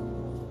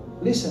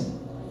 Listen,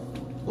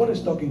 God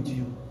is talking to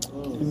you.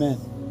 Amen.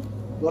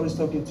 God is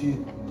talking to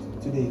you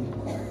today.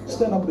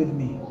 Stand up with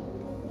me.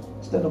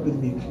 Stand up with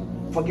me.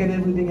 Forget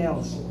everything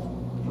else.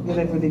 Forget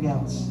everything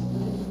else.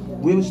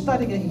 We're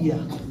starting a year.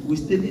 We're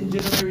still in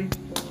January.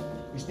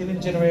 We're still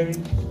in January.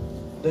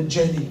 The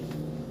journey.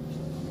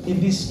 In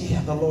this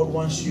year, the Lord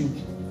wants you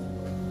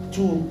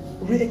to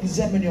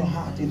re-examine your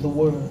heart in the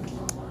Word.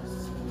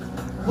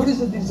 What is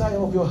the desire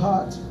of your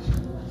heart?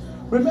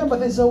 Remember,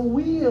 there's a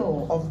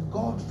will of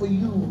God for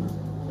you.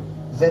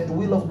 That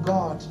will of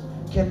God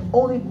can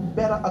only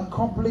better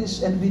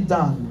accomplish and be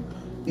done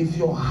if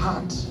your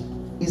heart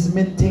is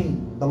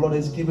maintained. The Lord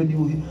has given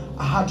you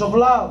a heart of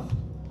love.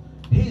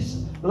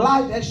 His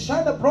light has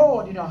shined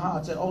abroad in your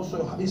heart, and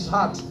also His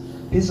heart,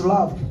 His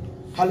love,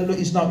 hallelujah,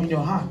 is now in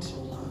your heart.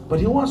 But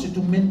He wants you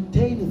to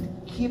maintain it,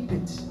 keep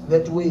it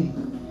that way,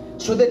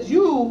 so that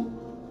you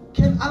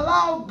can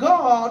allow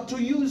God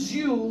to use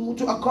you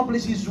to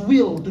accomplish His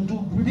will, to do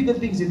bigger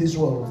things in this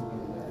world.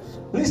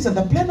 Listen,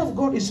 the plan of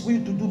God is for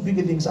you to do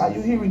bigger things. Are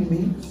you hearing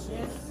me?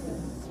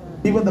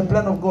 Even the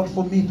plan of God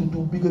for me to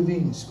do bigger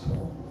things.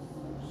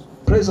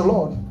 Praise the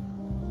Lord.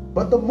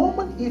 But the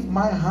moment if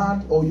my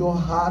heart or your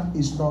heart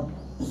is not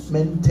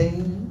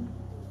maintained,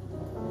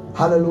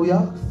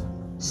 hallelujah,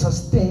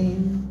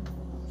 sustained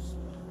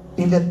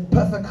in that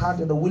perfect heart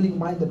and the willing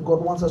mind that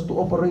God wants us to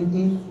operate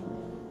in,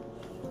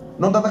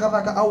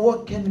 our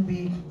work can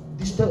be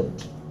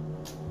disturbed.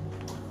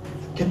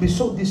 Can be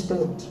so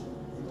disturbed.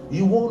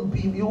 You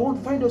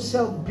won't find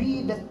yourself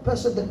be that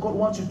person that God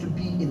wants you to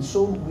be in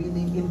soul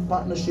winning, in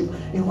partnership,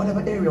 in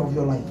whatever area of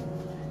your life.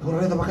 You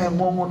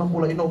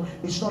know,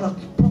 it's not a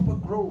proper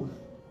growth.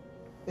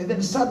 And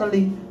then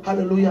suddenly,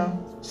 hallelujah,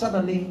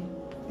 suddenly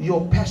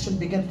your passion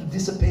began to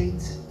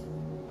dissipate.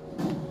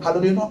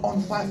 Hallelujah, you're not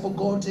on fire for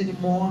God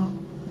anymore.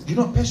 You're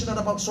not passionate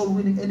about soul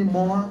winning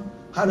anymore.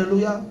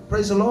 Hallelujah,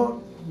 praise the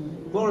Lord.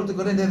 Glory to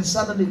God. And then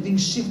suddenly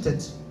things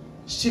shifted.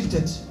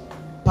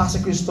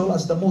 Pastor Chris told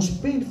us the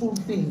most painful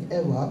thing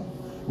ever,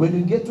 when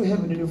you get to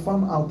heaven and you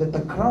found out that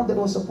the crown that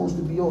was supposed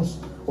to be yours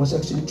was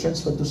actually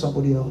transferred to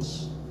somebody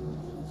else.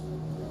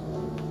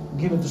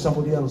 Given to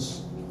somebody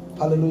else.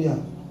 Hallelujah.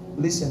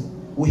 Listen,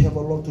 we have a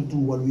lot to do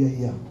while we are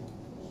here.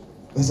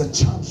 There's a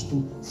chance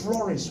to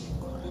flourish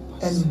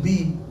and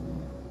be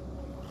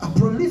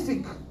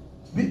prolific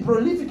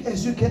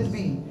as you can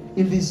be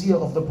in this year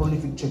of the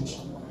prolific church.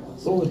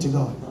 Glory to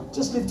God.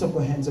 Just lift up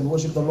your hands and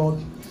worship the Lord.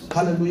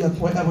 Hallelujah.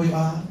 Wherever you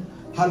are.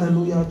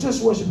 Hallelujah.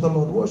 Just worship the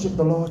Lord. Worship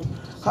the Lord.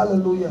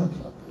 Hallelujah.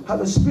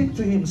 Hallelujah. Speak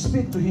to Him.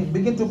 Speak to Him.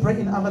 Begin to pray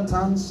in other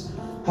tongues.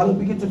 Hallelujah.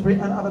 Begin to pray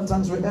in other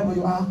tongues wherever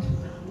you are.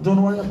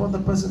 Don't worry about the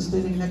person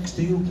standing next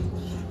to you.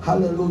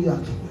 Hallelujah.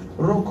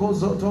 Roko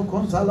zoto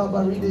kontala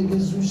baride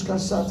gezushka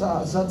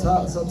sata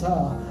zata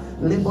zata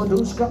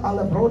leboduska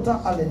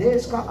alabrota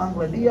aledeska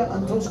angladia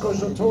antosko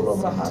zotolo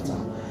brahata.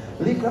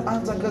 Lika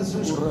anta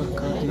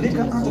kazushka.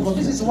 Lika anta.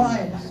 This is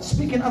why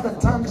speaking other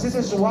tongues. This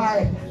is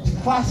why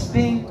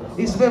fasting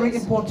is very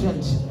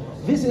important.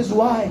 This is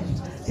why,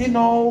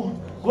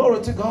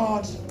 glory to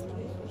God.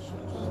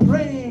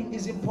 Praying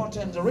is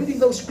important. Reading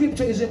the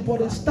scripture is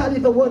important.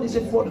 Studying the word is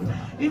important.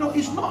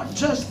 It's not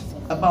just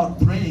about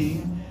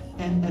praying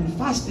and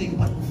fasting,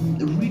 but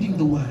reading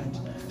the word.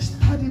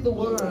 Study the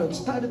word.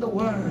 Study the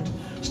word.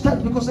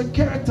 Study, because the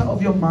character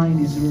of your mind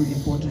is very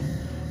important.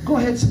 Go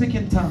ahead, speak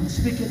in tongues.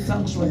 Speak in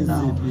tongues right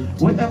now.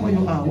 Wherever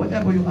you are.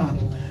 Wherever you are.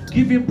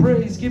 Give Him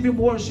praise, give Him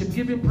worship,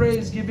 give Him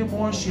praise, give Him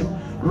worship.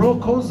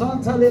 All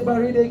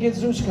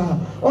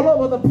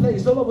over the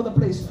place, all over the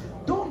place.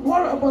 Don't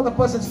worry about the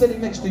person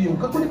standing next to you.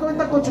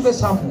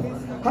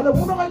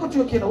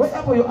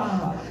 Wherever you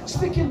are,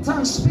 speak in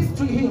tongues, speak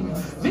to Him.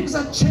 Things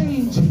are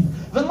changing.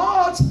 The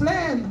Lord's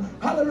plan,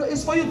 hallelujah,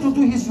 is for you to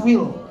do His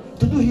will.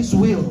 To do His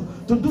will.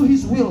 To do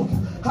His will.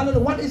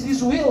 Hallelujah. What is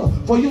His will?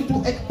 For you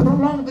to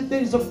prolong the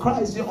days of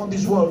Christ here on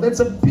this world. That's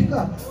a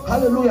bigger,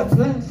 hallelujah,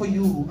 plan for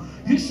you.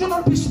 You should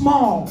not be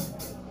small.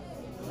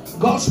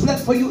 God's plan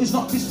for you is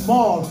not to be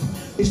small.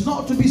 It's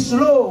not to be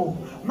slow.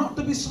 Not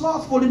to be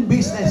slothful in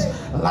business.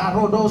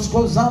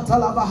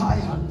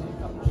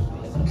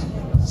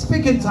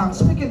 Speak in tongues,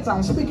 speak in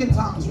tongues, speak in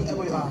tongues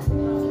wherever you are.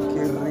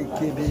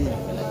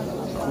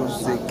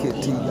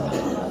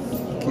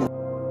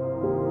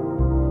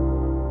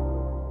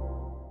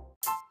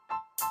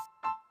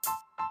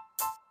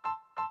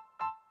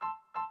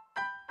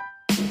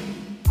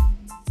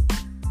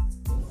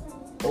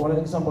 One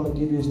example I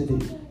gave you yesterday.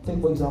 Take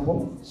for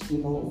example,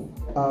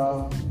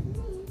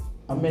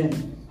 a man,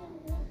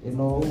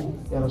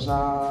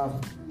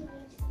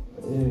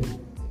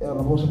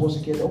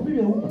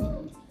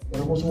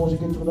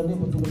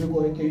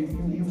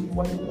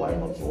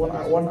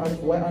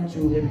 why aren't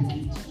you having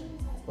kids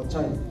or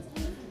child?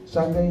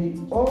 Sunday,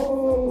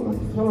 all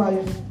her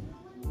life,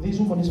 this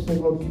woman is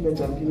praying, Lord, give me a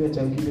child, give me a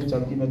child, give me a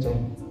child, give me a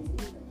child.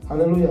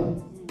 Hallelujah.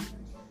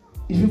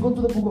 If you go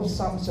to the book of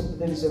Psalm chapter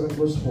 37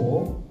 verse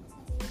 4,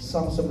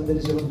 Psalm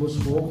 37 verse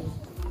 4,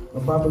 the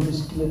Bible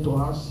is clear to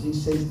us. It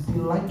says,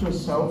 delight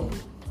yourself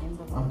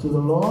unto the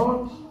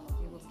Lord.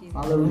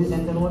 Hallelujah.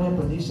 And then what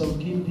happened? He shall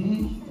give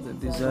thee the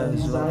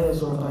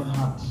desires of thy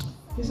heart.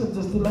 He said,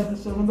 just delight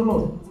yourself in the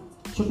Lord.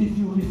 So if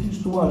you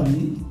refuse to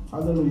worry,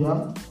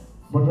 hallelujah,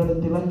 but rather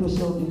delight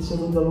yourself in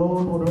serving the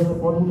Lord, what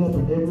will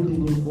happen?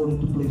 Everything will fall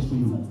into place for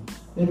you.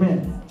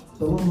 Amen.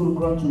 The Lord will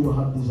grant you your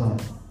heart desire.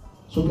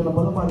 So kaya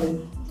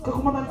naman,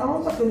 kakumanan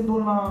around sa ito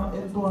na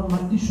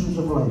issues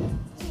of life.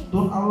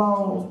 Don't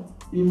allow,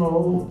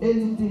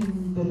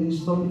 anything that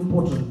is not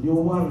important,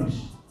 your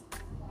worries,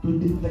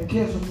 the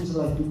cares of this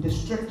life to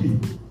distract you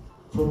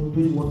from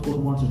doing what God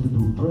wants you to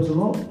do. Praise the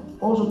Lord.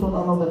 Also don't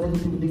allow the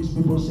negative things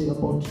people say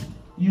about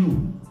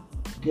you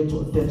get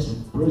your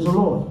attention. Praise the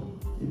Lord.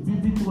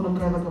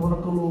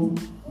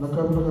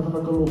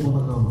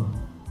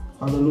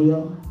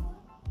 Hallelujah.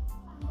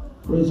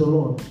 Praise the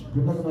Lord.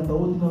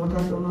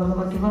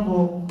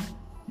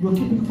 You're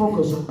keeping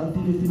focus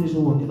until you finish the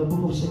work. In the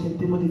book of 2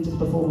 Timothy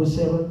chapter 4 verse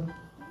 7.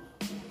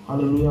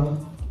 Hallelujah.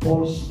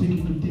 Paul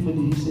speaking to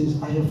Timothy, he says,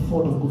 I have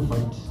fought a good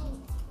fight.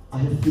 I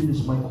have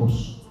finished my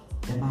course.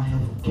 And I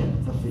have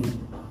kept the faith.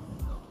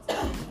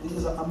 This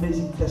is an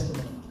amazing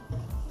testimony.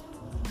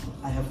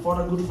 I have fought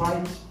a good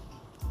fight.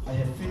 I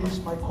have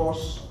finished my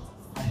course.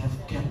 I have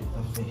kept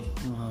the faith.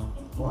 Wow.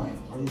 Why?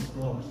 Praise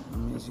God.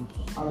 Amazing.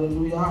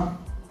 Hallelujah.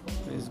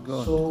 Praise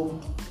God.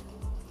 So,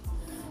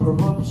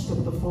 Proverbs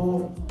chapter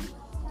 4.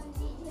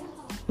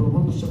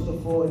 Proverbs chapter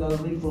 4, and I'll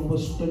read from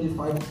verse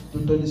 25 to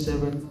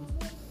 27.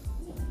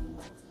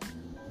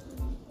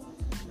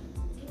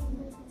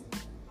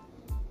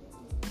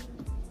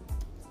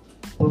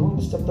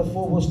 Proverbs chapter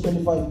 4, verse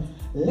 25.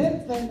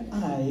 Let thine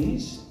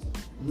eyes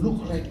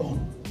look right on.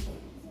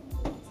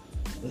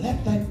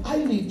 Let thine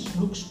eyelids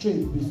look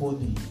straight before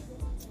thee.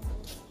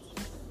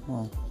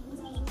 Wow.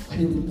 Are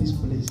you in this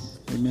place?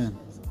 Amen.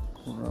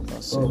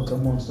 Oh,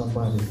 come on,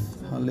 somebody.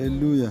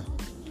 Hallelujah.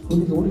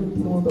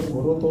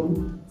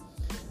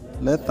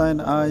 Let thine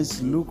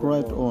eyes look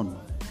right on,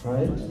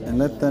 Right? and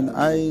let thine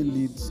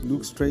eyelids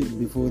look straight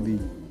before thee.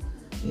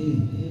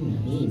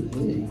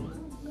 Hey.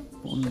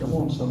 Come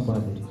on,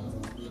 somebody.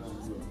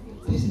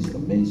 This is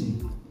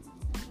amazing.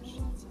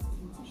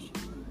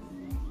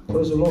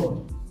 Praise the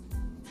Lord.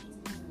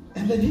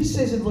 And then he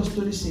says in verse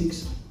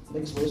 26,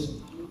 next verse,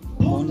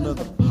 ponder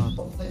the path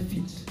of thy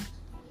feet,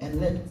 and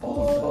let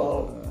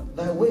all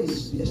thy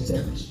ways be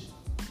established.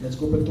 Let's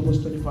go back to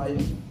verse 25,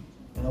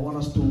 and I want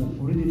us to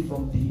read it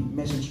from the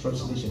Message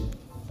translation.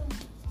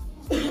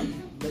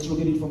 Let's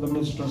look at it from the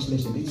Message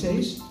translation. It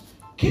says,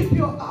 keep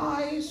your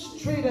eyes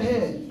straight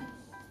ahead.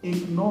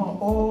 Ignore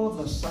all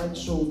the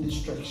sideshow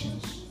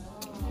distractions.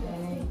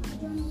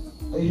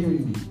 Are you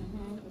hearing me?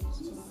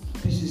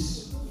 This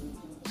is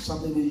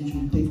something that you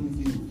should take with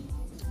you.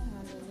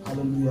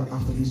 Hallelujah,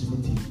 after this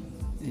meeting.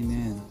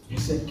 Amen. He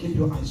said, keep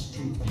your eyes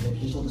straight ahead.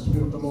 This is what the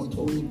Spirit of the Lord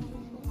told you.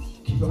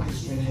 Keep your eyes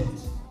straight ahead.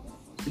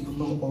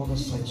 Ignore all the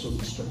sideshow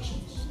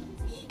distractions.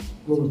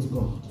 Glory to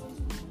God.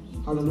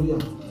 Hallelujah.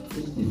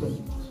 It's different.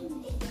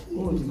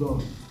 Glory to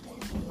God.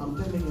 I'm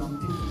telling you, I'm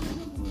different.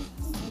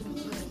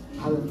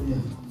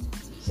 Hallelujah.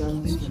 Say,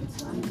 I'm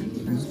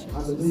different.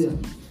 Hallelujah.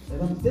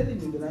 And I'm telling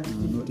you that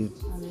I'm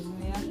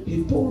different.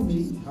 He told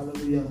me,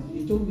 hallelujah,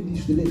 he told me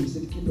this today. He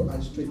said, keep your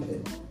eyes straight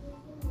ahead.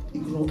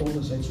 Ignore all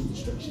the sideshow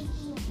distractions.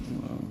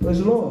 Wow. Praise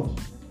the Lord.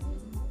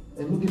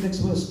 And look at next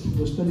verse,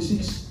 verse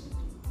 26.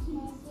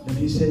 And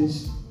he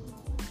says,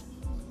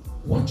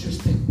 watch your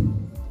step,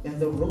 and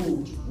the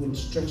road will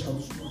stretch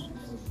out smooth.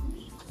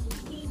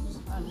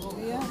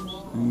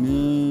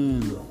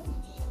 Amen.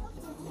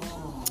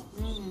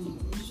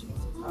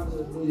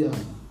 Hallelujah.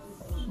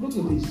 Look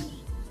at this.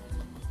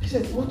 He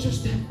said, watch your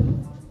step,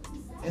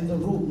 and the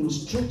road will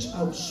stretch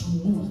out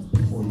smooth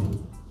before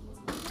you.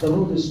 The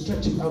road is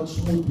stretching out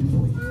smooth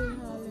before you.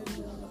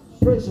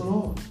 Praise the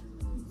Lord.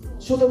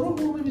 So the road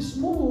will be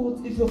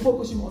smooth if you're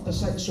focusing on the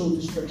sideshow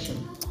distraction.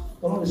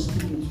 The Lord is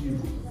speaking to you.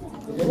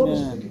 If the Lord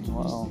is speaking to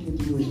me, speaking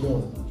to you as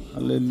well.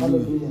 Hallelujah.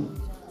 Hallelujah.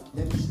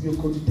 Let this be your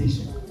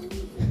cogitation.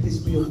 Let this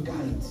be your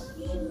guide.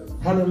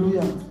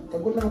 Hallelujah.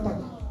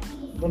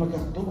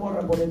 Don't worry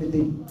about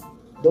anything.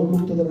 Don't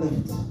look to the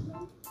left.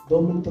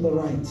 Don't look to the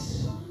right.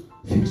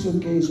 Fix your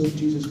gaze on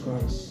Jesus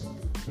Christ.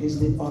 He's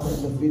the author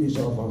and the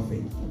finisher of our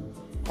faith.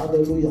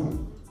 Hallelujah.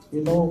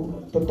 You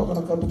know,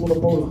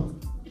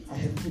 I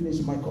have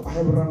finished my course. I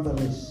have run the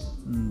race.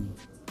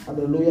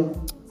 Hallelujah.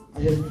 I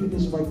have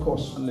finished my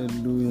course.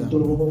 Hallelujah.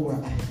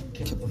 I have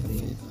kept the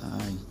faith.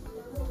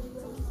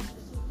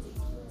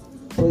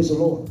 Praise the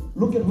Lord.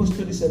 Look at verse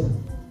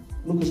 27.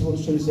 Look at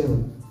verse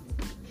 27.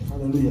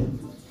 Hallelujah.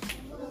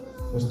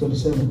 Verse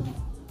 27.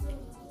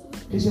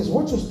 He says,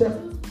 watch your step.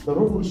 The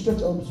road will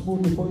stretch out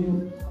smooth before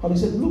you. And he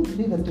said, look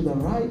neither to the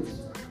right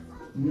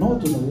nor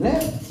to the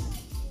left.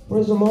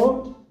 Praise the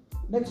Lord.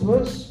 Next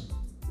verse.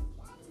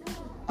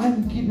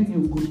 I'm giving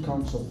you good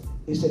counsel.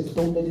 He said,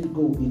 don't let it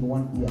go in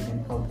one ear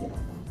and out the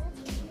other.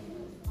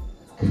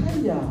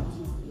 Kaya.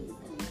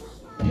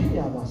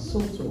 Kaya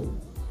basoto.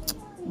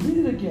 Read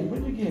it again.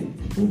 Read it again.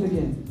 Read it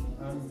again.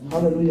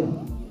 Hallelujah.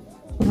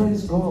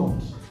 Praise God.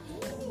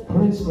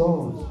 Praise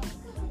God.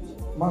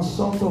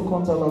 Masoto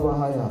konta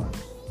labahaya.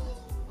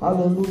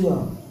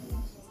 Hallelujah.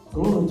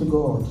 Glory to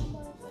God.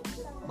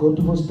 Go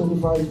to verse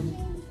 25.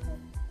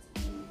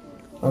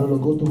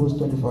 Hallelujah. Go to verse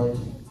 25.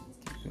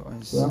 Keep your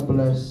eyes. Say, I'm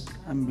blessed.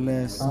 I'm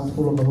blessed. I'm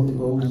full of the Holy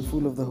I'm Ghost.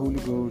 full of the Holy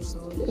Ghost.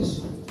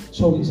 Yes.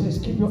 So he says,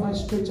 keep your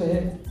eyes straight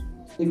ahead.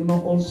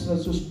 Ignore all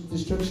sorts of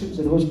distractions.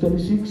 In verse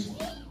 26,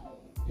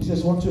 he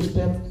says, once you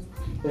step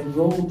and the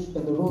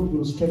road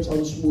will stretch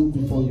out smooth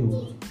before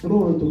you.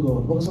 Glory to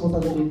God.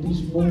 In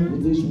this move,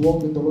 in this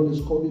walk that the Lord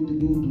is calling to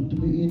do, to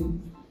be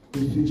in,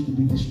 refuse to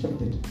be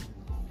distracted.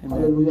 Amen.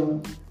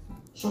 Hallelujah.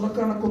 So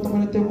nakana ko tamay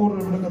na temor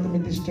na nakata may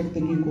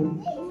distracted ko.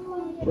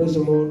 Praise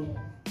the Lord.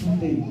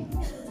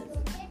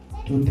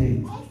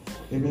 Today.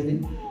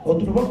 Amen. O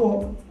tuno ba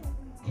ko?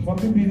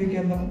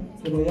 Mapibigyan na,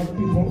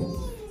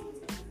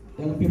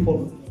 young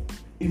people.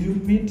 If you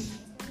meet,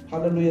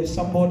 hallelujah,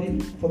 somebody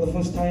for the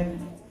first time,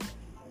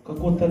 if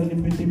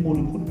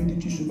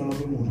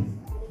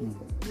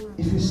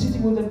you're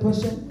sitting with that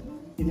person,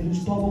 if it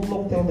is 12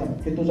 o'clock, tell them,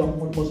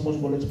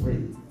 let's pray.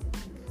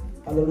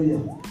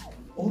 Hallelujah.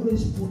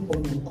 Always put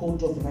on your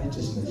coat of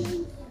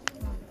righteousness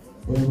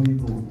wherever you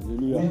go.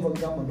 We have a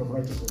garment of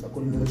righteousness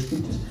according to the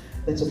scriptures.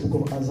 That's the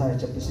book of Isaiah,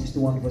 chapter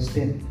 61, verse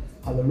 10.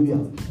 Hallelujah.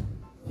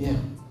 Yeah.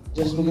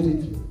 Just look at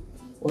it.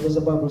 What does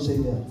the Bible say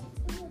there?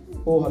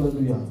 Oh,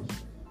 hallelujah.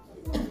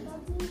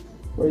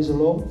 Praise the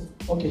Lord.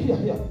 Okay, here.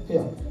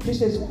 He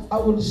says, I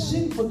will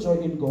sing for joy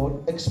in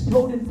God,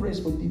 explode in praise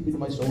for deep in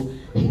my soul.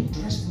 He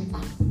dressed me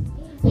up.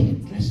 He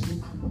dressed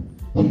me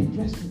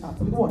up.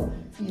 With what?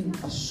 In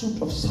a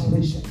suit of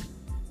salvation.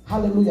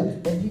 Hallelujah.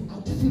 And he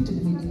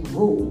outfitted me in a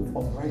robe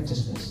of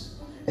righteousness.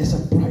 As a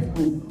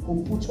bridegroom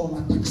who puts on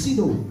a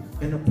tuxedo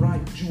and a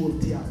bright jewel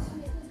tiara.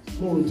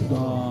 Glory to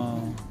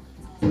God.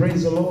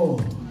 Praise the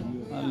Lord.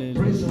 Hallelujah.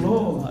 Praise the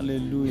Lord.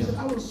 Hallelujah. He said,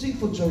 I will sing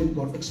for joy in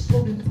God,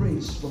 explode in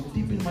praise from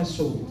deep in my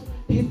soul.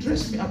 He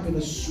dressed me up in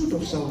a suit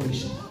of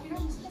salvation.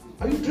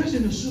 Are you dressed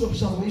in a suit of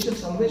salvation?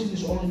 Salvation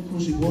is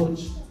all-inclusive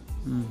words.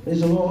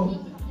 Praise the Lord.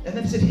 And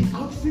then he said, he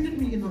outfitted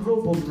me in a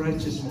robe of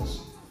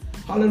righteousness.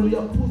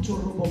 Hallelujah. Put your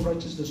robe of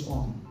righteousness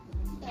on.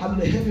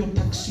 Hallelujah. Have your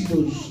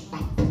tuxedos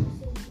up.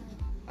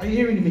 Are you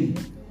hearing me?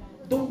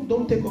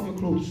 Don't take off your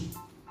clothes.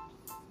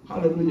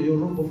 Hallelujah. Your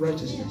robe of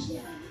righteousness.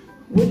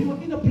 When you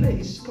are in a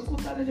place,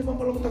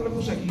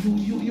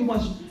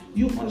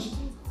 you must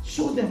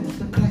show them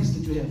the Christ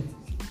that you have.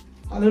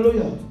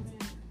 Hallelujah.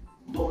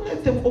 Don't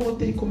let them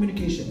overtake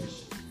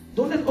communications.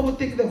 Don't let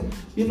overtake them.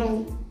 You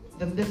know,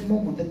 that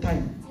moment, that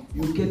time.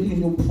 You get in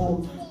your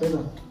phone, let me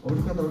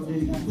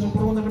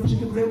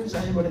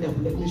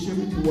share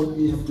with you what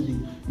we have to do.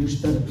 You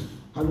study.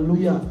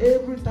 Hallelujah.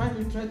 Every time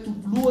you try to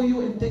lure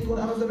you and take you in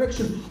another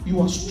direction,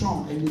 you are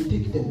strong and you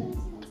take them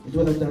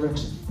into another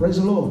direction. Praise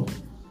the Lord.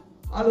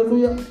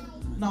 Hallelujah.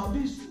 Now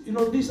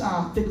these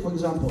are, take for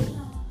example,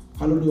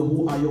 hallelujah,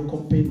 who are your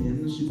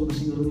companions? You're going to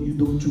see you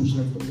don't choose,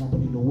 like for example,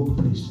 in the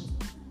workplace.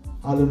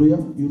 Hallelujah.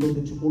 You know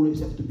that you always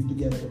have to be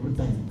together every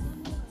time.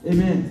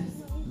 Amen.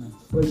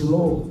 Praise the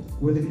Lord.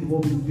 Whether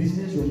involved in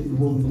business, whether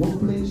involved in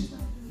workplace,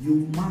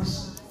 you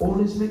must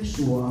always make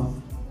sure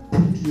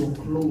put your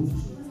clothes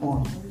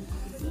on.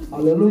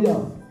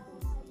 Hallelujah.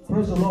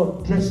 Praise the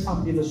Lord. Dress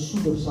up in a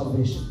suit of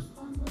salvation.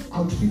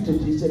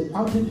 Outfitted, he said,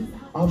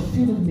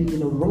 outfitted me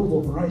in a robe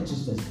of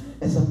righteousness,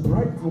 as a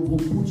bridegroom who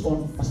puts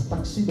on a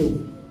tuxedo,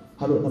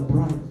 hallelujah, a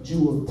bright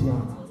jewel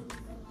tiara.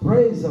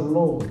 Praise the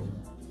Lord.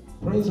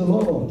 Praise the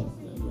Lord.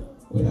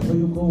 Wherever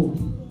you go,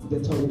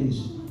 that's how it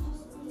is.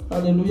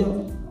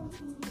 Hallelujah.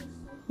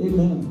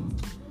 Amen.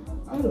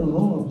 I don't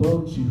know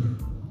about you.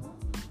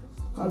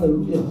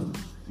 Hallelujah.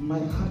 My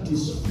heart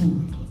is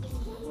full.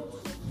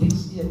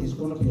 This year is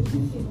going to be a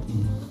different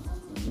year.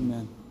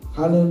 Amen.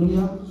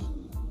 Hallelujah.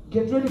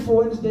 Get ready for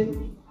Wednesday.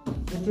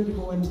 Get ready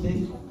for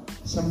Wednesday.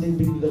 Something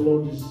big the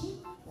Lord is,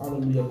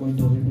 hallelujah, going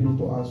to reveal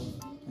to us.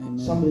 Amen.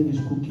 Something is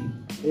cooking.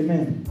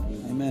 Amen.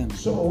 Amen.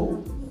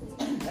 So,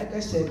 like I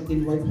said,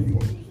 invite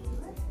people.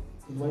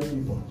 Invite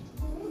people.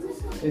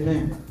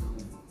 Amen.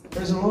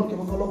 Praise the Lord.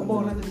 I'm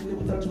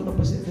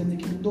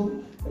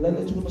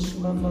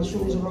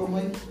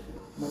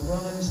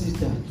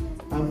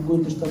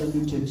going to start a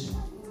new church.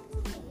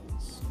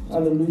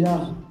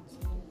 Hallelujah.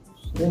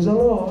 Praise the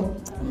Lord.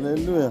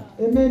 Hallelujah.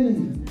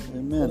 Amen.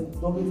 Amen.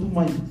 Don't be too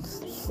mind.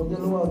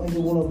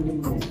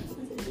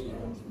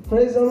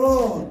 Praise the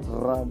Lord.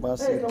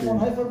 Hey, come on,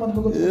 high five, man.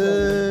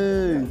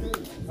 Yay.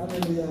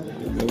 Hallelujah.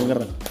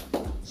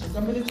 So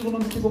coming to go,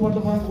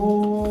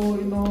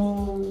 you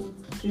know,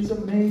 it's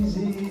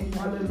amazing.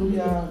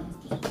 Hallelujah.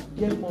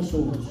 Get more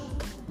souls.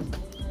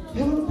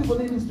 How many people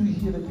need to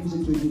hear the things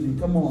that you're doing?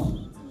 Come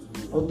on.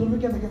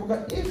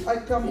 If I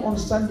come on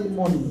Sunday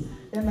morning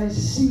and I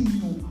see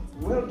you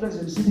well dressed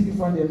and sitting in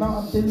front here, now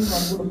I'm telling you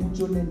I'm going to put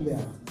your name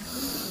there.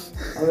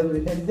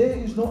 Hallelujah. And there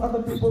is no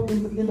other people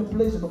in the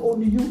place, and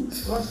only you.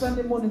 Last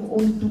Sunday morning,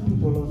 only 2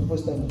 people are the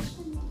first timers.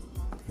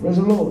 Praise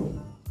the Lord.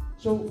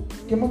 So,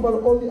 remember,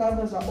 all the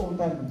others are old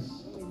timers.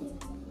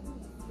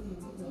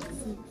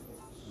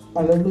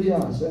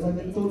 Hallelujah. So, and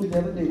I told you the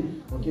other day,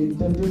 okay,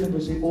 tell them to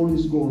say, all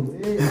is gold.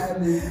 Hey, I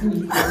refuse to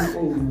be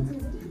old.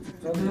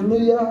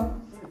 Hallelujah.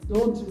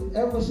 Don't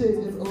ever say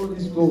that all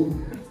is gold.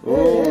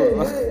 Hey,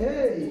 hey, hey,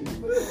 hey.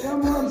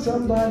 Come on,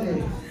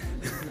 somebody.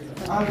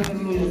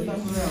 Hallelujah.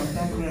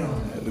 Thank you.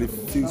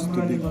 Refuse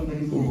to be.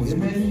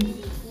 Amen.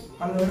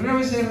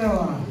 Hallelujah. Say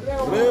Rewa.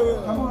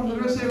 Come on,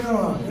 say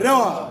Rewa.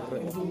 Rewa.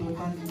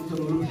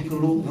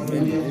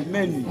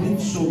 Amen. Win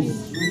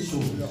souls.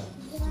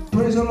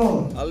 Praise the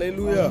Lord.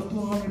 Hallelujah.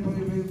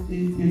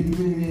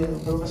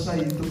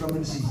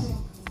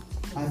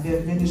 And there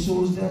are many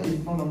souls there,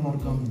 if not, I'm not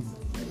coming.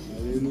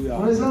 Hallelujah.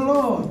 Praise the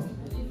Lord.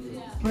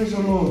 Praise the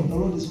Lord. The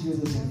Lord is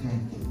gracious and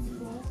kind.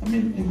 I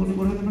mean,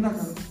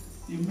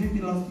 you may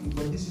be laughing,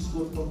 but this is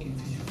God talking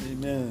to you.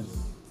 Amen.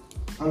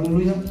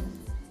 Hallelujah.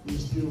 The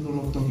Spirit of the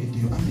Lord talking to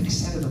you. I'm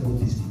excited about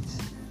these things.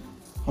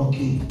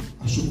 Okay,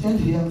 I should end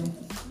here.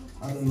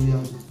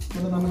 Hallelujah.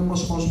 Can I remember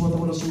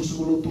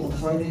on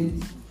Friday?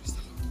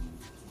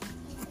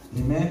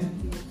 Amen.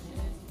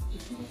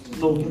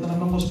 No, can I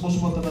remember on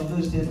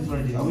Thursday and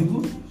Friday? Are we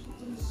good?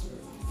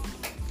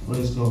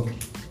 Praise God.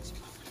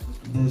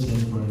 Thursday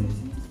and Friday.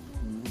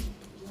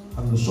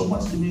 And there's so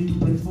much to need to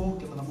pray for.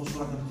 Can I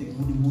also take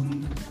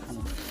Woody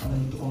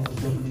and to all the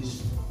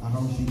families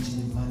around Fiji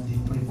and Monday.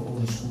 Pray for all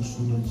the school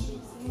students.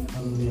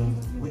 Hallelujah.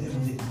 Wherever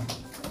they are.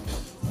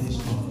 Praise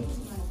God.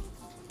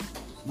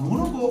 Now,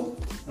 when I go,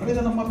 rather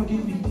than map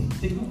again,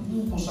 take a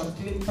book or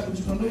something,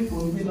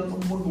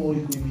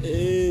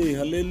 Hey,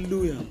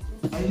 hallelujah.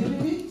 Are you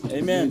hearing me?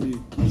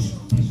 Amen.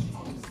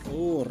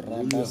 Oh,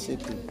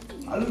 Rabaseti.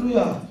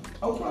 Hallelujah.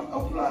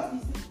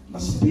 The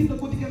speed that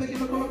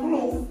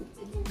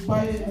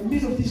by the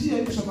mid of this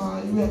year,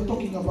 we are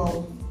talking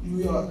about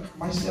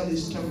myself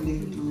is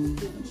traveling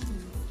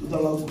to the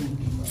love group.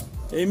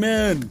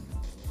 Amen.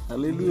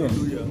 Hallelujah.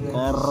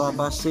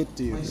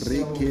 Rabaseti.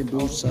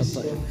 Rekedo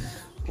Satai.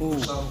 Oh,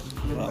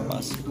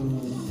 Rabaseti.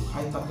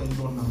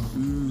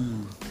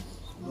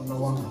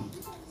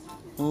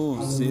 Oh,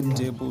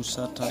 Zetebo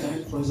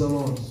Satai. Praise the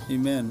Lord.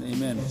 Amen.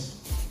 Amen.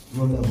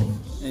 Your level.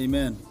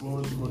 Amen.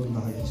 Glory to God in the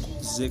highest.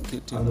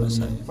 Zekete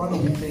Hallelujah. Basai. Father,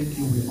 we thank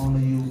you, we honor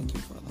you.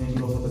 Thank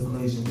you, Lord, for the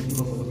grace, and thank you,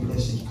 Lord, for the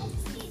blessing.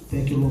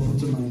 Thank you, Lord, for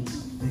tonight.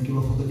 Thank you,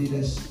 Lord, for the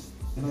leaders.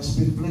 And I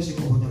speak blessing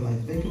over their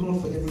life. Thank you,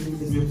 Lord, for everything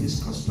that we have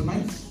discussed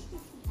tonight.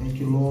 Thank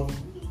you, Lord.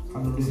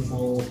 Hallelujah,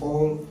 for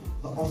all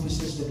the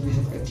offices that we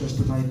have addressed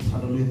tonight.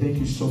 Hallelujah. Thank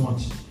you so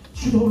much.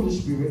 Sweet Holy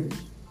Spirit,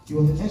 you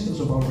are the essence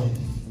of our life.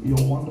 You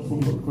are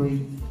wonderful, you are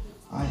great.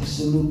 I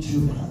salute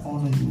you and I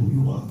honor you.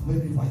 You are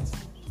very mighty.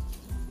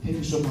 Thank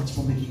you so much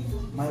for making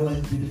my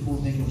life beautiful.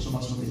 Thank you so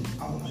much for making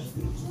our life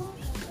beautiful.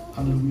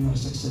 Hallelujah,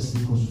 success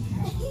because of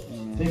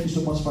you. Thank you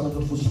so much, Father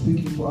God, for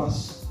speaking to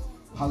us.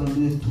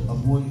 Hallelujah, to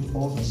avoid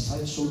all the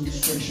side soul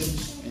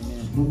distractions.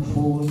 Look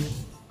forward.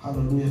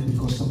 Hallelujah,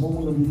 because the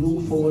moment that we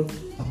look forward,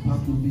 the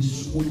path will be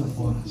smoother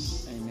for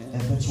us.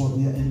 And that's what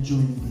we are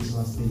enjoying these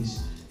last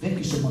days. Thank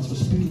you so much for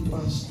speaking to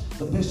us.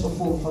 The best of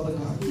all, Father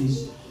God,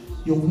 is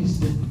your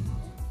wisdom.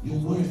 Your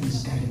word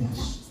is guiding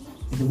us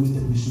in the way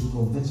that we should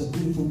go. That's a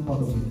beautiful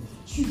part of it.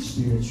 Sweet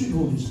Spirit, sweet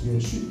Holy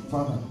Spirit, sweet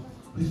Father,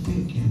 we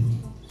thank you.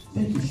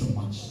 Thank you so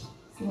much.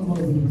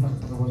 Hallelujah.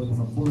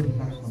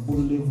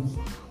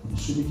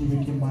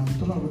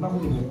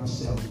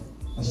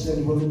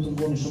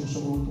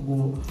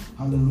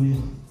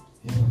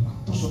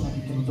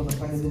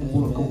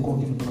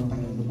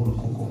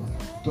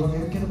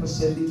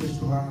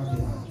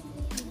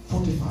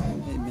 Fortified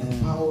and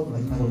empowered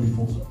like never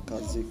before.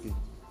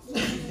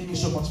 Thank you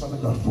so much, Father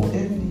God, for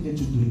everything that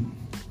you're doing.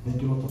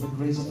 Thank you, Lord, for the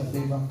grace and the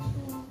favor.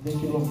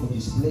 Thank you, Lord, for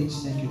this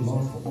place. Thank you,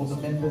 Lord, for all the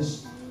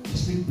members.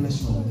 Speak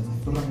blessing over them.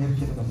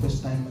 The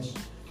first timers.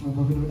 The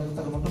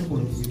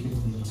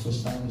first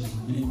timers.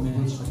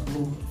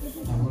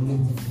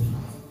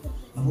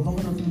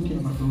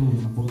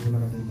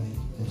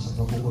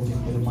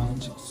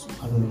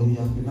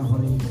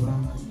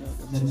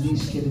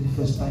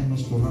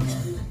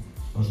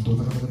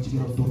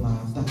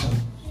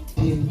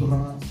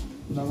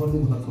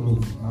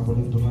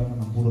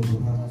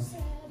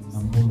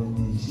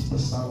 Sister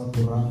Sala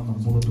Turana,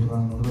 Nambola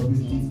Turana, Rabbi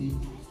Titi,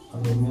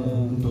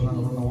 Hallelujah,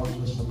 Turana,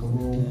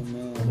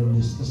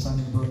 Hallelujah, Sister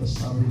Sunny, Brother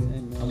Sabi,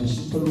 Hallelujah,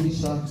 Sister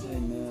Luisa,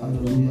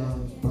 Hallelujah,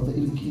 Brother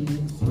Ilkini,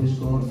 praise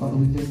God. Father,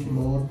 we thank you,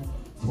 Lord,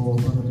 for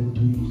Brother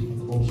Dewey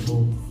and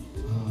also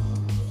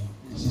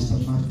Sister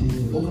Mate,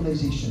 the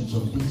organizations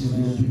of things that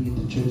we are doing in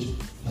the church.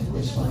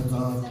 Likewise, Father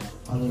God,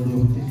 hallelujah,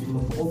 we thank you,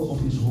 Lord, for all the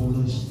office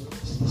holders,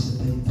 Sister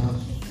Setaita,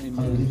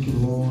 hallelujah, thank you,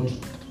 Lord,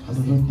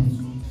 hallelujah.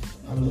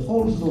 Hallelujah.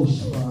 All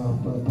those,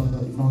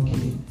 Brother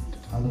Inoki,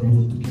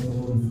 hallelujah, together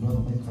with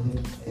Brother Michael,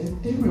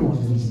 and everyone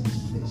that is in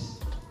this place.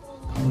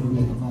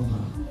 Hallelujah.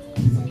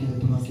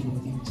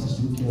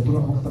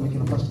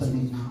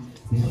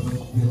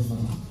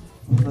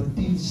 We have the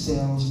team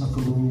cells,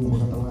 Nakalu,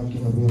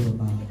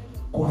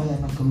 Kwaya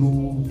Nakalu,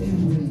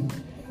 every.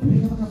 We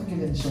have a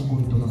can some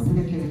going to run.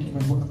 We can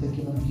my work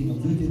taking a beginning,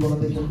 duty, what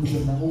they can be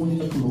na only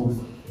the globe.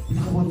 We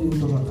have one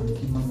to run and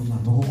keep my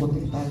man, no one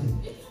take time.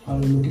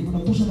 Hallelujah. Kung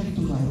natusan na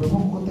ito na,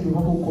 ewan ko tayo,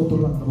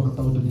 makukontrol lang na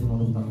magkatawad din mo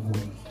ng tango.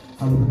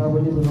 Hallelujah.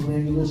 When you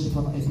may use if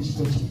I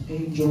dispatch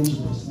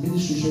angels,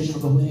 ministration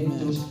of the Holy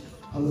Angels,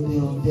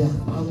 hallelujah, their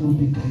path will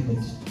be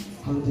guided.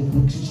 Hallelujah,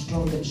 makes it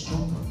stronger and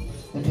stronger.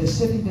 And they're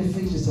setting their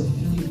faces a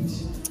fleet.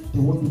 They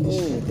won't be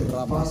distracted.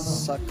 Father,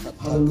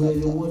 hallelujah.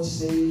 Your word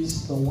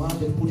says the one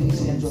that put his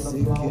hands on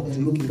the plow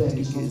and look back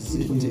is not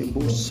fit for you.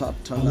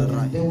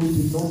 There will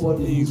be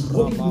nobody who's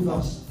working with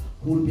us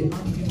who will be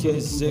unfit for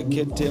you. Thank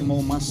you,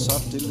 Lord.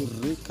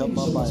 Thank you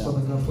so much,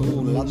 Father God, for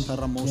your grace.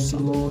 Thank you,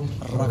 Lord,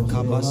 for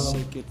your love.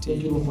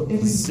 Thank you, Lord, for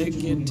everything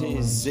you do in our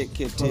lives.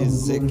 Father,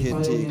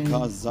 we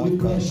glorify your name. We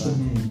bless your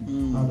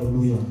name.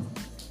 Hallelujah.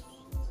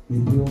 We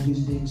pray all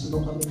these things in no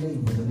other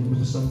name but the name of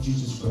the Son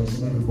Jesus Christ,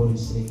 and everybody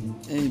say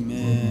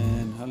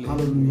Amen.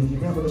 Hallelujah.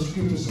 Remember the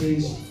scripture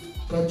says,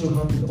 guard your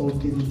heart with all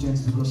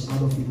diligence because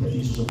out of it the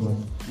issues of life.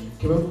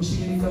 Kaya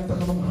kusingin kata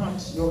ng heart,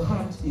 your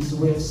heart is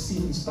where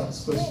sin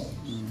starts first.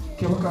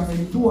 Kaya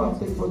kami tua,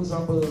 take for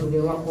example, the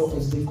Rako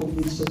as they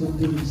commit certain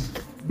things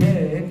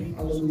bad,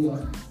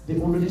 hallelujah,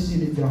 they already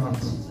sin in their heart.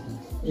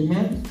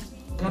 Amen?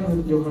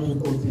 Guard your heart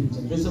with all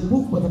diligence. There's a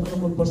book by the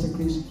Honorable Pastor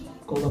Chris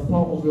called The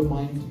Power of Your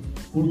Mind.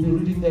 We'll be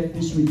reading that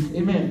this week.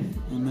 Amen.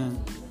 Amen.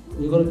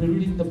 We're going to be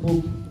reading the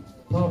book,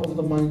 Power of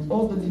the Mind.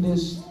 All the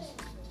leaders,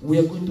 we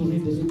are going to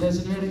read it. If there's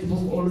a very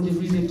book, already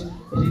read it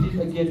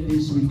again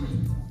this week.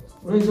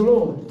 Praise the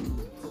Lord.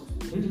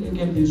 Read it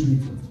again this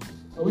week.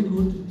 Are we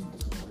good?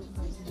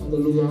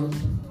 Hallelujah.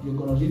 You're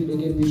going to read it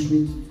again this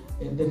week.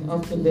 And then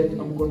after that,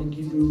 I'm going to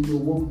give you your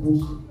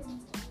workbook.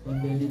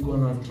 And then you're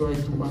going to try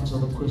to answer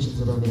the questions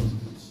that are there.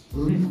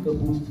 Read the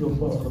book, Your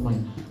Power of the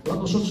Mind.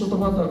 Lago soto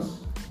bata.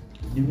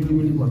 Di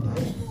wili bata.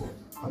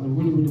 Ada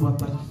wili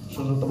bata.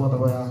 Soto bata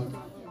baya.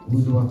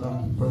 Wili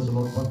bata. Praise the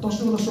Lord. But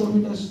tosu na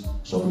solvinas,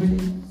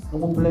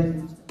 no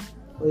plan.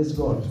 Praise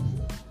God.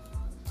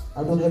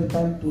 I don't have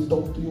time to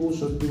talk to you,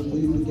 so for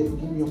you to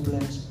give me your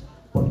plans.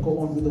 But go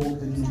on with the work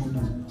that you need to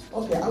do.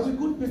 Okay, are we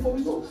good before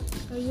we go?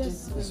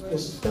 Yes.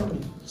 Yes, tell me.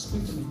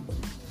 Speak to me.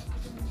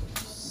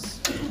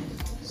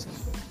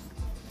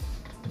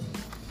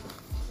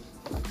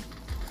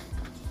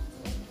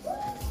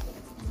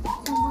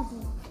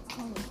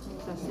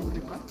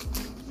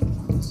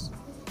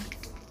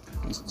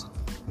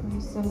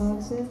 Praise the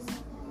Lord, sir.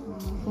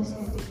 First,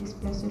 I take this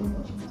blessed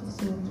opportunity,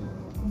 sir.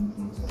 Thank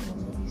you, sir, for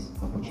this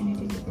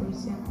opportunity to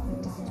present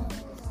the time.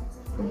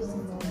 Praise the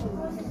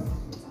Lord.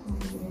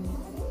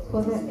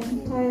 For the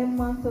entire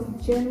month of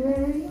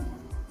January,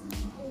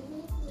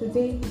 to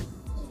date,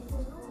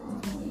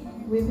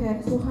 we've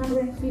had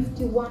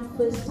 251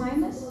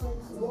 first-timers.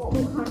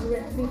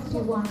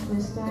 251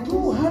 first-timers.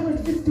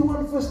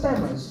 251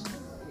 first-timers.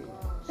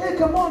 Hey,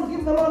 come on,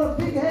 give the Lord a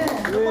big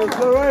hand.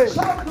 Glory.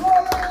 Shout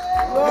glory.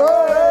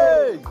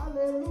 Glory.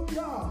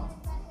 Hallelujah.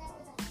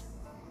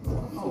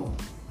 Wow.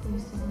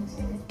 Praise the Lord,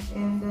 sir.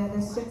 And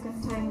the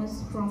second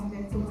timers from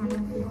the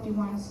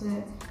 251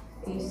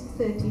 is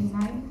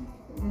 39.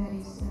 That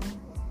is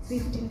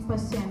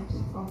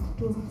 15% of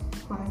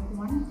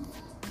 251.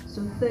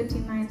 So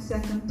 39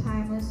 second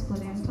timers for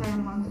the entire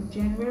month of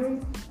January.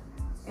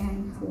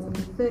 And for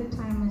the third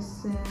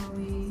timers,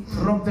 we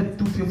have, From the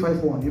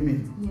 251, you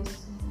mean?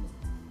 yes,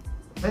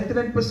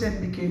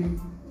 99%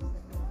 became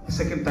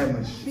second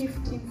timers.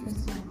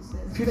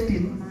 15%.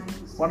 15.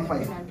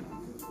 1-5.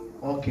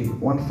 Okay,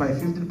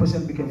 1-5.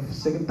 15% became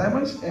second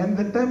timers, and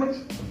the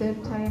timers?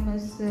 Third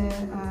timers,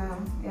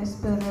 as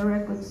per the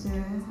records,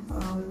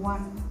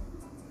 one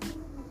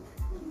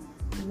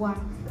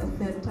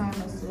third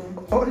timers.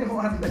 Only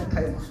one third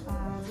timer.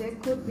 There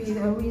could be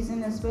a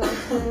reason as well,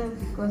 sir,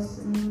 because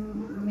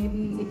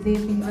maybe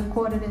they've been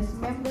recorded as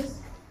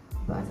members,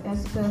 but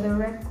as per the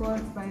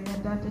record by the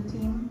data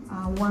team,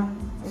 one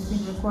has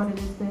been recorded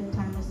as third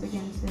timers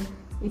again, sir.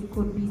 It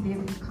could be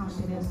they've been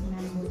counted as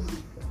members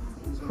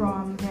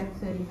from that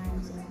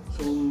 39, sir.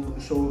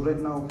 So right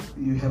now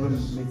you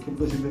haven't made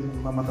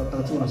conclusion mama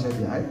tatachuna said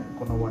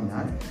kono one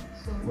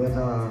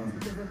whether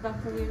The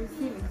doctor will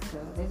receive it,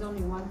 sir. There's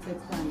only one third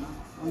timer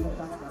on the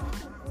doctor.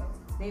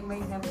 They may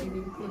have been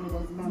included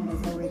as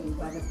members already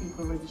by the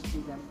people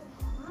registering them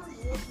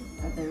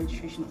at the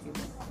registration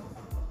table.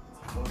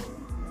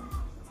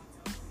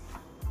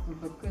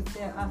 Because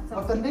there are some.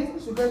 but the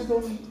names you guys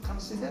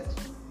can't see that.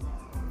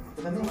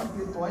 If the name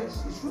appeared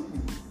twice, it should be.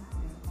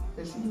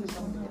 There should be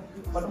something.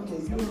 But okay,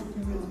 you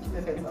will keep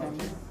that in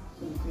mind.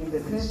 In the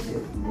next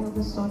year. We'll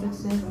be sorted,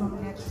 sir, from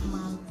next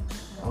month.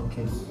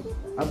 Okay.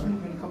 I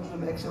believe when it comes to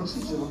the Excel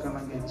sheet, we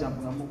can get jump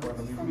we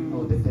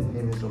know that that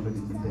name has already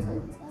been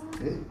there.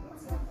 Okay?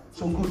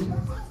 So good.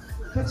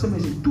 That's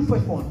amazing.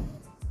 251.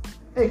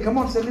 Hey, come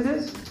on,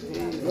 leaders.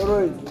 All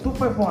right.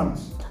 251.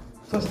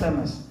 First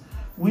timers.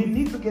 We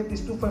need to get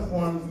this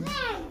 251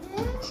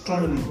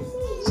 strongly.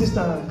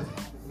 Sister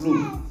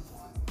Blue.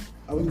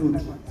 Are we good?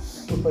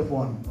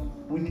 251.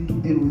 We need to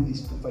deal with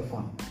this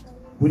 251.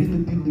 We need to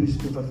deal with this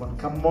 251.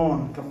 Come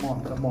on, come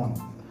on, come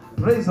on.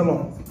 Praise the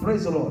Lord.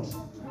 Praise the Lord.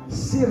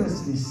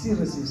 Seriously,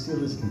 seriously,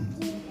 seriously.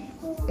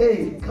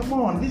 Hey, come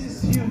on. This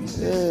is huge.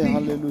 Hey,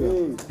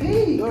 hallelujah.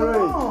 Hey, come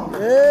on.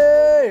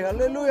 Hey,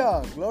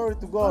 hallelujah. Glory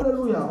to God.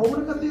 Hallelujah.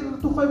 Over the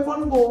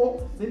 251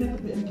 go, they need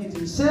to be engaged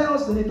in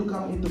sales. They need to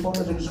come into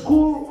foundation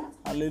school.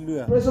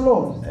 Hallelujah. Praise the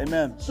Lord.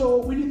 Amen. So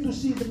we need to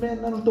see the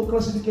mental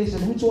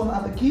classification. Which one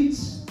are the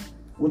kids?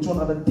 Which one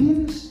are the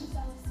teens?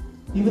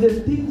 If there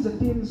are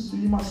teens,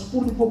 you must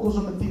fully focus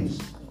on the teens.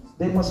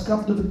 They must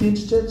come to the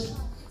teens church.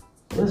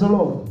 Praise the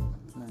Lord.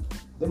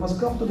 They must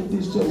come to the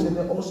teens church, and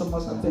they also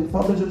must attend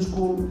foundation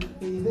school.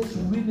 Hey, there's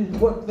really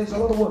work. There's a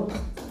lot of work.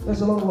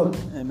 There's a lot of work.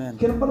 Amen.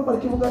 If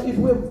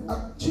we have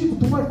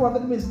achieved 254,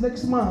 that means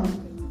next month,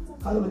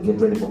 hallelujah, get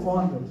ready for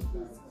 400.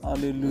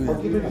 Hallelujah. Or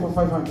get ready for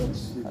 500.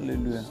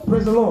 Hallelujah.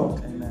 Praise the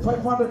Lord. Amen.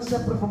 500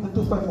 separate from the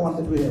 251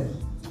 that we have.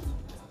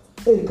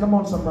 Hey, come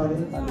on, somebody.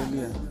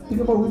 Hallelujah.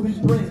 Think about we've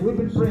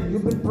been praying,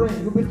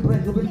 you've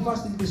been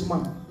fasting this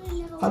month.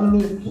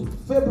 Hallelujah.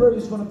 February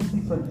is going to be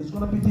different. It's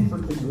going to be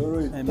different for you.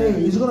 Amen.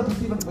 Hey, it's going to be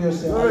different for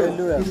yourself.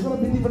 Hallelujah. It's going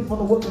to be different for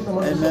the work of the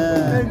Lord.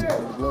 Amen.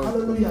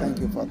 Hallelujah. Thank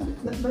you, Father.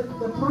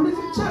 The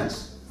prolific church,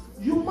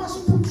 you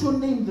must put your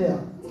name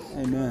there.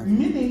 Amen.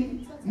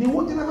 Meaning,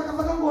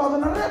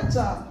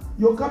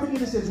 you're coming in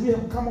and says, we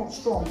have come out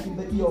strong in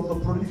the year of the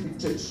prolific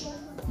church.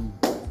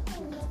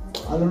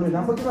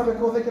 Hallelujah.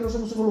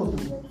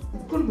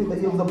 It could be the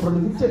year of the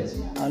prolific church.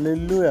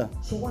 Hallelujah.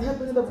 So what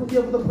happened in the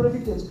year of the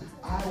prolific church?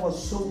 I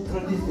was so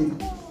prolific.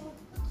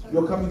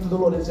 You're coming to the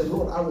Lord and say,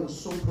 Lord, I was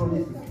so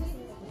prolific.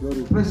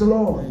 Praise the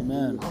Lord.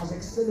 Amen. I was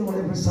excelling on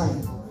every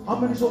side. How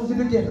many souls did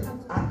you get?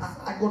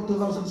 I got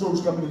 2,000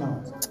 souls coming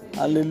now.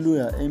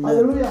 Hallelujah. Amen.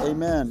 Hallelujah.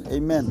 Amen.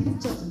 Amen.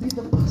 Be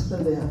the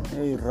pastor there.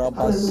 Hey, Rabba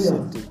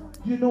Hallelujah. City.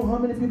 Do you know how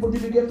many people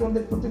did you get from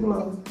that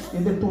particular,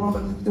 in the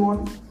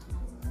 251?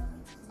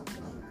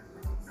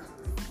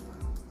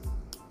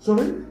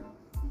 Sorry?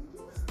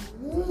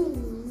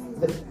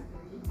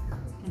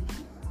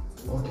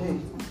 Okay.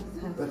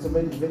 That's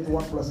amazing.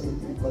 21 plus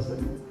 80 plus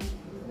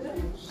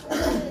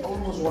 30.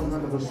 Almost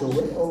 100 or so.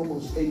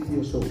 Almost 80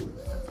 or so.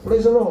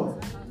 Praise the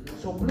Lord.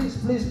 So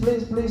please,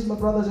 my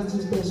brothers and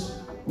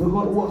sisters, we've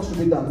got works to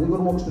be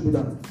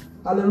done.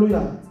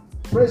 Hallelujah.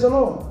 Praise the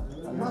Lord.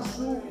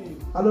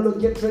 Hallelujah.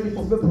 Get ready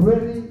for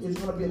February. It's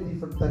going to be a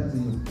different time for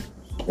you.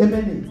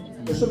 Amen.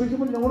 So we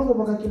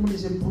can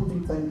say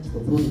proving time to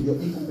proving your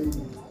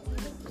incubating.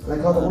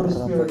 Like how the Holy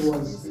Spirit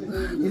was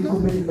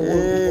incubating the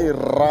Hey,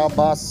 world.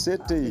 Rabba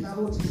City.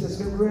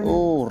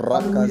 Oh,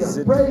 Raka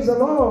City. Praise the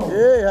Lord.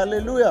 Hey,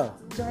 hallelujah.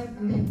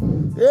 Giant leap.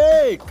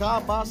 Hey,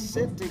 Kaba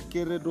City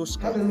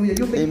Keredoska. Hallelujah.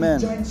 You're making Amen.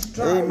 giant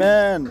strides.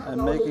 Amen.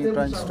 I'm making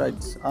giant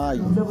strides. Aye.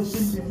 You've never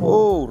seen before.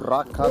 Oh,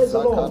 Raka Praise the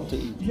Lord.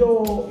 Zakati.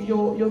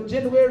 Your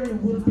January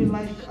will be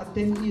like a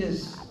 10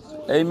 years.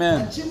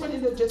 Amen. Achievement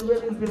in your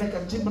January will be like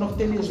achievement of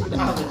 10 years with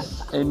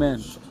others.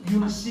 Amen.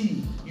 You'll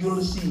see.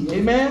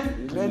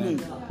 Amen. Amen.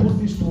 Put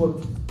this to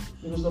work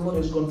because the Lord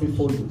has gone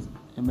before you.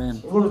 Amen.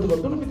 Glory to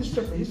God. Don't be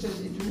distracted. He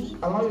says if you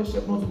allow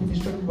yourself not to be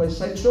distracted by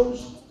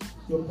sideshows,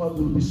 your path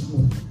will be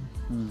smooth.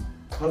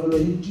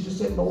 Hallelujah. Jesus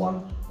said the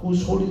one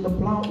who's holding the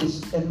plow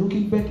and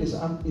looking back is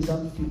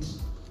unfit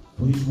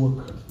for his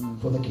work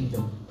for the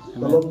kingdom. Amen.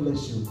 The Lord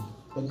bless you.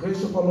 The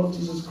grace of our Lord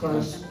Jesus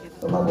Christ,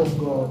 the love of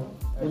God,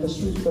 and the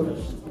sweet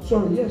fellowship.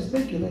 Sorry, yes,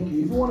 thank you. If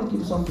you want to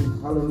give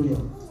something,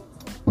 hallelujah.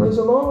 Praise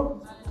the Lord.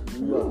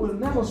 We will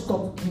never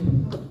stop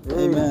giving.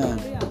 Amen.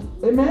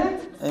 Amen.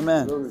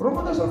 Amen.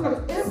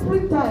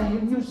 Every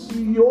time you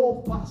see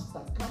your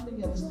pastor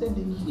coming and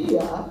standing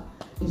here,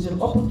 is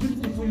an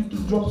opportunity for you to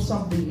drop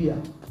something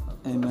here.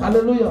 Amen.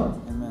 Hallelujah.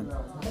 Amen.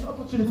 An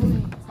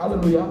opportunity.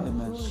 Hallelujah.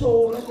 Amen.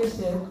 So, like I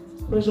said,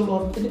 praise the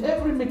Lord. In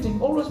every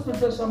meeting, always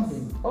prepare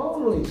something.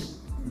 Always.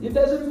 It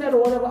doesn't matter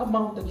whatever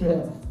amount that you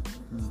have.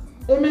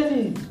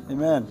 Amen.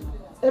 Amen.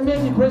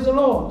 Amen. Praise the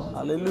Lord.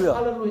 Hallelujah.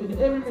 Hallelujah.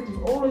 In every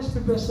meeting, always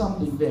prepare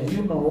something there.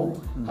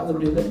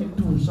 Hallelujah. Let me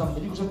do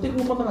something. Because take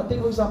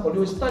for example,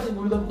 you're studying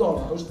with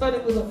 $1. You're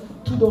studying with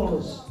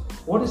 $2.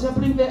 What is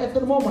happening there at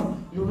the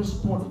moment? You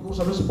respond.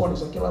 Even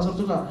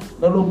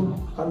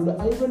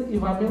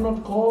if I may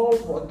not call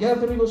for a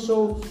gathering or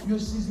so, you're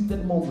seizing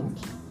that moment.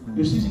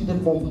 You're seizing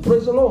that moment.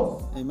 Praise the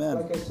Lord. Amen.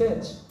 Like I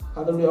said,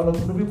 hallelujah.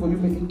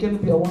 It can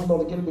be a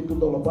 $1, it can be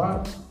 $2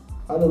 bar.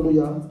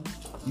 Hallelujah.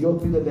 You're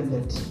bigger than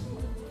that.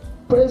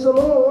 Praise the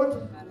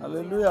Lord.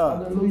 Hallelujah.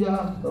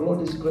 Hallelujah. The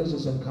Lord is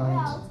gracious and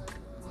kind.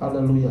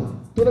 Hallelujah.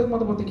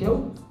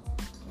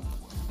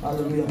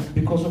 Hallelujah.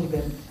 Because of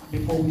that,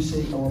 before we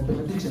say our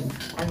benediction,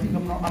 I think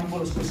I'm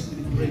going to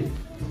specifically pray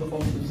to the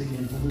offerings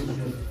again for those who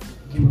have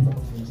given the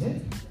offerings.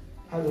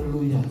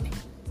 Hallelujah.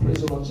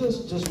 Praise the Lord.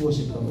 Just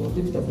worship the Lord.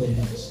 Lift up your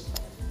hands.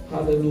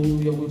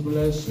 Hallelujah. We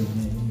bless your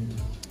name.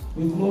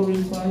 We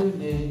glorify your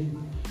name.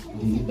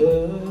 The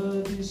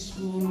earth is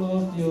full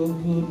of your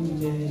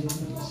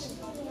goodness.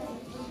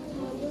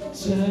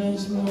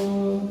 There's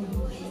more.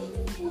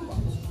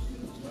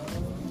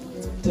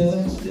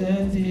 Test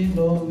and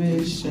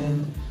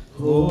innovation.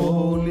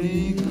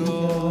 Holy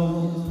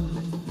God.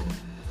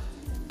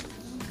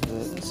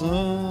 The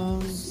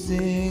tongue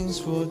sings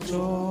for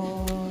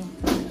joy.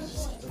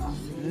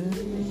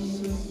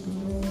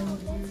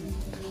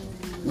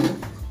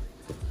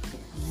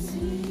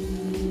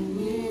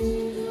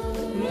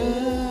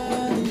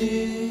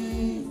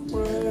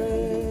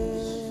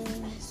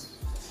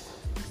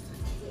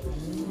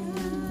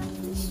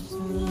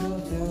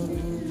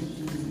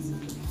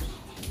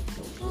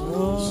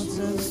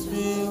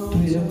 Do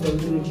you have the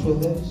lyrics for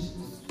this?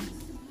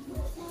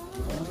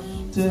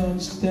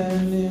 Mountains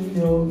stand in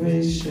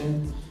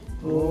ovation,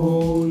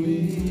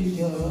 holy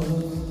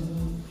God.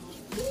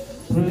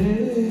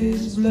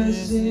 Praise,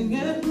 blessing,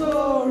 and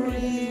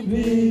glory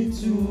be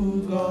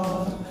to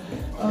God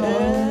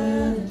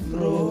and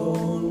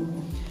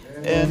throne,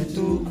 and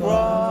to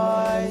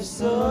Christ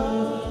the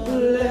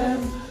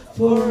Lamb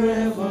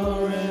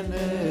forever and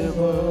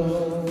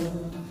ever.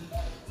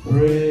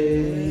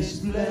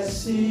 Praise,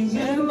 blessing,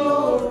 and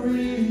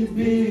glory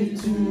be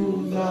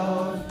to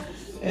God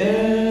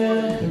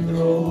and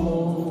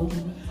throne,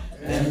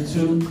 and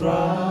to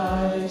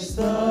Christ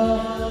the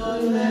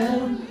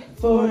Lamb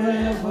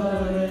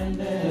forever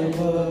and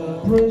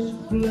ever. Praise,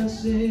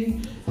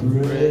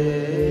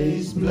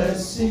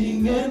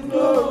 blessing, and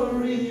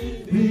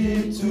glory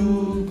be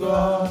to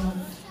God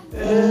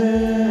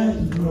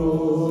and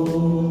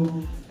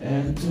throne,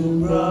 and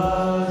to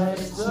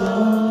Christ the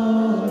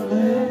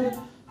Lamb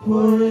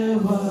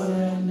forever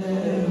and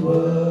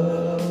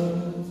ever.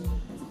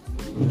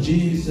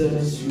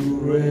 Jesus, you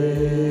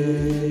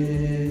reign,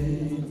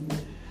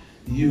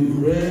 you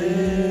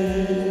reign,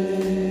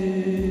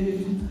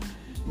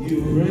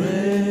 you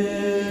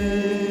reign,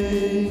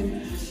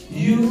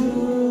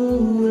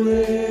 you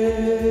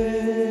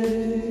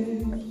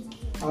reign.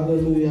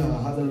 Hallelujah,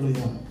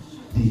 hallelujah.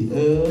 The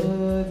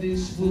earth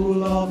is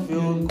full of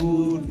your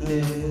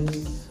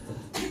goodness,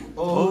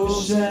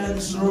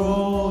 oceans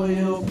roar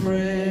your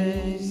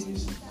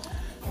praise,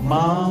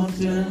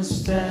 mountains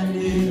stand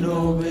in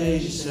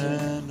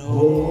ovation,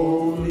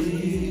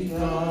 holy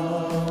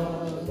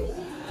God.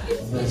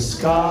 The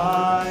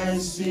sky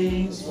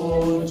sings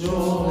for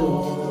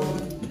joy,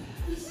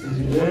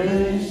 the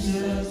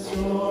angels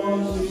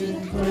join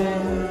in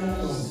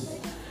praise,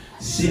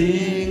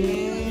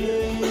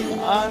 singing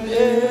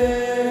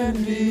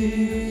unending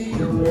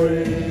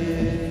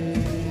praise.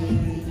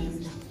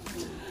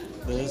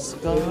 The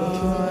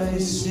sky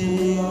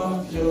sings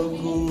of your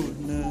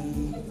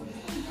goodness,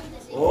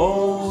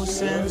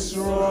 oceans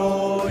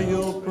roar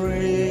your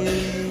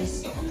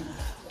praise,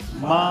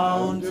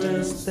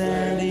 mountains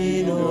stand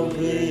in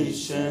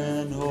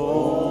ovation,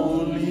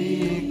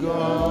 holy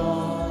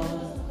God.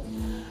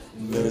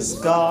 The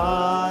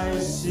sky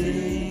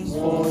sings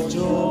for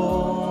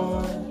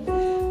joy,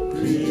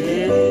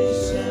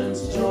 creation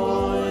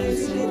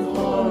joins in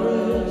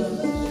chorus,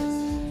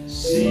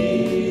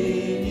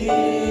 singing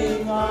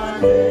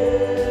unending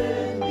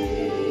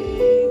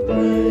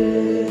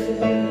praise.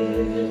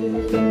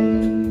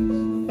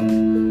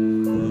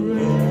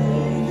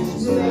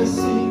 Praise,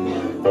 blessing,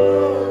 and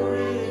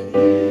glory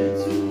be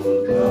to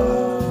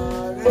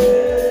God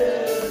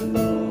and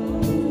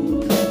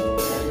Lord,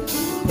 and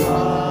to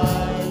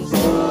Christ the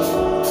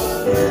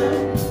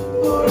Lamb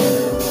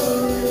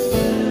forever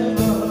and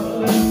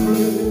ever.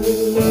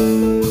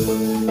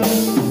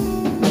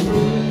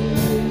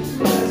 Praise,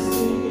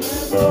 blessing,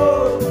 and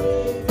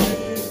glory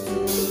be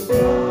to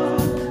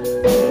God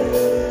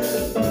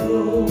and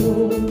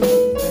Lord,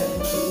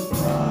 and to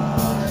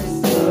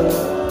Christ the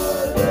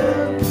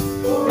Lamb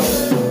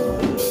forever.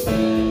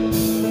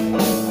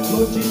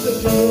 Lord Jesus,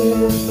 you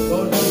reign.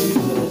 Lord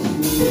Jesus, you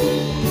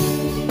reign.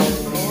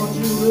 Lord,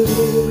 you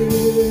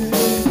reign.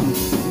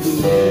 You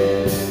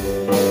reign.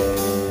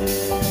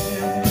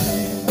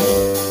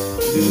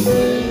 You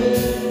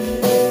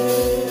reign.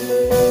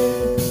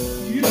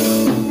 You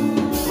reign.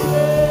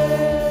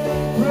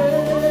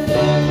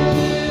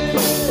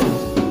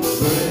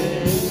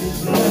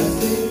 Praise,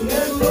 blessing,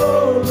 and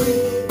glory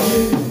be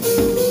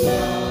to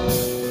God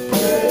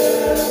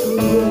and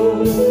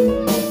Lord,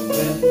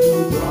 and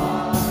to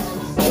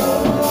Christ the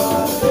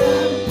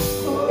Lamb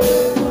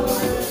forever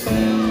and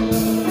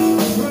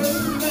ever.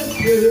 Praise,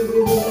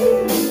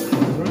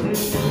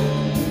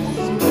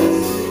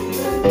 blessing,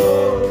 and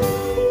glory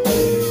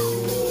be to God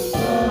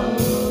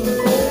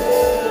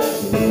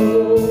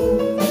and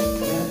Lord,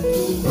 and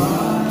to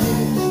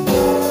Christ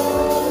the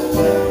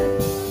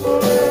Lamb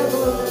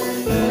forever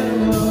and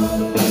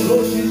ever.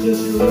 Lord Jesus,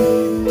 you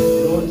reign.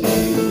 Lord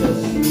Jesus,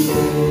 you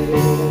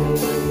reign.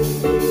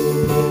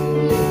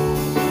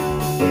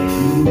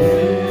 You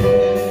reign.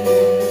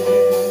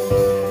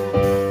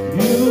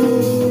 You reign.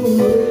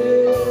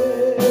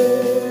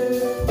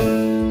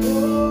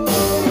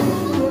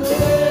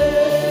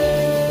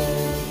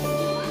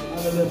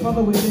 Hallelujah.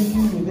 Father, we thank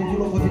you. We thank you,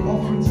 Lord, for the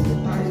offerings and the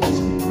tithes. We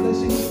speak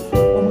blessing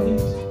over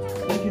it.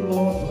 Thank you,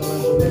 Lord, for the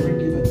lives of every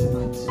giver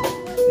tonight.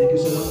 Thank you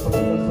so much,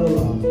 Father, for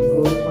love. We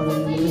glorify you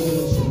and we live in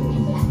this room.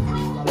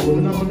 Father, we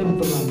will never live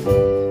tonight.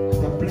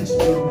 We are blessed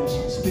by your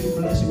mercy. Speak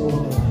blessing over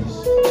their lives.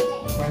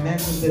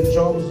 Finances, their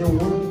jobs, their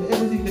work,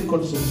 everything that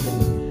concerns them.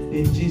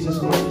 In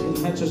Jesus' mighty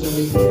and matchless name,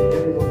 we pray.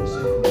 Everyone will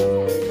say,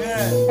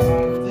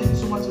 Amen.